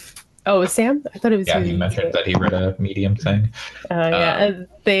Sam. Oh, it was Sam? I thought it was Yeah, you. he mentioned that he read a Medium thing. And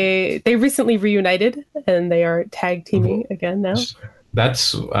they recently reunited and they are tag teaming again now.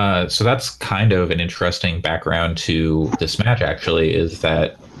 That's kind of an interesting background to this match. Actually, is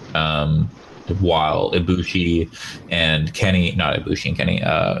that while Kenny and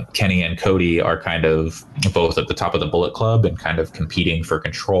Cody are kind of both at the top of the Bullet Club and kind of competing for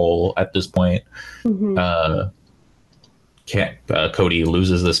control at this point. Cody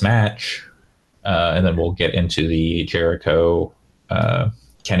loses this match, and then we'll get into the Jericho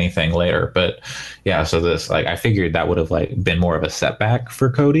Kenny thing later. But yeah, so this, like, I figured that would have like been more of a setback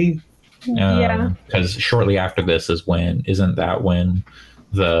for Cody. Because shortly after this isn't that when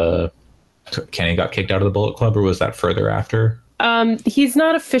the Kenny got kicked out of the Bullet Club, or was that further after? He's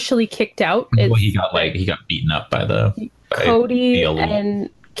not officially kicked out. Well, he got beaten up by Cody and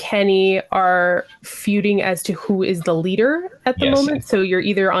Kenny are feuding as to who is the leader at the moment. Yes. So you're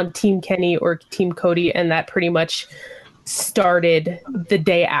either on Team Kenny or Team Cody, and that pretty much started the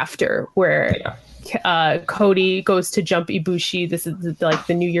day after, where Cody goes to jump Ibushi. This is like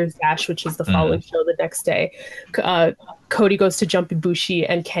the New Year's Dash, which is the following show the next day. Cody goes to jump Ibushi,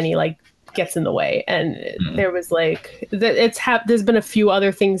 and Kenny like gets in the way, and there was like there's been a few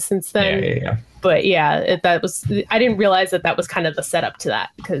other things since then. But that was, I didn't realize that was kind of the setup to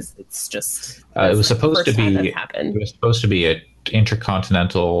that, because it's just it was supposed to be an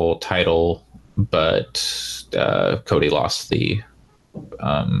intercontinental title, but Cody lost it,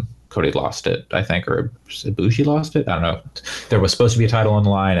 I think, or Ibushi lost it. I don't know. There was supposed to be a title on the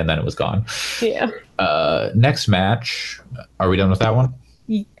line, and then it was gone. Yeah. Next match. Are we done with that one?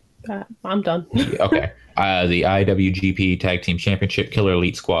 I'm done. Okay. The IWGP Tag Team Championship, Killer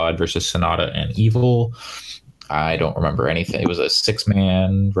Elite Squad versus Sonata and Evil. I don't remember anything. It was a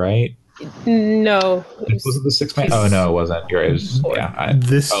 6-man, right? No. Was it the 6-man? Oh, no, it wasn't. It was,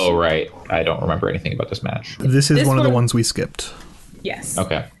 oh, right. I don't remember anything about this match. This is one of the ones we skipped. Yes.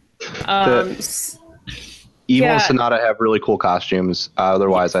 Okay. Evil and Sonata have really cool costumes.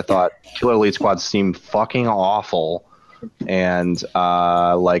 Otherwise, I thought Killer Elite Squad seemed fucking awful. And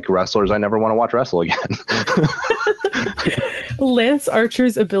like wrestlers, I never want to watch Wrestle again. Lance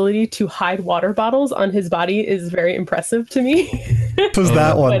Archer's ability to hide water bottles on his body is very impressive to me. It was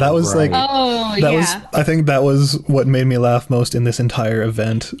that one. That was like, I think that was what made me laugh most in this entire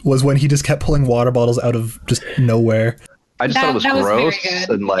event, was when he just kept pulling water bottles out of just nowhere. I just thought it was gross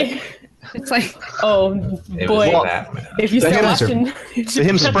and like. It's like, oh boy! If you start watching,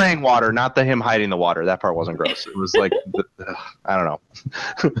 him spraying water, not him hiding the water. That part wasn't gross. It was like, I don't know.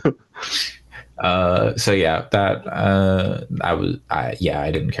 So yeah, that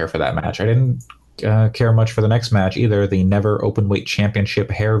I didn't care for that match. I didn't care much for the next match either. The Never Openweight Championship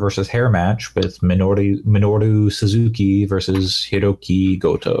hair versus hair match with Minoru Suzuki versus Hiroki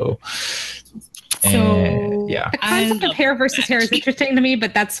Goto. So the concept of hair versus hair is interesting to me,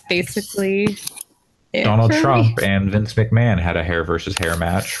 but that's basically it. Donald Trump and Vince McMahon had a hair versus hair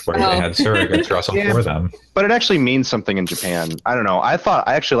match where they had surrogates wrestle for them. But it actually means something in Japan. I don't know. I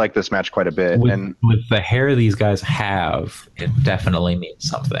actually liked this match quite a bit. And with the hair these guys have, it definitely means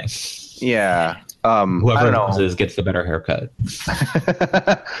something. Yeah. Whoever loses gets the better haircut.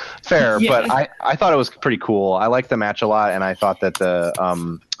 Fair, but I thought it was pretty cool. I liked the match a lot, and I thought that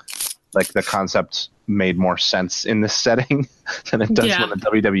the concept made more sense in this setting than it does when the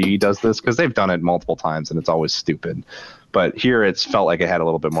WWE does this, because they've done it multiple times and it's always stupid. But here it's felt like it had a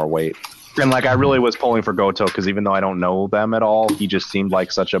little bit more weight. And like I really was pulling for Goto, because even though I don't know them at all, he just seemed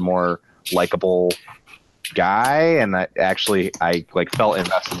like such a more likable guy, and I like felt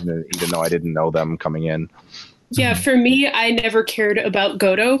invested in it even though I didn't know them coming in. Yeah, for me, I never cared about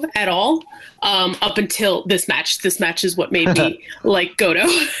Goto at all up until this match. This match is what made me like Goto.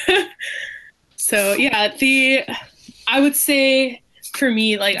 So yeah, I would say for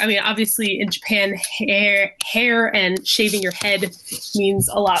me, like, I mean, obviously in Japan, hair and shaving your head means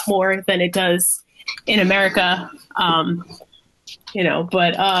a lot more than it does in America.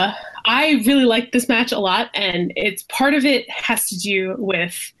 But I really like this match a lot, and part of it has to do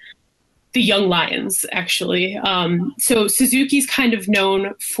with the Young Lions, actually. So Suzuki's kind of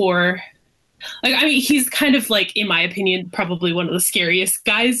known for Like, I mean, he's kind of like, in my opinion, probably one of the scariest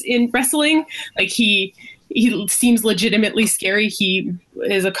guys in wrestling. Like, he seems legitimately scary. He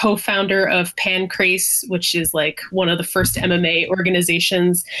is a co-founder of Pancrase, which is like one of the first MMA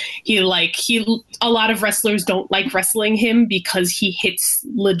organizations. A lot of wrestlers don't like wrestling him because he hits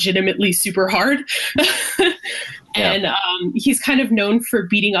legitimately super hard. And he's kind of known for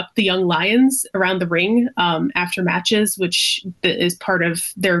beating up the young lions around the ring after matches, which is part of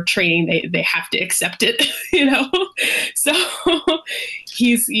their training. They have to accept it, So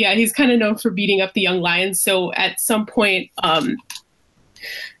he's kind of known for beating up the young lions. So at some point,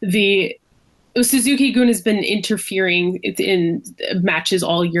 the Suzuki-gun has been interfering in matches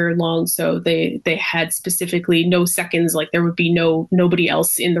all year long. So they had specifically no seconds, like there would be nobody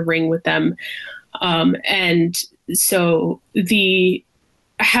else in the ring with them. And so I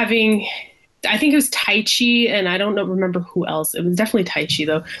think it was Taichi, and I don't remember who else. It was definitely Taichi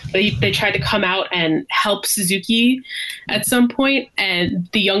though. But they tried to come out and help Suzuki at some point, and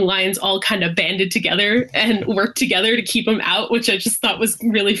the young lions all kind of banded together and worked together to keep him out, which I just thought was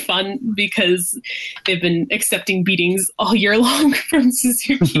really fun because they've been accepting beatings all year long from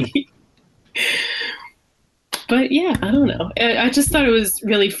Suzuki. But yeah, I don't know. I just thought it was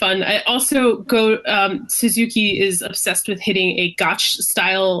really fun. I also Suzuki is obsessed with hitting a Gotch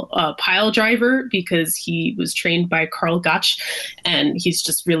style pile driver because he was trained by Karl Gotch, and he's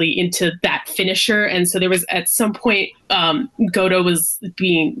just really into that finisher. And so there was at some point Goto was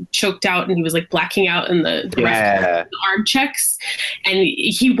being choked out and he was like blacking out in the ref arm checks, and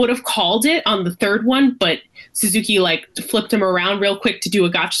he would have called it on the third one, but Suzuki like flipped him around real quick to do a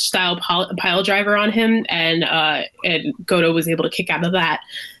Gotch style pile driver on him, and Goto was able to kick out of that.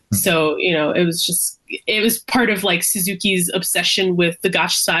 So it was part of like Suzuki's obsession with the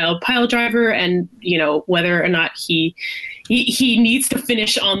Gotch style pile driver, and whether or not he needs to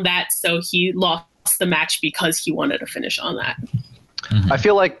finish on that. So he lost the match because he wanted to finish on that. I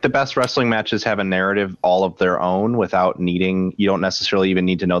feel like the best wrestling matches have a narrative all of their own without you don't necessarily even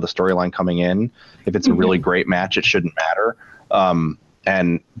need to know the storyline coming in. If it's a really great match, it shouldn't matter.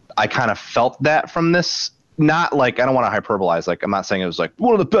 And I kind of felt that from this. Not like, I don't want to hyperbolize. Like, I'm not saying it was like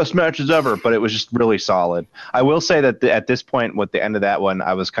one of the best matches ever, but it was just really solid. I will say that at this point, with the end of that one,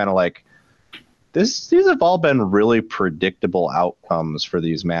 I was kind of like, these have all been really predictable outcomes for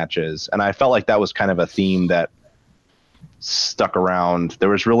these matches. And I felt like that was kind of a theme that stuck around. There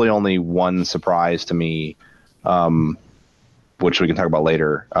was really only one surprise to me, which we can talk about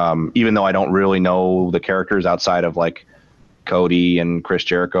later. Even though I don't really know the characters outside of like Cody and Chris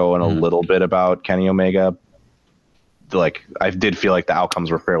Jericho and a little bit about Kenny Omega, like I did feel like the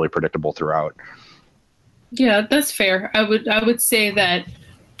outcomes were fairly predictable throughout. Yeah, that's fair. I would say that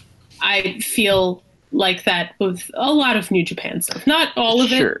I feel like that with a lot of New Japan stuff. Not all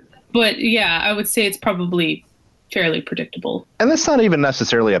of it, but yeah, I would say it's probably fairly predictable. And that's not even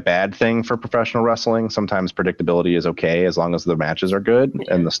necessarily a bad thing for professional wrestling. Sometimes predictability is okay as long as the matches are good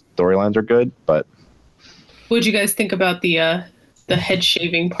and the storylines are good. But what did you guys think about the head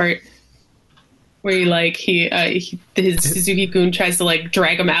shaving part, where his Suzuki-gun tries to like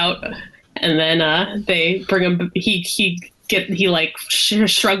drag him out, and then they bring him. He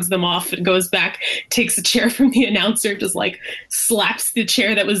shrugs them off and goes back, takes a chair from the announcer, just like slaps the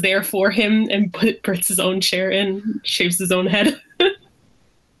chair that was there for him, and puts his own chair in, shaves his own head. It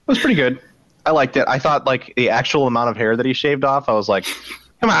was pretty good. I liked it. I thought like the actual amount of hair that he shaved off, I was like,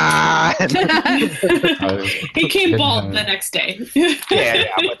 come on. He came bald the next day. yeah,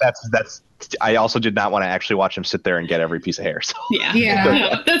 but that's. I also did not want to actually watch him sit there and get every piece of hair. So.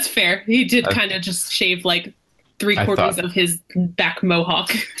 Yeah, that's fair. He did kind of just shave like 3/4 of his back mohawk.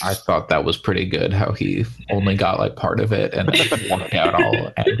 I thought that was pretty good, how he only got like part of it and then walked out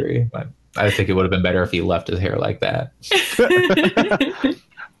all angry. But I think it would have been better if he left his hair like that.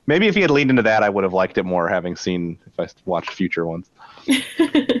 Maybe if he had leaned into that, I would have liked it more, having seen, if I watched future ones.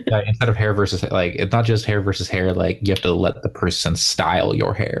 Instead of hair versus, like, it's not just hair versus hair, like you have to let the person style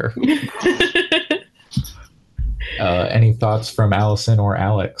your hair. Any thoughts from Allison or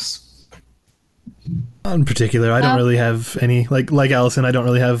Alex? In particular, I don't really have any, like Allison, I don't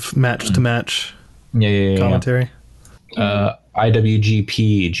really have match to match commentary.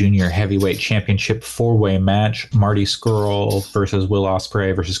 IWGP Junior Heavyweight Championship 4-way match: Marty Scurll versus Will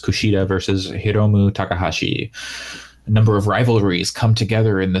Ospreay versus Kushida versus Hiromu Takahashi. A number of rivalries come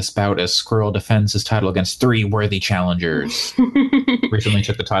together in this bout as Scurll defends his title against 3 worthy challengers. Recently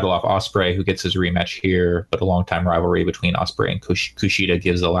took the title off Ospreay, who gets his rematch here, but a long-time rivalry between Ospreay and Kushida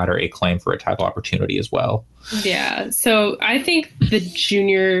gives the latter a claim for a title opportunity as well. Yeah, so I think the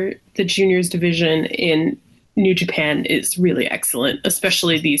juniors division in New Japan is really excellent,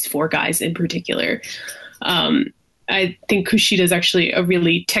 especially these 4 guys in particular. I think Kushida is actually a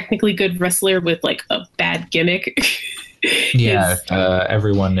really technically good wrestler with like a bad gimmick. Yeah,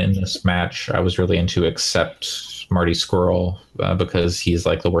 everyone in this match I was really into except Marty Scurll because he's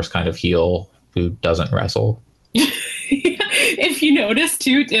like the worst kind of heel who doesn't wrestle. If you notice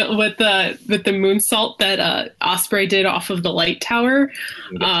too, with the moonsault that Ospreay did off of the light tower,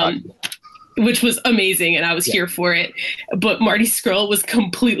 which was amazing, and I was here for it. But Marty Scurll was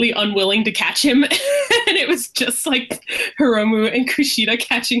completely unwilling to catch him, and it was just like Hiromu and Kushida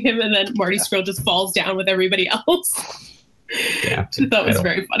catching him, and then Marty Scurll just falls down with everybody else. Yeah, that was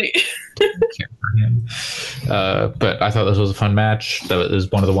very funny. Care for him. But I thought this was a fun match. That was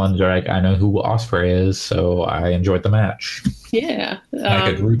one of the ones where I know who Ospreay is, so I enjoyed the match. Yeah,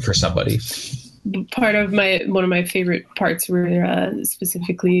 I could root for somebody. Part of one of my favorite parts were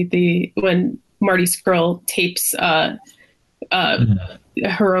specifically when Marty Scurll tapes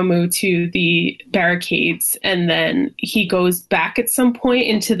Hiromu to the barricades, and then he goes back at some point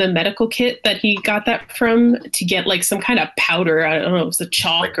into the medical kit that he got that from to get like some kind of powder. I don't know, it was a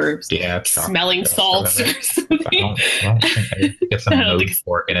chalk or smelling salts or something. I don't think I get some nose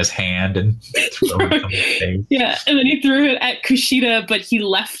fork in his hand and throw it on his face. Yeah, and then he threw it at Kushida, but he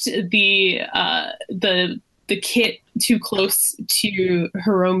left the kit too close to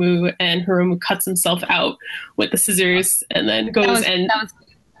Hiromu, and Hiromu cuts himself out with the scissors and then goes that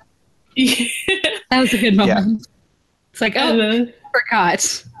was a good moment. Yeah. It's like,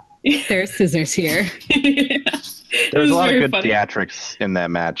 forgot. There's scissors here. There's a lot of good theatrics in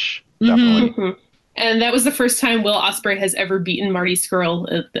that match. Definitely. Mm-hmm. And that was the first time Will Ospreay has ever beaten Marty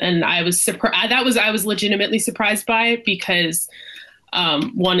Scurll, and I was surprised. I was legitimately surprised by it because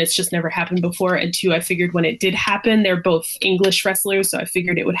 1, it's just never happened before, and 2, I figured when it did happen, they're both English wrestlers, so I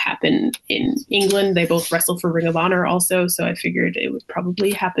figured it would happen in England. They both wrestle for Ring of Honor also, so I figured it would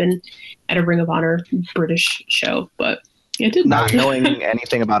probably happen at a Ring of Honor British show, but it did not. Not knowing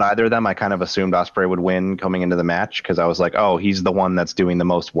anything about either of them, I kind of assumed Ospreay would win coming into the match because I was like, oh, he's the one that's doing the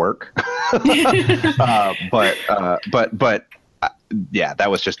most work. But yeah, that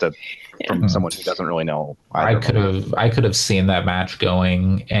was just from someone who doesn't really know. I could have seen that match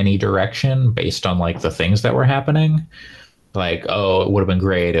going any direction based on like the things that were happening. Like, oh, it would have been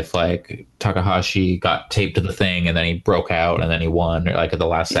great if like Takahashi got taped to the thing and then he broke out and then he won like at the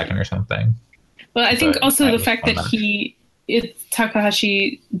last second or something. Well, I think also the fact that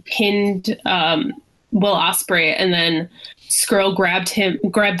Takahashi pinned Will Ospreay and then Scurll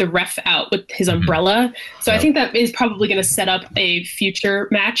grabbed the ref out with his umbrella. So I think that is probably going to set up a future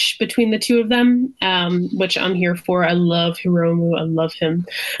match between the two of them, which I'm here for. I love Hiromu. I love him.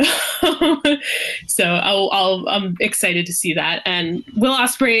 So I'm excited to see that. And Will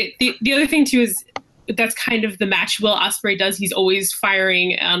Ospreay, the other thing too is that's kind of the match Will Ospreay does. He's always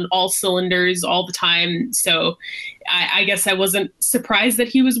firing on all cylinders all the time. So I guess I wasn't surprised that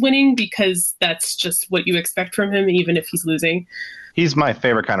he was winning because that's just what you expect from him, even if he's losing. He's my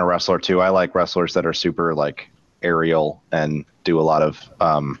favorite kind of wrestler too. I like wrestlers that are super like aerial and do a lot of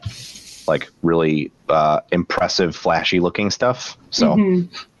like really impressive, flashy looking stuff. So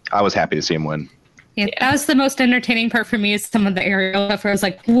I was happy to see him win. Yeah, that was the most entertaining part for me is some of the aerial stuff where I was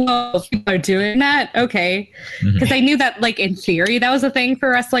like, whoa, people are doing that? Okay. Because I knew that, like, in theory, that was a thing for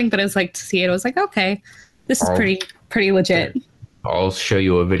wrestling, but it was like, to see it, I was like, okay, this is pretty legit. I'll show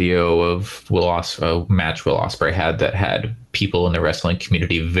you a video of a match Will Ospreay that had people in the wrestling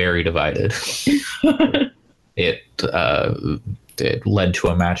community very divided. It led to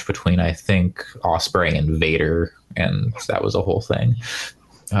a match between, I think, Ospreay and Vader, and that was a whole thing.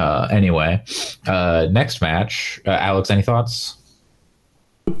 Anyway, next match. Alex, any thoughts?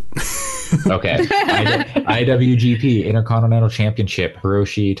 Okay. IWGP Intercontinental Championship.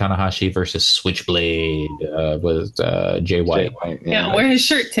 Hiroshi Tanahashi versus Switchblade with Jay White. Yeah, I'm wearing his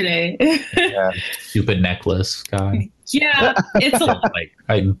shirt today. Yeah. Stupid necklace guy. Yeah,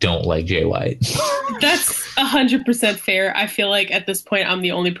 I don't like Jay White. That's 100% fair. I feel like at this point, I'm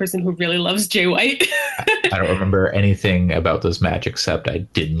the only person who really loves Jay White. I don't remember anything about this match except I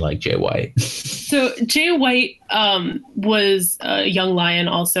didn't like Jay White. So Jay White was a young lion.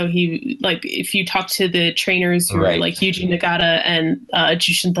 Also, he if you talk to the trainers who are like Yuji Nagata and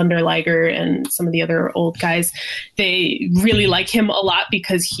Jushin Thunder Liger and some of the other old guys, they really like him a lot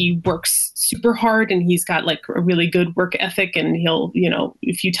because he works super hard and he's got like a really good work ethic, and he'll,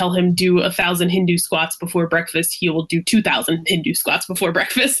 if you tell him do 1,000 Hindu squats before breakfast, he will do 2,000 Hindu squats before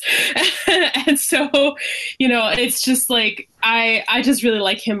breakfast. And so, it's just like, I just really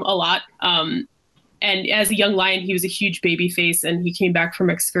like him a lot. And as a young lion, he was a huge baby face, and he came back from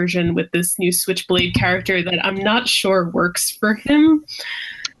excursion with this new Switchblade character that I'm not sure works for him.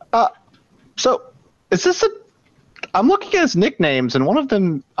 So, is this I'm looking at his nicknames, and one of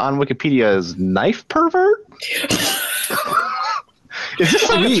them on Wikipedia is Knife Pervert? Is this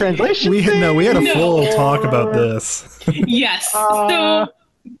like a translation we thing? had a full talk about this. Yes. So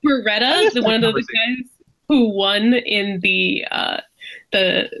Beretta, one of the guys who won in the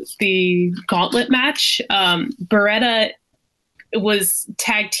gauntlet match, Beretta was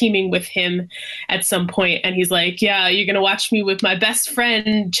tag teaming with him at some point, and he's like, "Yeah, you're gonna watch me with my best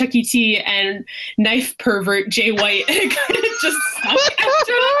friend Chucky T and Knife Pervert Jay White," and it kind of just stuck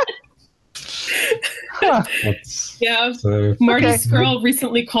after that. Yeah, Marty Skrull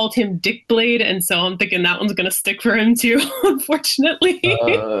recently called him Dick Blade, and so I'm thinking that one's gonna stick for him too. Unfortunately,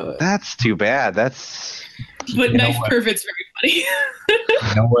 that's too bad. But Knife Pervert's very funny.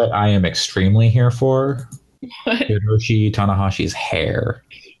 You know what I am extremely here for? What? Hiroshi Tanahashi's hair.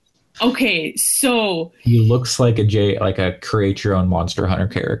 Okay, so He looks like a create your own Monster Hunter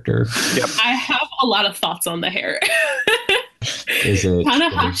character. Yep. I have a lot of thoughts on the hair. Is it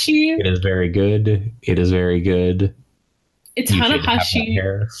Tanahashi? It is very good. It is very good.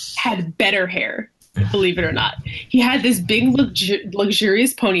 Tanahashi had better hair, believe it or not. He had this big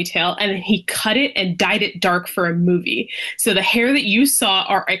luxurious ponytail, and he cut it and dyed it dark for a movie. So the hair that you saw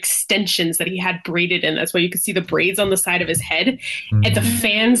are extensions that he had braided in. That's why you could see the braids on the side of his head. Mm-hmm. And the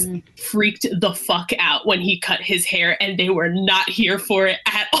fans freaked the fuck out when he cut his hair, and they were not here for it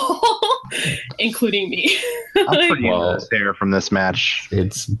at all, including me. I'm pretty into this hair from this match.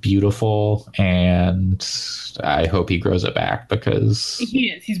 It's beautiful, and I hope he grows it back because He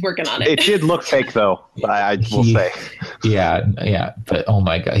is. He's working on it. It did look fake, though. I will say. Yeah. But oh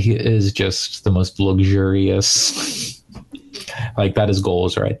my god, he is just the most luxurious. Like, that is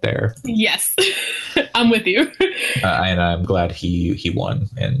goals right there. Yes, I'm with you. And I'm glad he won.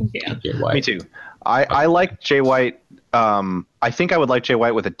 And Jay White. Me too. I like Jay White. I think I would like Jay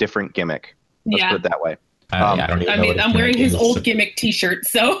White with a different gimmick. Let's put it that way. I don't even know what I'm wearing his is. old gimmick T-shirt,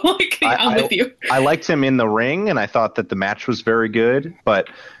 so I'm with you. I liked him in the ring, and I thought that the match was very good. But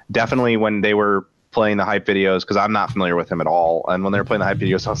definitely when they were playing the hype videos, because I'm not familiar with him at all, and when they were playing the hype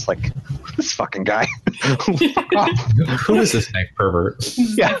videos, I was like, "This fucking guy, fuck off." Who is this Knife Pervert?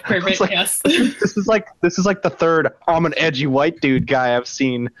 Yeah, Pervert. like, Yes. This is like the third I'm an edgy white dude guy I've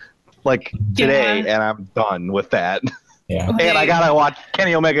seen like today, and I'm done with that. Yeah. And I gotta watch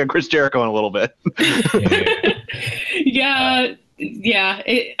Kenny Omega and Chris Jericho in a little bit. Yeah.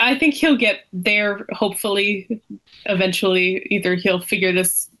 I think he'll get there. Hopefully, eventually, either he'll figure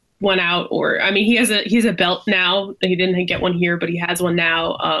this one out, or he has a belt now. He didn't get one here, but he has one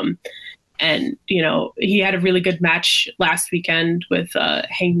now. And he had a really good match last weekend with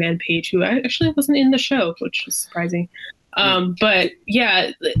Hangman Page, who actually wasn't in the show, which was surprising. But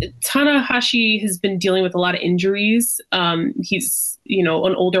yeah, Tanahashi has been dealing with a lot of injuries. He's, an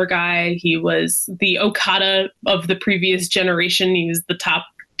older guy. He was the Okada of the previous generation. He was the top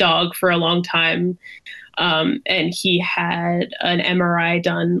dog for a long time. And he had an MRI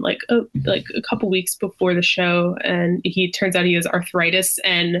done like a couple weeks before the show. And turns out he has arthritis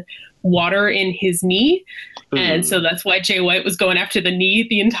and water in his knee. Ooh. And so that's why Jay White was going after the knee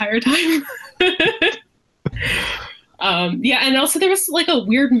the entire time. And also there was like a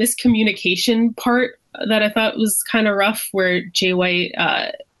weird miscommunication part that I thought was kind of rough, where Jay White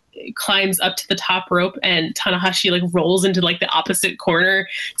climbs up to the top rope and Tanahashi like rolls into like the opposite corner.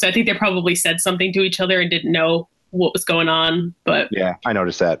 So I think they probably said something to each other and didn't know what was going on. But yeah, I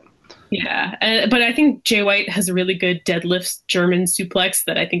noticed that. Yeah, but I think Jay White has a really good deadlift German suplex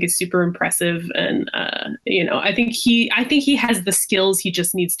that I think is super impressive, and I think he has the skills. He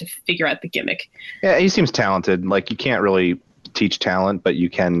just needs to figure out the gimmick. Yeah, he seems talented. Like, you can't really teach talent, but you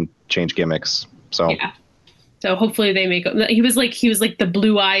can change gimmicks. So yeah. So hopefully they make. He was like the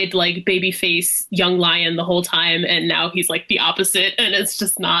blue-eyed like baby face young lion the whole time, and now he's like the opposite, and it's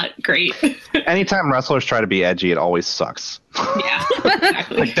just not great. Anytime wrestlers try to be edgy, it always sucks. Yeah,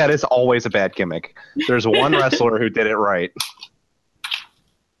 exactly. Like, that is always a bad gimmick. There's one wrestler who did it right.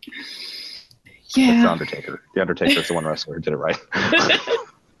 Yeah, it's The Undertaker. The Undertaker is the one wrestler who did it right.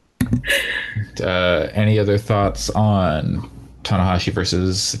 Any other thoughts on Tanahashi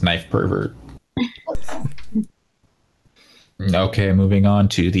versus Knife Pervert? Okay, moving on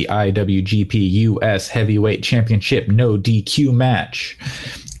to the IWGP US Heavyweight Championship No DQ match.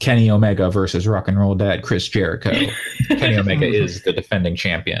 Kenny Omega versus Rock and Roll Dad Chris Jericho. Kenny Omega is the defending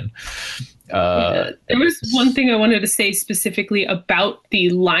champion. There was one thing I wanted to say specifically about the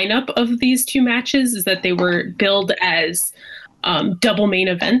lineup of these two matches, is that they were billed as double main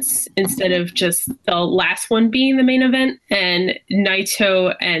events instead of just the last one being the main event. And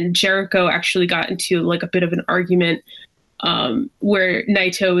Naito and Jericho actually got into like a bit of an argument where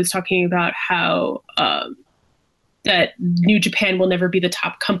Naito was talking about how that New Japan will never be the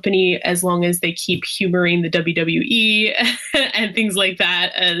top company as long as they keep humoring the WWE and things like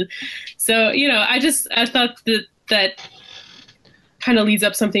that. And so, I thought that kind of leads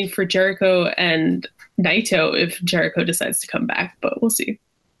up something for Jericho and Naito if Jericho decides to come back, but we'll see.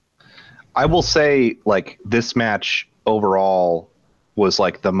 I will say, like, this match overall was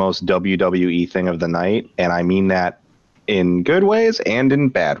like the most WWE thing of the night, and I mean that in good ways and in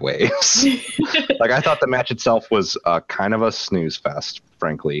bad ways. Like, I thought the match itself was kind of a snooze fest,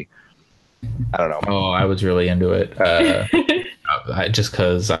 frankly. I don't know. Oh, I was really into it. Just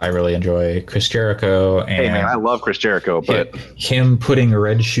because I really enjoy Chris Jericho. And hey, man, I love Chris Jericho, but him putting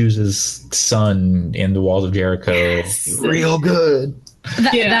Red Shoes' son in the walls of Jericho, real good.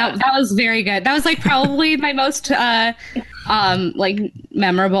 That was very good. That was like probably my most like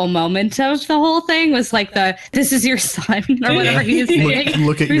memorable moment of the whole thing was like this is your son or whatever he was saying.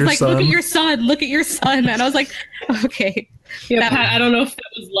 Look at he was your like, son. Look at your son. And I was like, okay. Yeah, Pat, I don't know if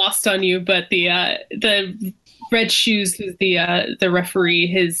that was lost on you, but the Red Shoes, who's the referee,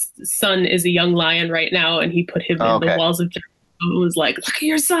 his son is a young lion right now, and he put him in the walls of Jericho. It was like, look at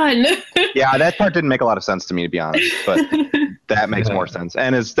your son. Yeah, that part didn't make a lot of sense to me, to be honest, but that makes more sense,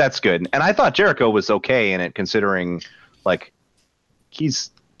 and that's good. And I thought Jericho was okay in it, considering like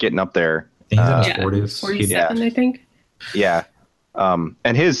he's getting up there. He's in his 40s. 47, I think. Yeah, and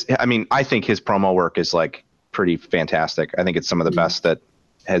I think his promo work is like pretty fantastic. I think it's some of the best that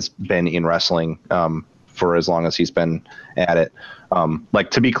has been in wrestling for as long as he's been at it.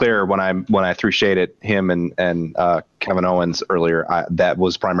 Like, to be clear, when I threw shade at him and Kevin Owens earlier, that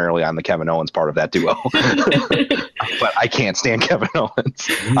was primarily on the Kevin Owens part of that duo. But I can't stand Kevin Owens.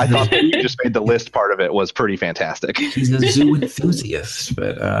 I thought that you just made the list part of it was pretty fantastic. He's a zoo enthusiast,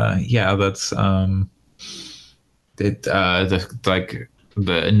 but that's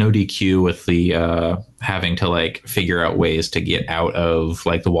the no DQ with the having to like figure out ways to get out of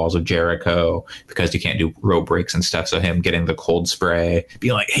like the walls of Jericho because you can't do rope breaks and stuff. So him getting the cold spray,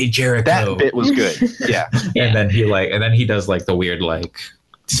 being like, "Hey, Jericho," that bit was good. Yeah. And then he does like the weird like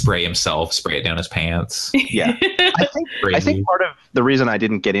spray it down his pants. Yeah. I think part of the reason I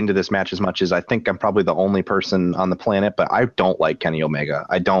didn't get into this match as much is I think I'm probably the only person on the planet, but I don't like Kenny Omega.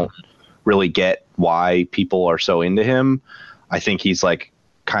 I don't really get why people are so into him. I think he's like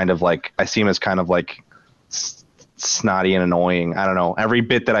kind of like, I see him as kind of like snotty and annoying. I don't know. Every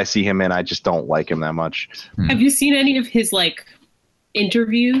bit that I see him in, I just don't like him that much. Have you seen any of his like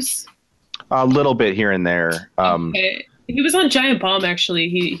interviews? A little bit here and there. Okay. He was on Giant Bomb, actually.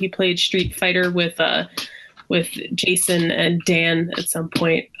 He played Street Fighter with Jason and Dan at some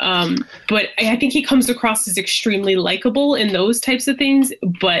point. But I think he comes across as extremely likable in those types of things.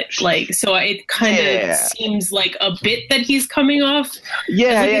 But like, so it kind of seems like a bit that he's coming off.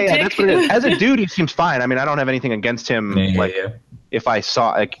 Yeah. That's what it is. As a dude, he seems fine. I mean, I don't have anything against him. If I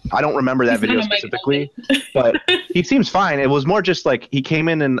saw, like, I don't remember that video specifically, but he seems fine. It was more just like he came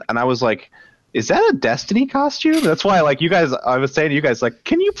in and I was like, is that a Destiny costume? That's why, like, I was saying to you guys, like,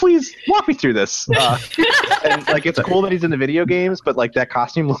 can you please walk me through this? And like, it's cool that he's in the video games, but like that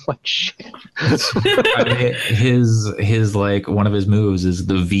costume looked like shit. I mean, his like one of his moves is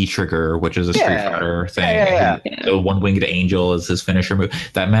the V trigger, which is a Street Fighter thing. Yeah. The one-winged angel is his finisher move.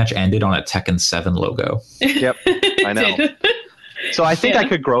 That match ended on a Tekken 7 logo. Yep, I know. So I think I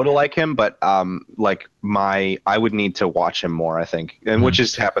could grow to like him, but like I would need to watch him more, I think, and which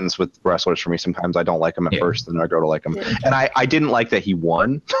just happens with wrestlers for me. Sometimes I don't like him at first, and then I grow to like him. And I didn't like that he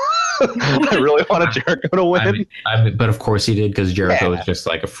won. I really wanted Jericho to win. But of course he did, because Jericho was just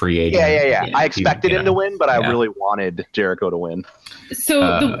like a free agent. Yeah. I expected him to win, but I really wanted Jericho to win. So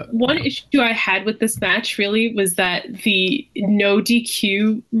the one issue I had with this match really was that the no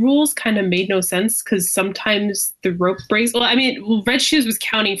DQ rules kind of made no sense, because sometimes the rope breaks. Well, I mean, Red Shoes was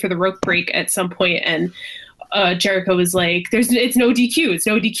counting for the rope break at some point, and Jericho was like, it's no DQ, it's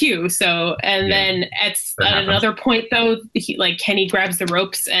no DQ. So, and then at another point though, Kenny grabs the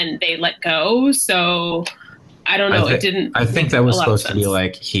ropes and they let go. So I don't know. I think that was supposed to be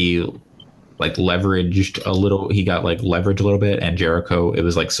like, he like leveraged a little, he got like leverage a little bit, and Jericho, it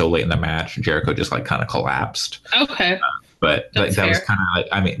was like so late in the match, Jericho just like kind of collapsed. Okay. But that was kind of like,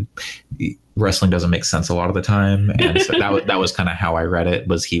 I mean, wrestling doesn't make sense a lot of the time, and so that was kind of how I read it.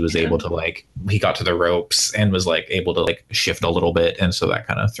 Was he was able to like, he got to the ropes and was like able to like shift a little bit, and so that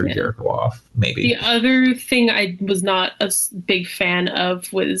kind of threw Jericho off. Maybe the other thing I was not a big fan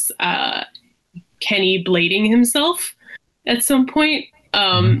of was Kenny blading himself. at some point.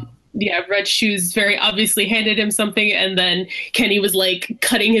 Yeah, Red Shoes very obviously handed him something, and then Kenny was like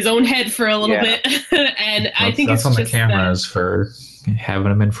cutting his own head for a little bit. And I think that's it's on just the cameras for having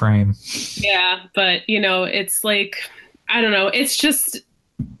him in frame. Yeah, but it's like, I don't know. It's just,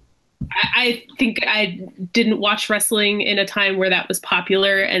 I think I didn't watch wrestling in a time where that was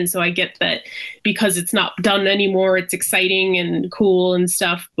popular, and so I get that because it's not done anymore, it's exciting and cool and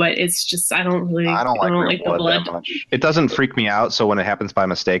stuff. But it's just I don't like the blood that much. It doesn't freak me out, so when it happens by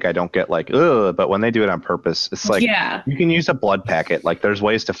mistake, I don't get like ugh. But when they do it on purpose, it's like you can use a blood packet. Like there's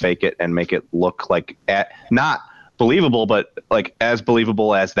ways to fake it and make it look like not believable, but like as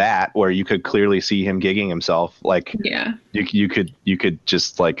believable as that, where you could clearly see him gigging himself. Like you could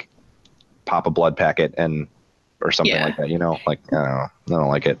just like pop a blood packet or something like that, like I don't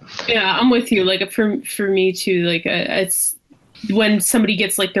like it. Yeah, I'm with you. Like for me too, like it's when somebody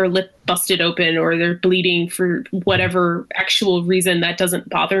gets like their lip busted open or they're bleeding for whatever actual reason, that doesn't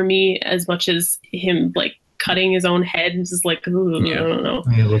bother me as much as him like cutting his own head and just like, ooh, I don't know.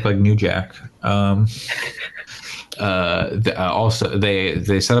 He looked like New Jack. Also,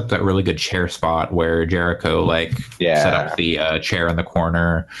 they set up that really good chair spot where Jericho set up the chair in the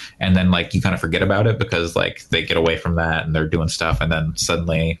corner, and then like you kind of forget about it because like they get away from that and they're doing stuff, and then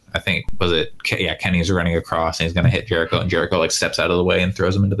suddenly I think Kenny's running across and he's gonna hit Jericho, and Jericho like steps out of the way and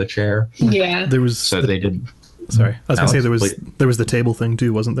throws him into the chair. Yeah, they did. Sorry, I was gonna say there was the table thing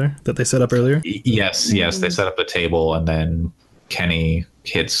too, wasn't there, that they set up earlier? Yes, they set up the table, and then Kenny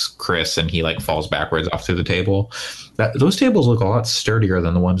hits Chris and he like falls backwards off through the table. Those tables look a lot sturdier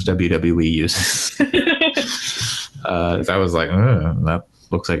than the ones WWE uses. I was like, that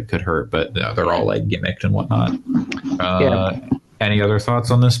looks like it could hurt, but they're all like gimmicked and whatnot. Any other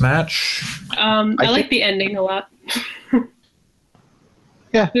thoughts on this match? I like the ending a lot.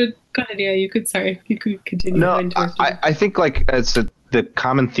 Yeah. Go ahead. Yeah, you could continue. No, I think like it's the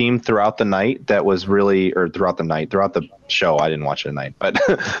common theme throughout the night that was really, or throughout the show, I didn't watch it at night, but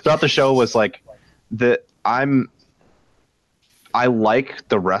throughout the show was like I like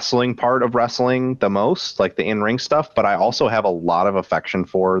the wrestling part of wrestling the most, like the in-ring stuff, but I also have a lot of affection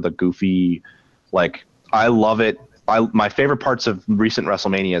for the goofy, like I love it. My favorite parts of recent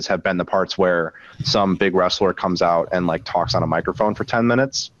WrestleManias have been the parts where some big wrestler comes out and like talks on a microphone for 10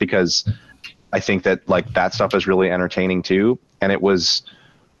 minutes, because I think that like that stuff is really entertaining too. And it was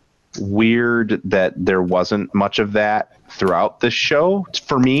weird that there wasn't much of that throughout this show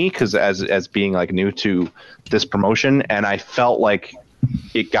for me, because as being like new to this promotion, and I felt like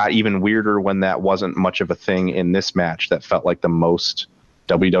it got even weirder when that wasn't much of a thing in this match. That felt like the most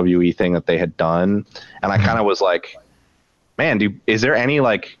WWE thing that they had done, and I kind of was like, man, is there any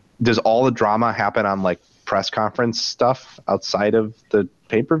like, does all the drama happen on like press conference stuff outside of the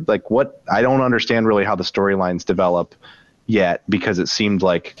paper? Like what? I don't understand really how the storylines develop yet, because it seemed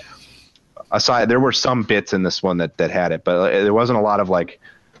like there were some bits in this one that had it, but there wasn't a lot of like,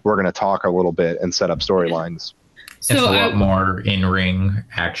 we're going to talk a little bit and set up storylines. So it's a lot more in-ring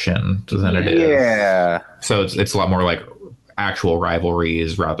action than it is. Yeah. So it's a lot more like actual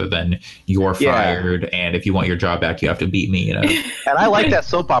rivalries rather than you're fired, and if you want your job back, you have to beat me, And I like that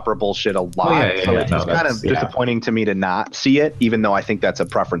soap opera bullshit a lot. It's kind of disappointing to me to not see it, even though I think that's a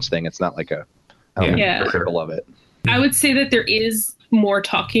preference thing. It's not like of it. I would say that there is more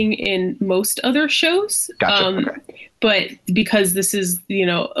talking in most other shows. Gotcha. Okay. But because this is,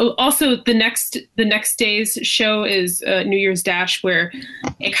 also the next day's show is New Year's Dash, where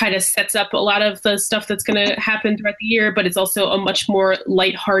it kind of sets up a lot of the stuff that's going to happen throughout the year, but it's also a much more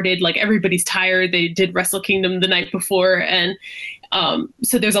lighthearted, like everybody's tired. They did Wrestle Kingdom the night before. And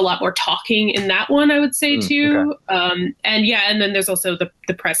so there's a lot more talking in that one, I would say too. Okay. And then there's also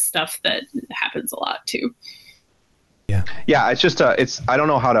the press stuff that happens a lot too. Yeah, it's just I don't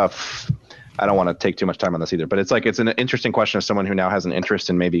know how to. I don't want to take too much time on this either, but it's an interesting question of someone who now has an interest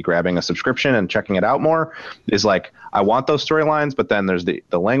in maybe grabbing a subscription and checking it out more. Is like, I want those storylines, but then there's the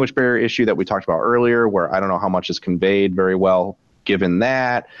language barrier issue that we talked about earlier, where I don't know how much is conveyed very well given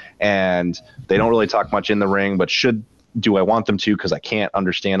that, and they don't really talk much in the ring. But do I want them to? Because I can't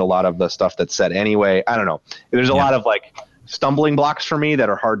understand a lot of the stuff that's said anyway. I don't know. There's a lot of like stumbling blocks for me that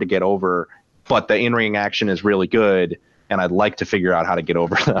are hard to get over. But the in-ring action is really good, and I'd like to figure out how to get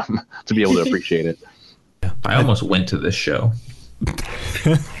over them to be able to appreciate it. I almost went to this show.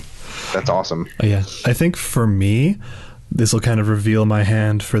 That's awesome. Yeah, I think for me, this will kind of reveal my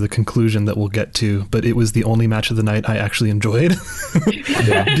hand for the conclusion that we'll get to, but it was the only match of the night I actually enjoyed.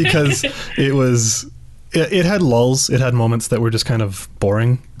 Because it had lulls, it had moments that were just kind of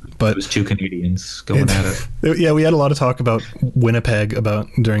boring, But It was two Canadians going at it. yeah, we had a lot of talk about Winnipeg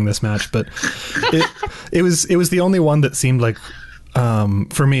during this match, but it was the only one that seemed like,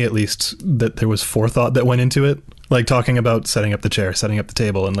 for me at least, that there was forethought that went into it. Like talking about setting up the chair, setting up the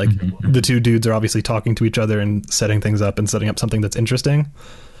table, and like the two dudes are obviously talking to each other and setting things up and setting up something that's interesting.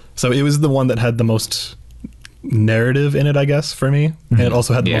 So it was the one that had the most narrative in it, I guess, for me. And it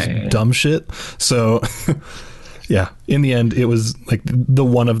also had the most dumb shit. So yeah, in the end, it was like the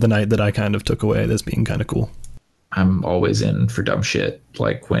one of the night that I kind of took away as being kind of cool. I'm always in for dumb shit,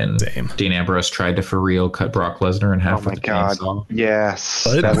 like when Dean Ambrose tried to for real cut Brock Lesnar in half with the chainsaw. Yes,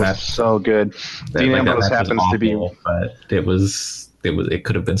 that was so good. Dean Ambrose happens to be, but it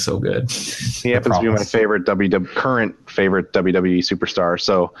could have been so good. He happens to be my favorite current favorite WWE superstar,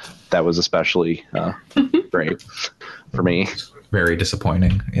 so that was especially great for me. Very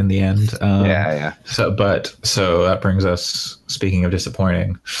disappointing in the end. Yeah. So that brings us, speaking of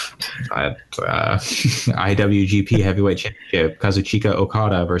disappointing, IWGP Heavyweight Championship, Kazuchika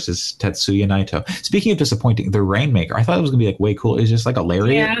Okada versus Tetsuya Naito. Speaking of disappointing, the Rainmaker, I thought it was gonna be like way cool. It's just like a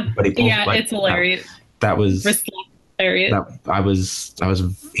lariat, but it's a lariat. That was lariat. I was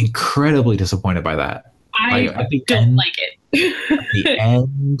incredibly disappointed by that. I don't like it. At the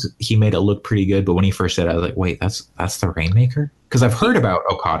end, he made it look pretty good, but when he first said it, I was like, wait, that's the Rainmaker? Because I've heard about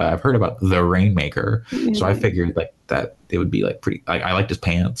Okada, I've heard about the Rainmaker, so I figured like that it would be like pretty. I liked his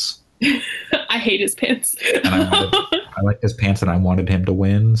pants. I hate his pants. And I liked his pants, and I wanted him to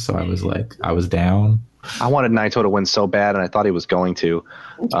win, so I was like, I was down. I wanted Naito to win so bad, and I thought he was going to.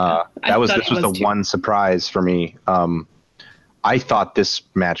 This was the one surprise for me. I thought this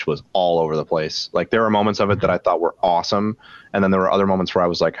match was all over the place. Like there were moments of it that I thought were awesome, and then there were other moments where I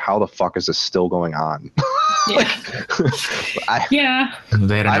was like, "How the fuck is this still going on?" I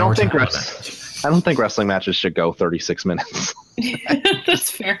don't think wrestling matches should go 36 minutes.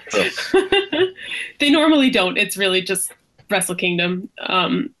 That's fair. They normally don't. It's really just Wrestle Kingdom.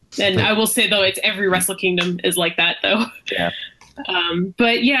 And I will say though, it's every Wrestle Kingdom is like that though. Yeah.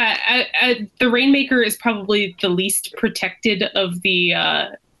 But yeah, the Rainmaker is probably the least protected of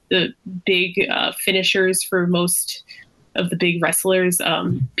the big finishers for most of the big wrestlers.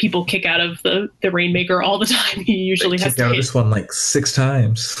 People kick out of the Rainmaker all the time. He usually has to hit hit this one like 6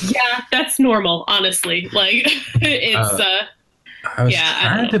 times. Yeah, that's normal, honestly. Like it's I was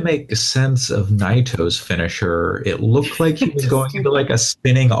trying to make sense of Naito's finisher. It looked like he was going into like a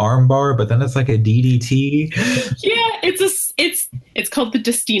spinning armbar, but then it's like a DDT. Yeah, it's called the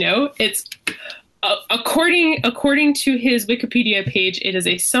Destino. It's according to his Wikipedia page, it is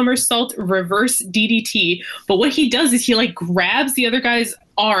a somersault reverse DDT. But what he does is he like grabs the other guy's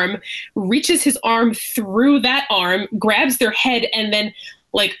arm, reaches his arm through that arm, grabs their head, and then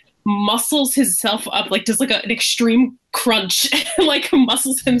like muscles himself up, like does like an extreme crunch, like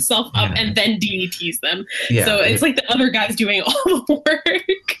muscles himself up and then DDTs them. Yeah, so it's like the other guy's doing all the work.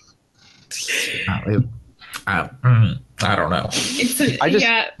 I don't know.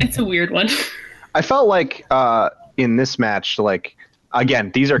 It's a weird one. I felt like in this match, like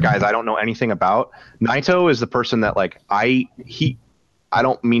again, these are guys I don't know anything about. Naito is the person that like I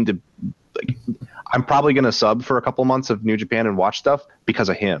don't mean to like. I'm probably going to sub for a couple months of New Japan and watch stuff because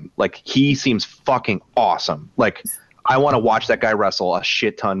of him. Like, he seems fucking awesome. Like, I want to watch that guy wrestle a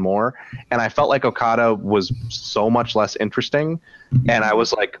shit ton more. And I felt like Okada was so much less interesting. And I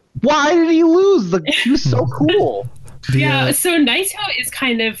was like, why did he lose? He was so cool. So Naito is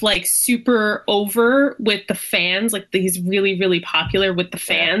kind of like super over with the fans. Like, he's really, really popular with the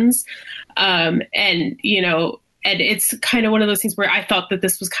fans. And, you know, and it's kind of one of those things where I thought that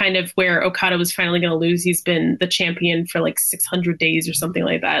this was kind of where Okada was finally going to lose. He's been the champion for like 600 days or something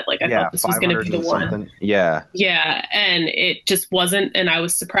like that. Like I thought this was going to be the one. Yeah. Yeah. And it just wasn't. And I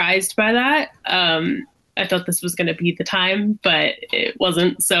was surprised by that. I thought this was going to be the time, but it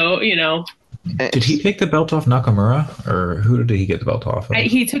wasn't. So, you know. Did he take the belt off Nakamura, or who did he get the belt off of?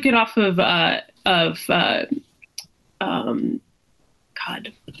 He took it off of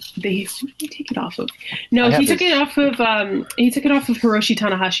God, they take it off of. No, he took it off of. He took it off of Hiroshi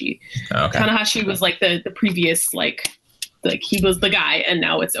Tanahashi. Okay. Tanahashi was like the previous like he was the guy, and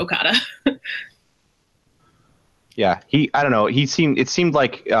now it's Okada. Yeah, I don't know. It seemed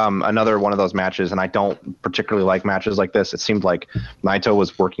like another one of those matches, and I don't particularly like matches like this. It seemed like Naito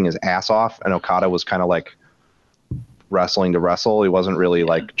was working his ass off, and Okada was kind of like wrestling to wrestle. He wasn't really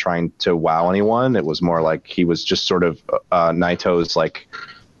like trying to wow anyone. It was more like he was just sort of Naito's like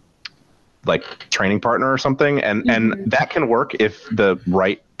training partner or something. And that can work if the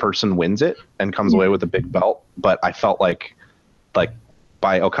right person wins it and comes away with a big belt. But I felt like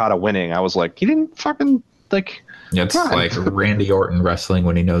by Okada winning, I was like, he didn't fucking Like, It's come on. like Randy Orton wrestling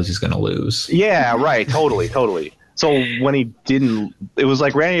when he knows he's going to lose. Yeah, right. Totally. So when he didn't, it was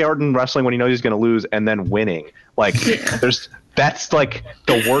like Randy Orton wrestling when he knows he's going to lose and then winning. Like, that's like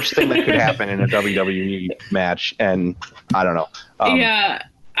the worst thing that could happen in a WWE match. And I don't know. Yeah,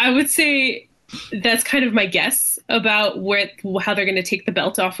 I would say that's kind of my guess about how they're going to take the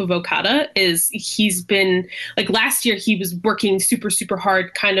belt off of Okada. Is he's been like last year he was working super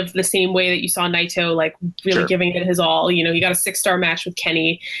hard, kind of the same way that you saw Naito, like really giving it his all. You know, he got a 6-star match with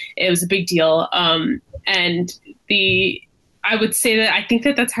Kenny. It was a big deal. And I would say that I think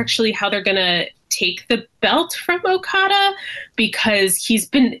that that's actually how they're going to take the belt from Okada, because he's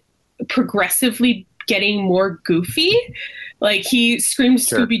been progressively getting more goofy. Like he screamed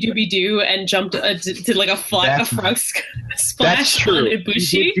Scooby-Dooby-Doo and jumped, did like a frog splash on Ibushi.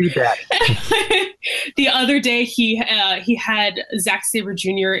 He did do that. The other day he had Zack Sabre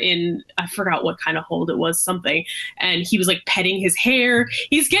Jr. in, I forgot what kind of hold it was, something, and he was like petting his hair.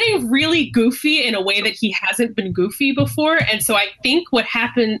 He's getting really goofy in a way that he hasn't been goofy before. And so I think what's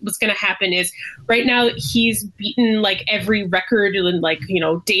going to happen is right now he's beaten like every record and like, you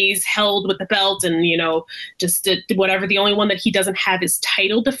know, days held with the belt and, you know, just whatever. The only one that he doesn't have is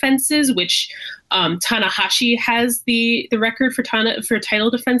title defenses, which Tanahashi has the record for title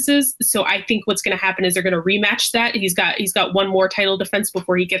defenses. So I think what's going to happen is they're going to rematch that. He's got one more title defense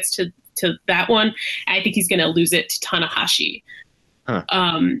before he gets to that one. And I think he's going to lose it to Tanahashi. But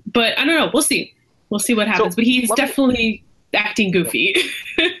I don't know. We'll see what happens. But he's definitely acting goofy.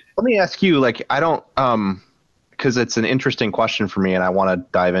 Let me ask you, like, I don't, because it's an interesting question for me, and I want to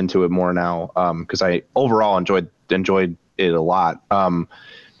dive into it more now, because I overall enjoyed it a lot.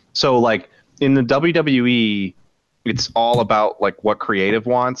 So like in the WWE, it's all about like what creative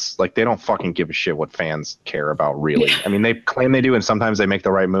wants. Like they don't fucking give a shit what fans care about, really. I mean, they claim they do, and sometimes they make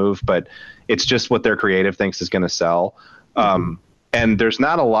the right move, but it's just what their creative thinks is going to sell. And there's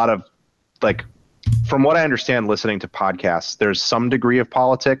not a lot of, like, from what I understand, listening to podcasts, there's some degree of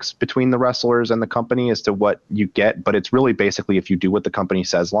politics between the wrestlers and the company as to what you get, but it's really basically if you do what the company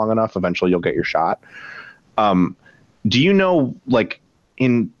says long enough, eventually you'll get your shot. Do you know, like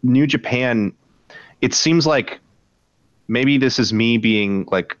in New Japan, it seems like maybe this is me being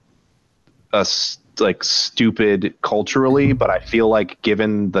like stupid culturally, but I feel like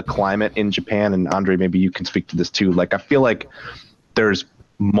given the climate in Japan, and Andre, maybe you can speak to this too. Like, I feel like there's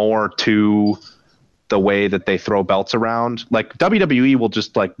more to the way that they throw belts around. Like WWE will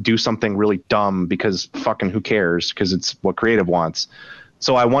just like do something really dumb because fucking who cares? Because it's what creative wants.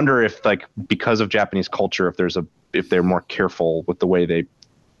 So I wonder if, like, because of Japanese culture, if they're more careful with the way they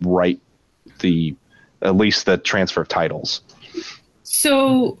write at least the transfer of titles.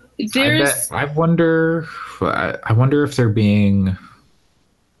 So I wonder if they're being,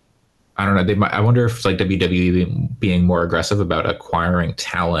 I don't know. I wonder if like WWE being more aggressive about acquiring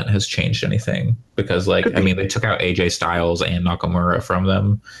talent has changed anything, because like, I mean, they took out AJ Styles and Nakamura from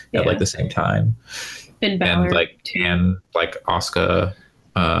them at like the same time. Finn Balor, and like Asuka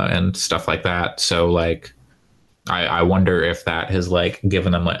and stuff like that. So like, I wonder if that has like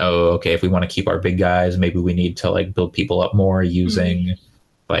given them like, oh, okay, if we want to keep our big guys, maybe we need to like build people up more using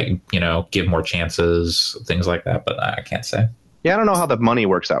like, you know, give more chances, things like that. But I can't say. Yeah, I don't know how the money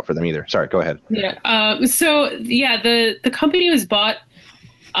works out for them either. Sorry, go ahead. Yeah. So yeah, the company was bought.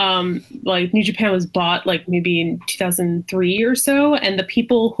 Like New Japan was bought like maybe in 2003 or so, and the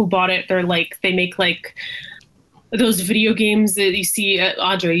people who bought it, they make like those video games that you see,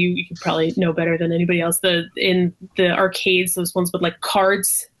 Andre, you probably know better than anybody else. In the arcades, those ones with like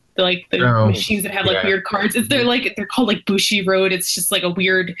cards, the machines that have like weird cards. They're called like Bushi Road. It's just like a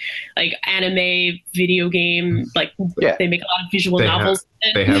weird like anime video game. Like they make a lot of visual novels.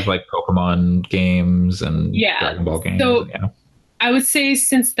 They have like Pokemon games and Dragon Ball games. So I would say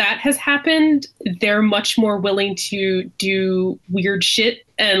since that has happened, they're much more willing to do weird shit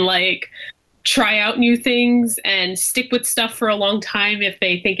and like try out new things and stick with stuff for a long time if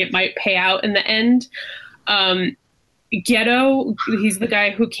they think it might pay out in the end. Geto, he's the guy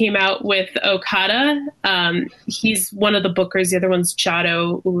who came out with Okada. He's one of the bookers. The other one's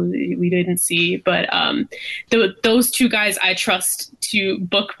Jado, who we didn't see. But those two guys I trust to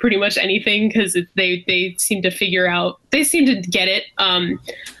book pretty much anything because they seem to figure out. They seem to get it. I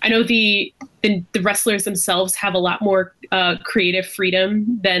know the wrestlers themselves have a lot more creative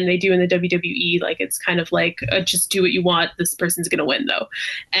freedom than they do in the WWE. Like it's kind of like just do what you want. This person's gonna win though,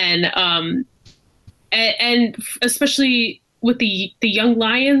 and especially with the Young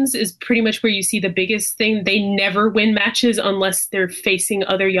Lions is pretty much where you see the biggest thing. They never win matches unless they're facing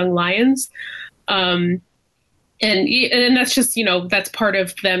other Young Lions, and that's just that's part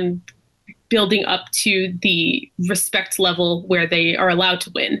of them building up to the respect level where they are allowed to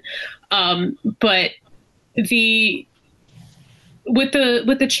win. But with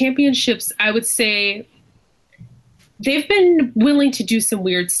the championships, I would say they've been willing to do some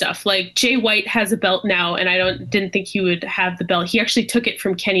weird stuff. Like Jay White has a belt now, and I didn't think he would have the belt. He actually took it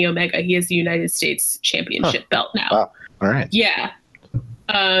from Kenny Omega. He has the United States Championship belt now. Wow. All right. Yeah.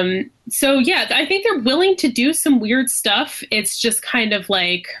 So yeah, I think they're willing to do some weird stuff. It's just kind of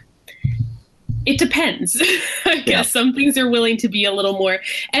like, it depends. I guess some things are willing to be a little more,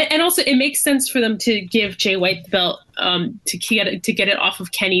 and also it makes sense for them to give Jay White the belt to get it off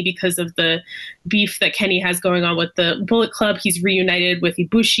of Kenny because of the beef that Kenny has going on with the Bullet Club. He's reunited with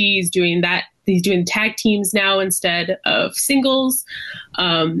Ibushi. He's doing tag teams now instead of singles,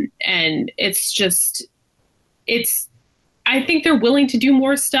 and I think they're willing to do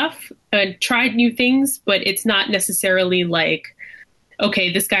more stuff and try new things, but it's not necessarily like,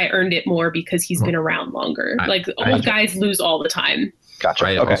 okay, this guy earned it more because he's been around longer. Old guys lose all the time. Gotcha.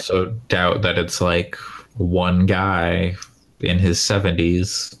 I Okay. also doubt that it's like one guy in his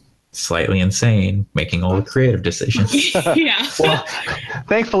 70s, slightly insane, making all the creative decisions. Yeah. Well,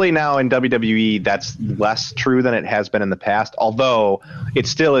 thankfully now in WWE, that's less true than it has been in the past. Although it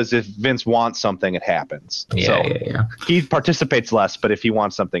still is, if Vince wants something, it happens. Yeah. He participates less, but if he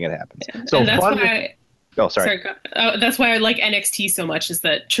wants something, it happens. So And that's fun. why Oh, sorry. that's why I like NXT so much, is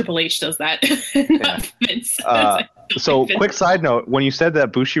that Triple H does that. Not Vince. So quick side note, when you said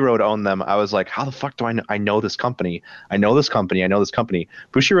that Bushiroad owned them, I was like, how the fuck do I know? I know this company. I know this company.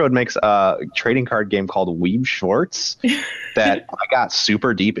 Bushiroad makes a trading card game called Weeb Schwartz that I got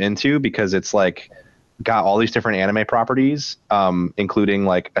super deep into because it's like got all these different anime properties, including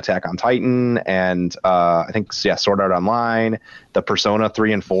like Attack on Titan and I think Sword Art Online. The Persona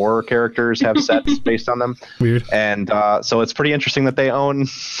 3 and 4 characters have sets based on them. Weird. And so it's pretty interesting that they own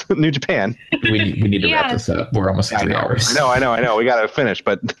New Japan. We need to wrap this up. We're almost at 3 hours. I know. We got to finish,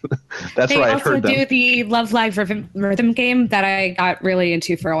 but that's what I heard. They also do the Love Live rhythm game that I got really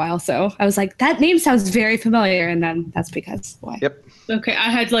into for a while. So I was like, that name sounds very familiar, and then that's because why. Yep. Okay, I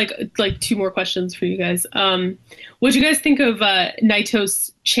had like 2 more questions for you guys. What do you guys think of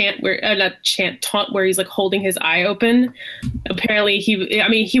Naito's taunt where he's like holding his eye open? Apparently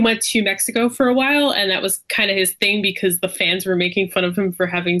he went to Mexico for a while, and that was kind of his thing because the fans were making fun of him for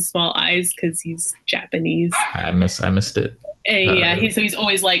having small eyes because he's Japanese. I missed it. And yeah, he's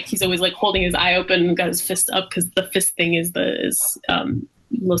always like holding his eye open and got his fist up because the fist thing is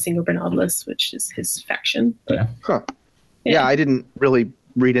Los Ingobernables, which is his faction. Yeah. Huh. Yeah, I didn't really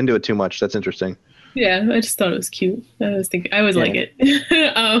read into it too much. That's interesting. Yeah, I just thought it was cute. I always like it.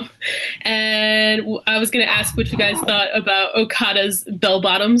 And I was going to ask what you guys thought about Okada's bell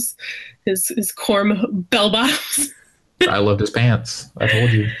bottoms, his Korm bell bottoms. I loved his pants. I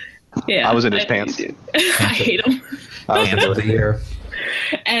told you. Yeah, I was in his pants. I hate them. Pants of the year.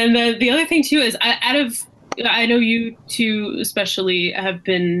 And the other thing too is, I know you two especially have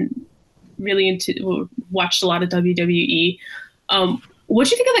been really watched a lot of WWE. What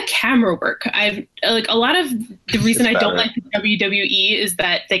do you think of the camera work? I've like a lot of the reason I don't like the WWE is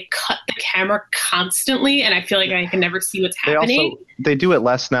that they cut the camera constantly, and I feel like I can never see what's happening. They do it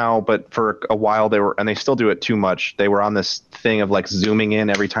less now, but for a while they still do it too much. They were on this thing of like zooming in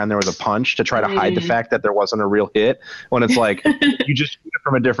every time there was a punch to try to hide the fact that there wasn't a real hit. When it's like you just shoot it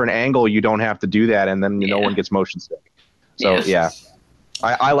from a different angle, you don't have to do that, and then no one gets motion sick. So yeah.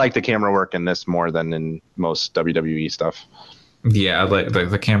 I like the camera work in this more than in most WWE stuff. Yeah, I like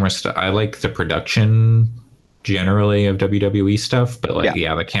the camera stuff. I like the production generally of WWE stuff, but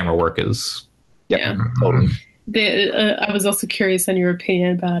the camera work is Totally. I was also curious on your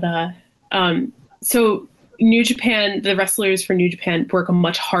opinion about so New Japan, the wrestlers for New Japan work a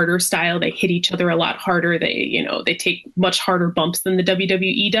much harder style. They hit each other a lot harder. They take much harder bumps than the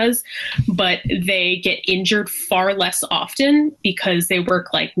WWE does, but they get injured far less often because they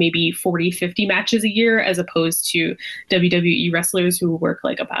work like maybe 40, 50 matches a year, as opposed to WWE wrestlers who work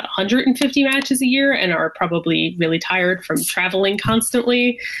like about 150 matches a year and are probably really tired from traveling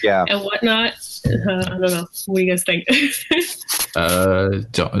constantly and whatnot. I don't know. What do you guys think?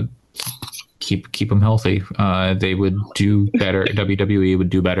 Keep them healthy. They would do better. WWE would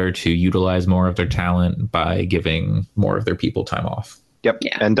do better to utilize more of their talent by giving more of their people time off. Yep.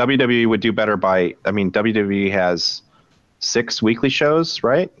 Yeah. And WWE would do better WWE has 6 weekly shows,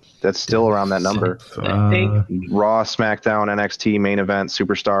 right? That's still around that number. Raw, SmackDown, NXT, Main Event,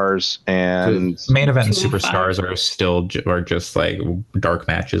 Superstars, and Main Event and Superstars are just like dark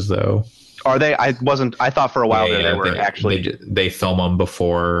matches, though. Are they? I thought for a while they were actually. They film them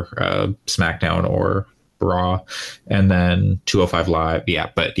before SmackDown or Raw, and then 205 Live. So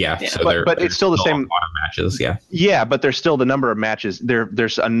but it's still the same a lot of matches. Yeah, but there's still the number of matches.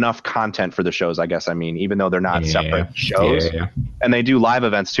 There's enough content for the shows, I guess. I mean, even though they're not separate shows, and they do live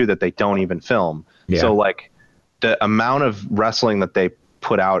events too that they don't even film. So like the amount of wrestling that they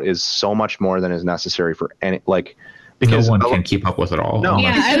put out is so much more than is necessary for any like. Because no one can keep up with it all. No,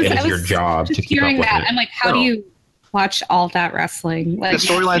 it is your job to keep up with it. I'm like, how do you watch all that wrestling? Like, the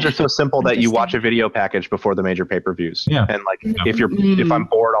storylines are so simple that you watch a video package before the major pay-per-views. Yeah. And like if I'm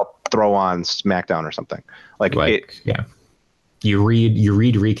bored, I'll throw on SmackDown or something. You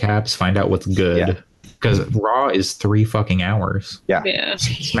read recaps, find out what's good. Because Raw is 3 fucking hours. Yeah.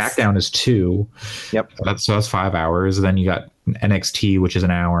 SmackDown is 2. Yep. So that's 5 hours. Then you got NXT, which is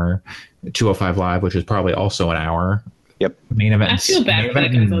an hour. 205 Live, which is probably also an hour. Yep. Main event. I feel bad for the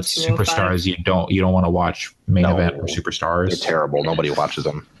guys on Superstars. You don't want to watch main event or Superstars. They're terrible. Nobody watches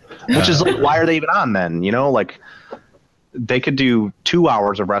them. Which is like, why are they even on then? You know, like they could do 2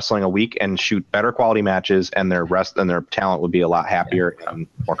 hours of wrestling a week and shoot better quality matches, and their talent would be a lot happier and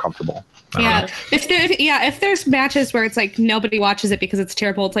more comfortable. Yeah. If there's matches where it's like nobody watches it because it's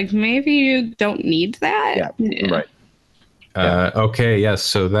terrible, it's like maybe you don't need that. Yeah. Right. Okay. Yes.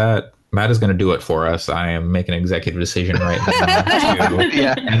 So that is going to do it for us. I am making an executive decision right now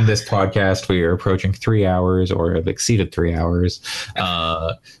to end this podcast. We are approaching 3 hours, or have exceeded 3 hours.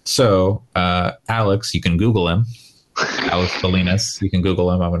 So Alex, you can Google him. Alex Bolinas. You can Google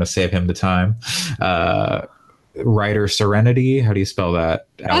him. I'm going to save him the time. Writer Serenity. How do you spell that,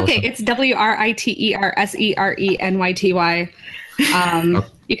 Allison? Okay, it's WRITERSERENYTY.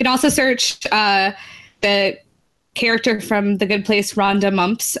 You can also search the character from The Good Place, Rhonda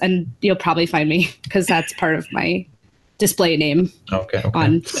Mumps, and you'll probably find me because that's part of my display name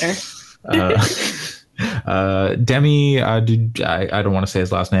on Twitter. Demi, I don't want to say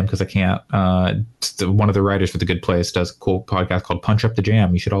his last name because I can't. One of the writers for The Good Place does a cool podcast called Punch Up the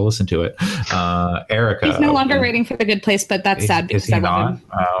Jam. You should all listen to it. Erica. He's no longer writing for The Good Place, but that's sad because I love him.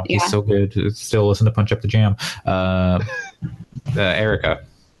 He's so good. Still listen to Punch Up the Jam. Erica.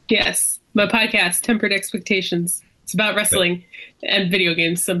 Yes. My podcast, Tempered Expectations. It's about wrestling and video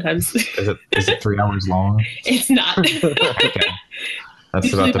games sometimes. Is it 3 hours long? It's not. Okay. That's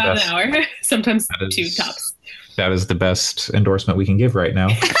usually about the best. An hour, sometimes 2 tops. That is the best endorsement we can give right now.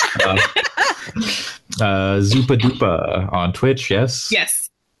 Zupa Dupa on Twitch, yes?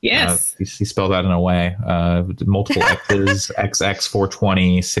 Yes. He spelled that in a way. Multiple X's,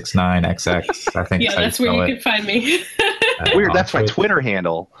 XX42069XX. I think. Yeah, that's where you can find me. Weird. That's my Twitter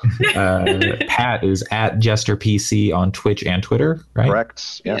handle. Pat is at JesterPC on Twitch and Twitter, right?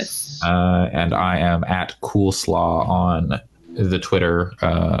 Correct. Yes. And I am at Coolslaw on the Twitter,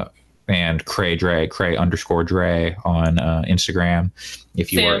 and Cray _Dre on Instagram.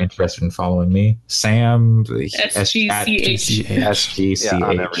 If you are interested in following me, Sam SGCH.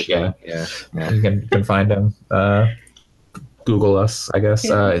 Yeah. You can find him. Google us, I guess.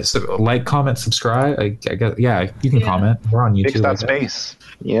 So like, comment, subscribe. I guess. Yeah, you can comment. We're on YouTube. Fix.space.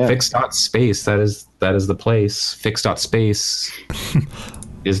 Yeah. Fix.space. That is the place. Fix.space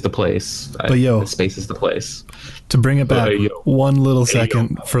is the place. But space is the place. To bring it back one little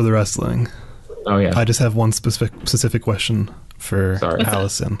second for the wrestling. Oh yeah. I just have one specific question for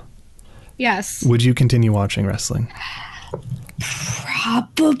Allison. Yes. Would you continue watching wrestling?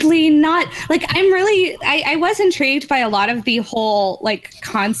 Probably not. Like, I was intrigued by a lot of the whole like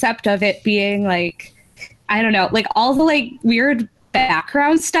concept of it being like, I don't know, like all the like weird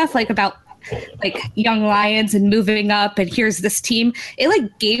background stuff, like about like young lions and moving up and here's this team.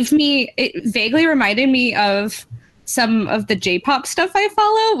 It vaguely reminded me of some of the J-pop stuff I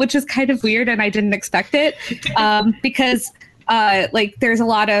follow, which is kind of weird and I didn't expect it because like there's a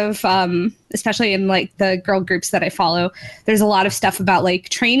lot of especially in like the girl groups that I follow, there's a lot of stuff about like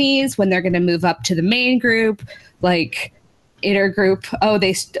trainees when they're going to move up to the main group, like intergroup,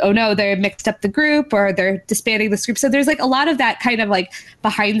 they mixed up the group or they're disbanding this group. So there's like a lot of that kind of like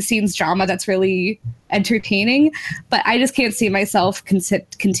behind the scenes drama that's really entertaining, but I just can't see myself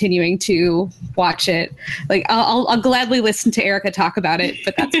continuing to watch it. Like I'll gladly listen to Erica talk about it,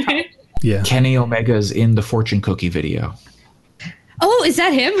 but that's probably yeah. Kenny Omega's in the fortune cookie video. Oh, is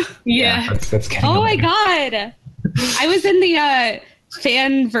that him? Yeah. That's Kenny Oh Omega. my god. I was in the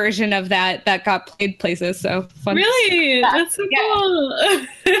fan version of that got played places, so fun. Really? That's so cool.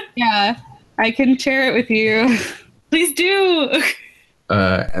 Yeah, I can share it with you. Please do.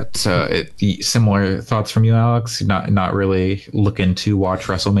 Similar thoughts from you, Alex? Not really looking to watch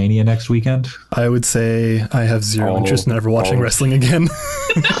WrestleMania next weekend? I would say I have zero interest in ever watching wrestling again.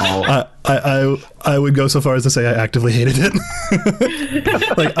 I would go so far as to say I actively hated it.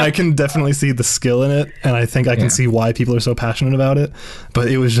 Like, I can definitely see the skill in it, and I think I can see why people are so passionate about it, but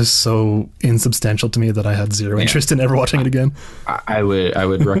it was just so insubstantial to me that I had zero interest in ever watching it again. I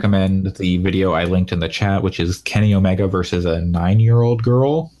would recommend the video I linked in the chat, which is Kenny Omega versus a 9-year-old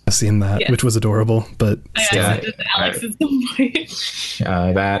girl. I've seen that, which was adorable, but Alex at some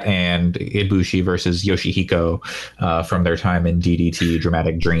point. That and Ibushi versus Yoshihiko from their time in DDT,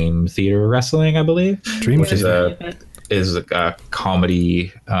 Dramatic Dream Theater Wrestling, I believe, which is a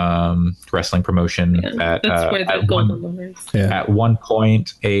comedy wrestling promotion. That's where the Golden Lovers. At one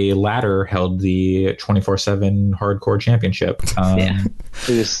point, a ladder held the 24/7 Hardcore Championship. It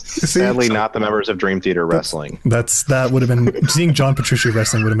is sadly not the members of Dream Theater Wrestling. That would have been, seeing John Petrucci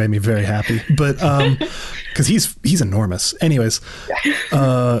wrestling would have made me very happy. But because he's enormous. Anyways,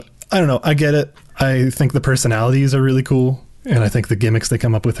 I don't know. I get it. I think the personalities are really cool. And I think the gimmicks they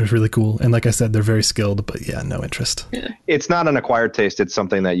come up with are really cool. And like I said, they're very skilled, but no interest. It's not an acquired taste. It's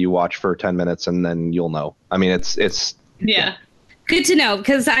something that you watch for 10 minutes and then you'll know. I mean, it's good to know,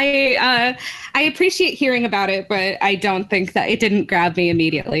 because I appreciate hearing about it, but I don't think that it didn't grab me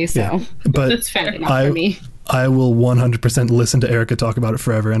immediately. So but that's fair enough for me. I will 100% listen to Erica talk about it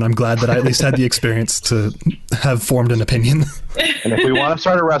forever, and I'm glad that I at least had the experience to have formed an opinion. And if we want to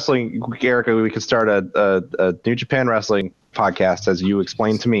start a wrestling, Erica, we could start a New Japan Wrestling podcast, as you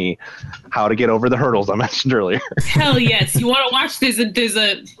explained to me how to get over the hurdles I mentioned earlier. Hell yes! You want to watch? There's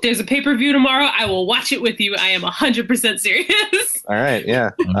a pay-per-view tomorrow. I will watch it with you. I am 100% serious. All right,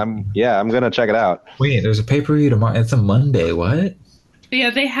 I'm gonna check it out. Wait, there's a pay-per-view tomorrow. It's a Monday. What? Yeah,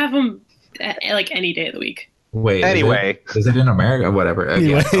 they have them like any day of the week. Wait. Anyway, is it in America? Whatever.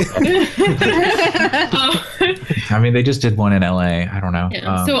 Anyway. I mean, they just did one in LA. I don't know.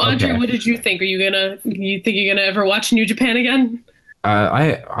 Yeah. So, Andre, what did you think? You think you're gonna ever watch New Japan again?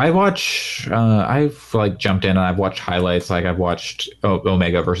 I watch. I've like jumped in and I've watched highlights. Like I've watched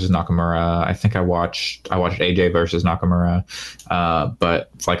Omega versus Nakamura. I think I watched AJ versus Nakamura. But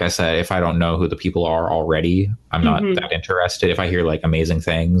like I said, if I don't know who the people are already, I'm not that interested. If I hear like amazing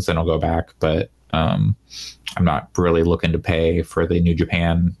things, then I'll go back. But I'm not really looking to pay for the New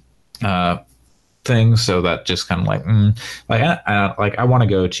Japan thing, so that just kind of like I want to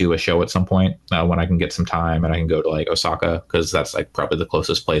go to a show at some point when I can get some time and I can go to like Osaka, because that's like probably the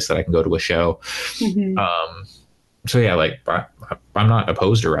closest place that I can go to a show. So yeah, like I'm not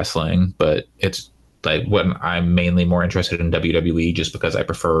opposed to wrestling, but it's like when I'm mainly more interested in WWE just because I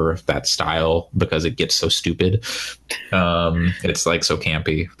prefer that style, because it gets so stupid. It's like so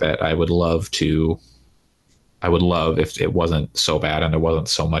campy that I would love if it wasn't so bad and there wasn't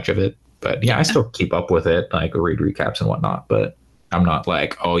so much of it. But yeah, I still keep up with it, like read recaps and whatnot, but I'm not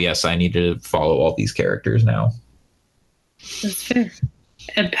like, oh yes, I need to follow all these characters now. That's fair.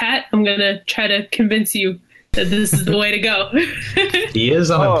 And Pat, I'm going to try to convince you that this is the way to go. He is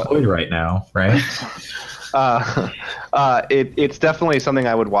unemployed right now, right? It's definitely something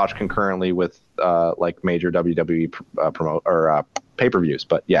I would watch concurrently with like major WWE pay-per-views.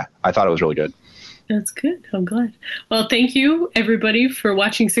 But yeah, I thought it was really good. That's good. I'm glad. Well, thank you, everybody, for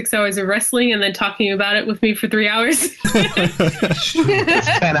watching 6 hours of wrestling and then talking about it with me for 3 hours. It's a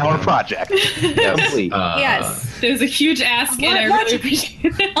 10-hour project. Yes. It was a huge ask, and I really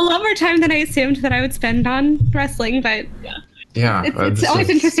appreciate it. A lot more time than I assumed that I would spend on wrestling, but it's always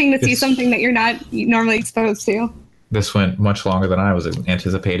interesting to see something that you're not normally exposed to. This went much longer than I was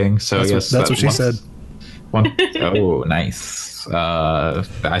anticipating, so that's what she said. Oh, nice.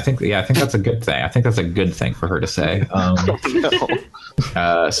 I think that's a good thing. I think that's a good thing for her to say.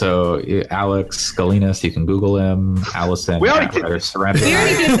 So Alex Galinas, you can Google him. Allison. We already did. Surrender. We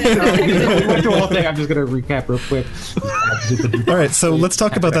went through the whole thing. I'm just gonna recap real quick. All right, so let's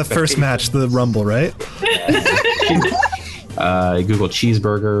talk about that first match, the Rumble, right? Google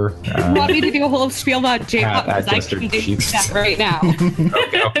cheeseburger. You want me to do a whole spiel about J-pop? Because I can do that right now.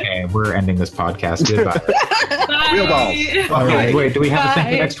 Okay, we're ending this podcast. Goodbye. Real balls. All right, wait, do we have a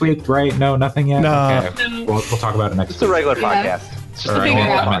thing for next week? Right? No, nothing yet? No. Okay. We'll talk about it next week. It's a regular podcast. It's just All right, a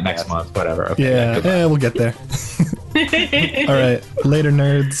well, next month, whatever. Okay, Yeah, we'll get there. All right, later,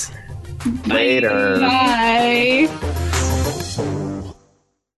 nerds. Later. Bye.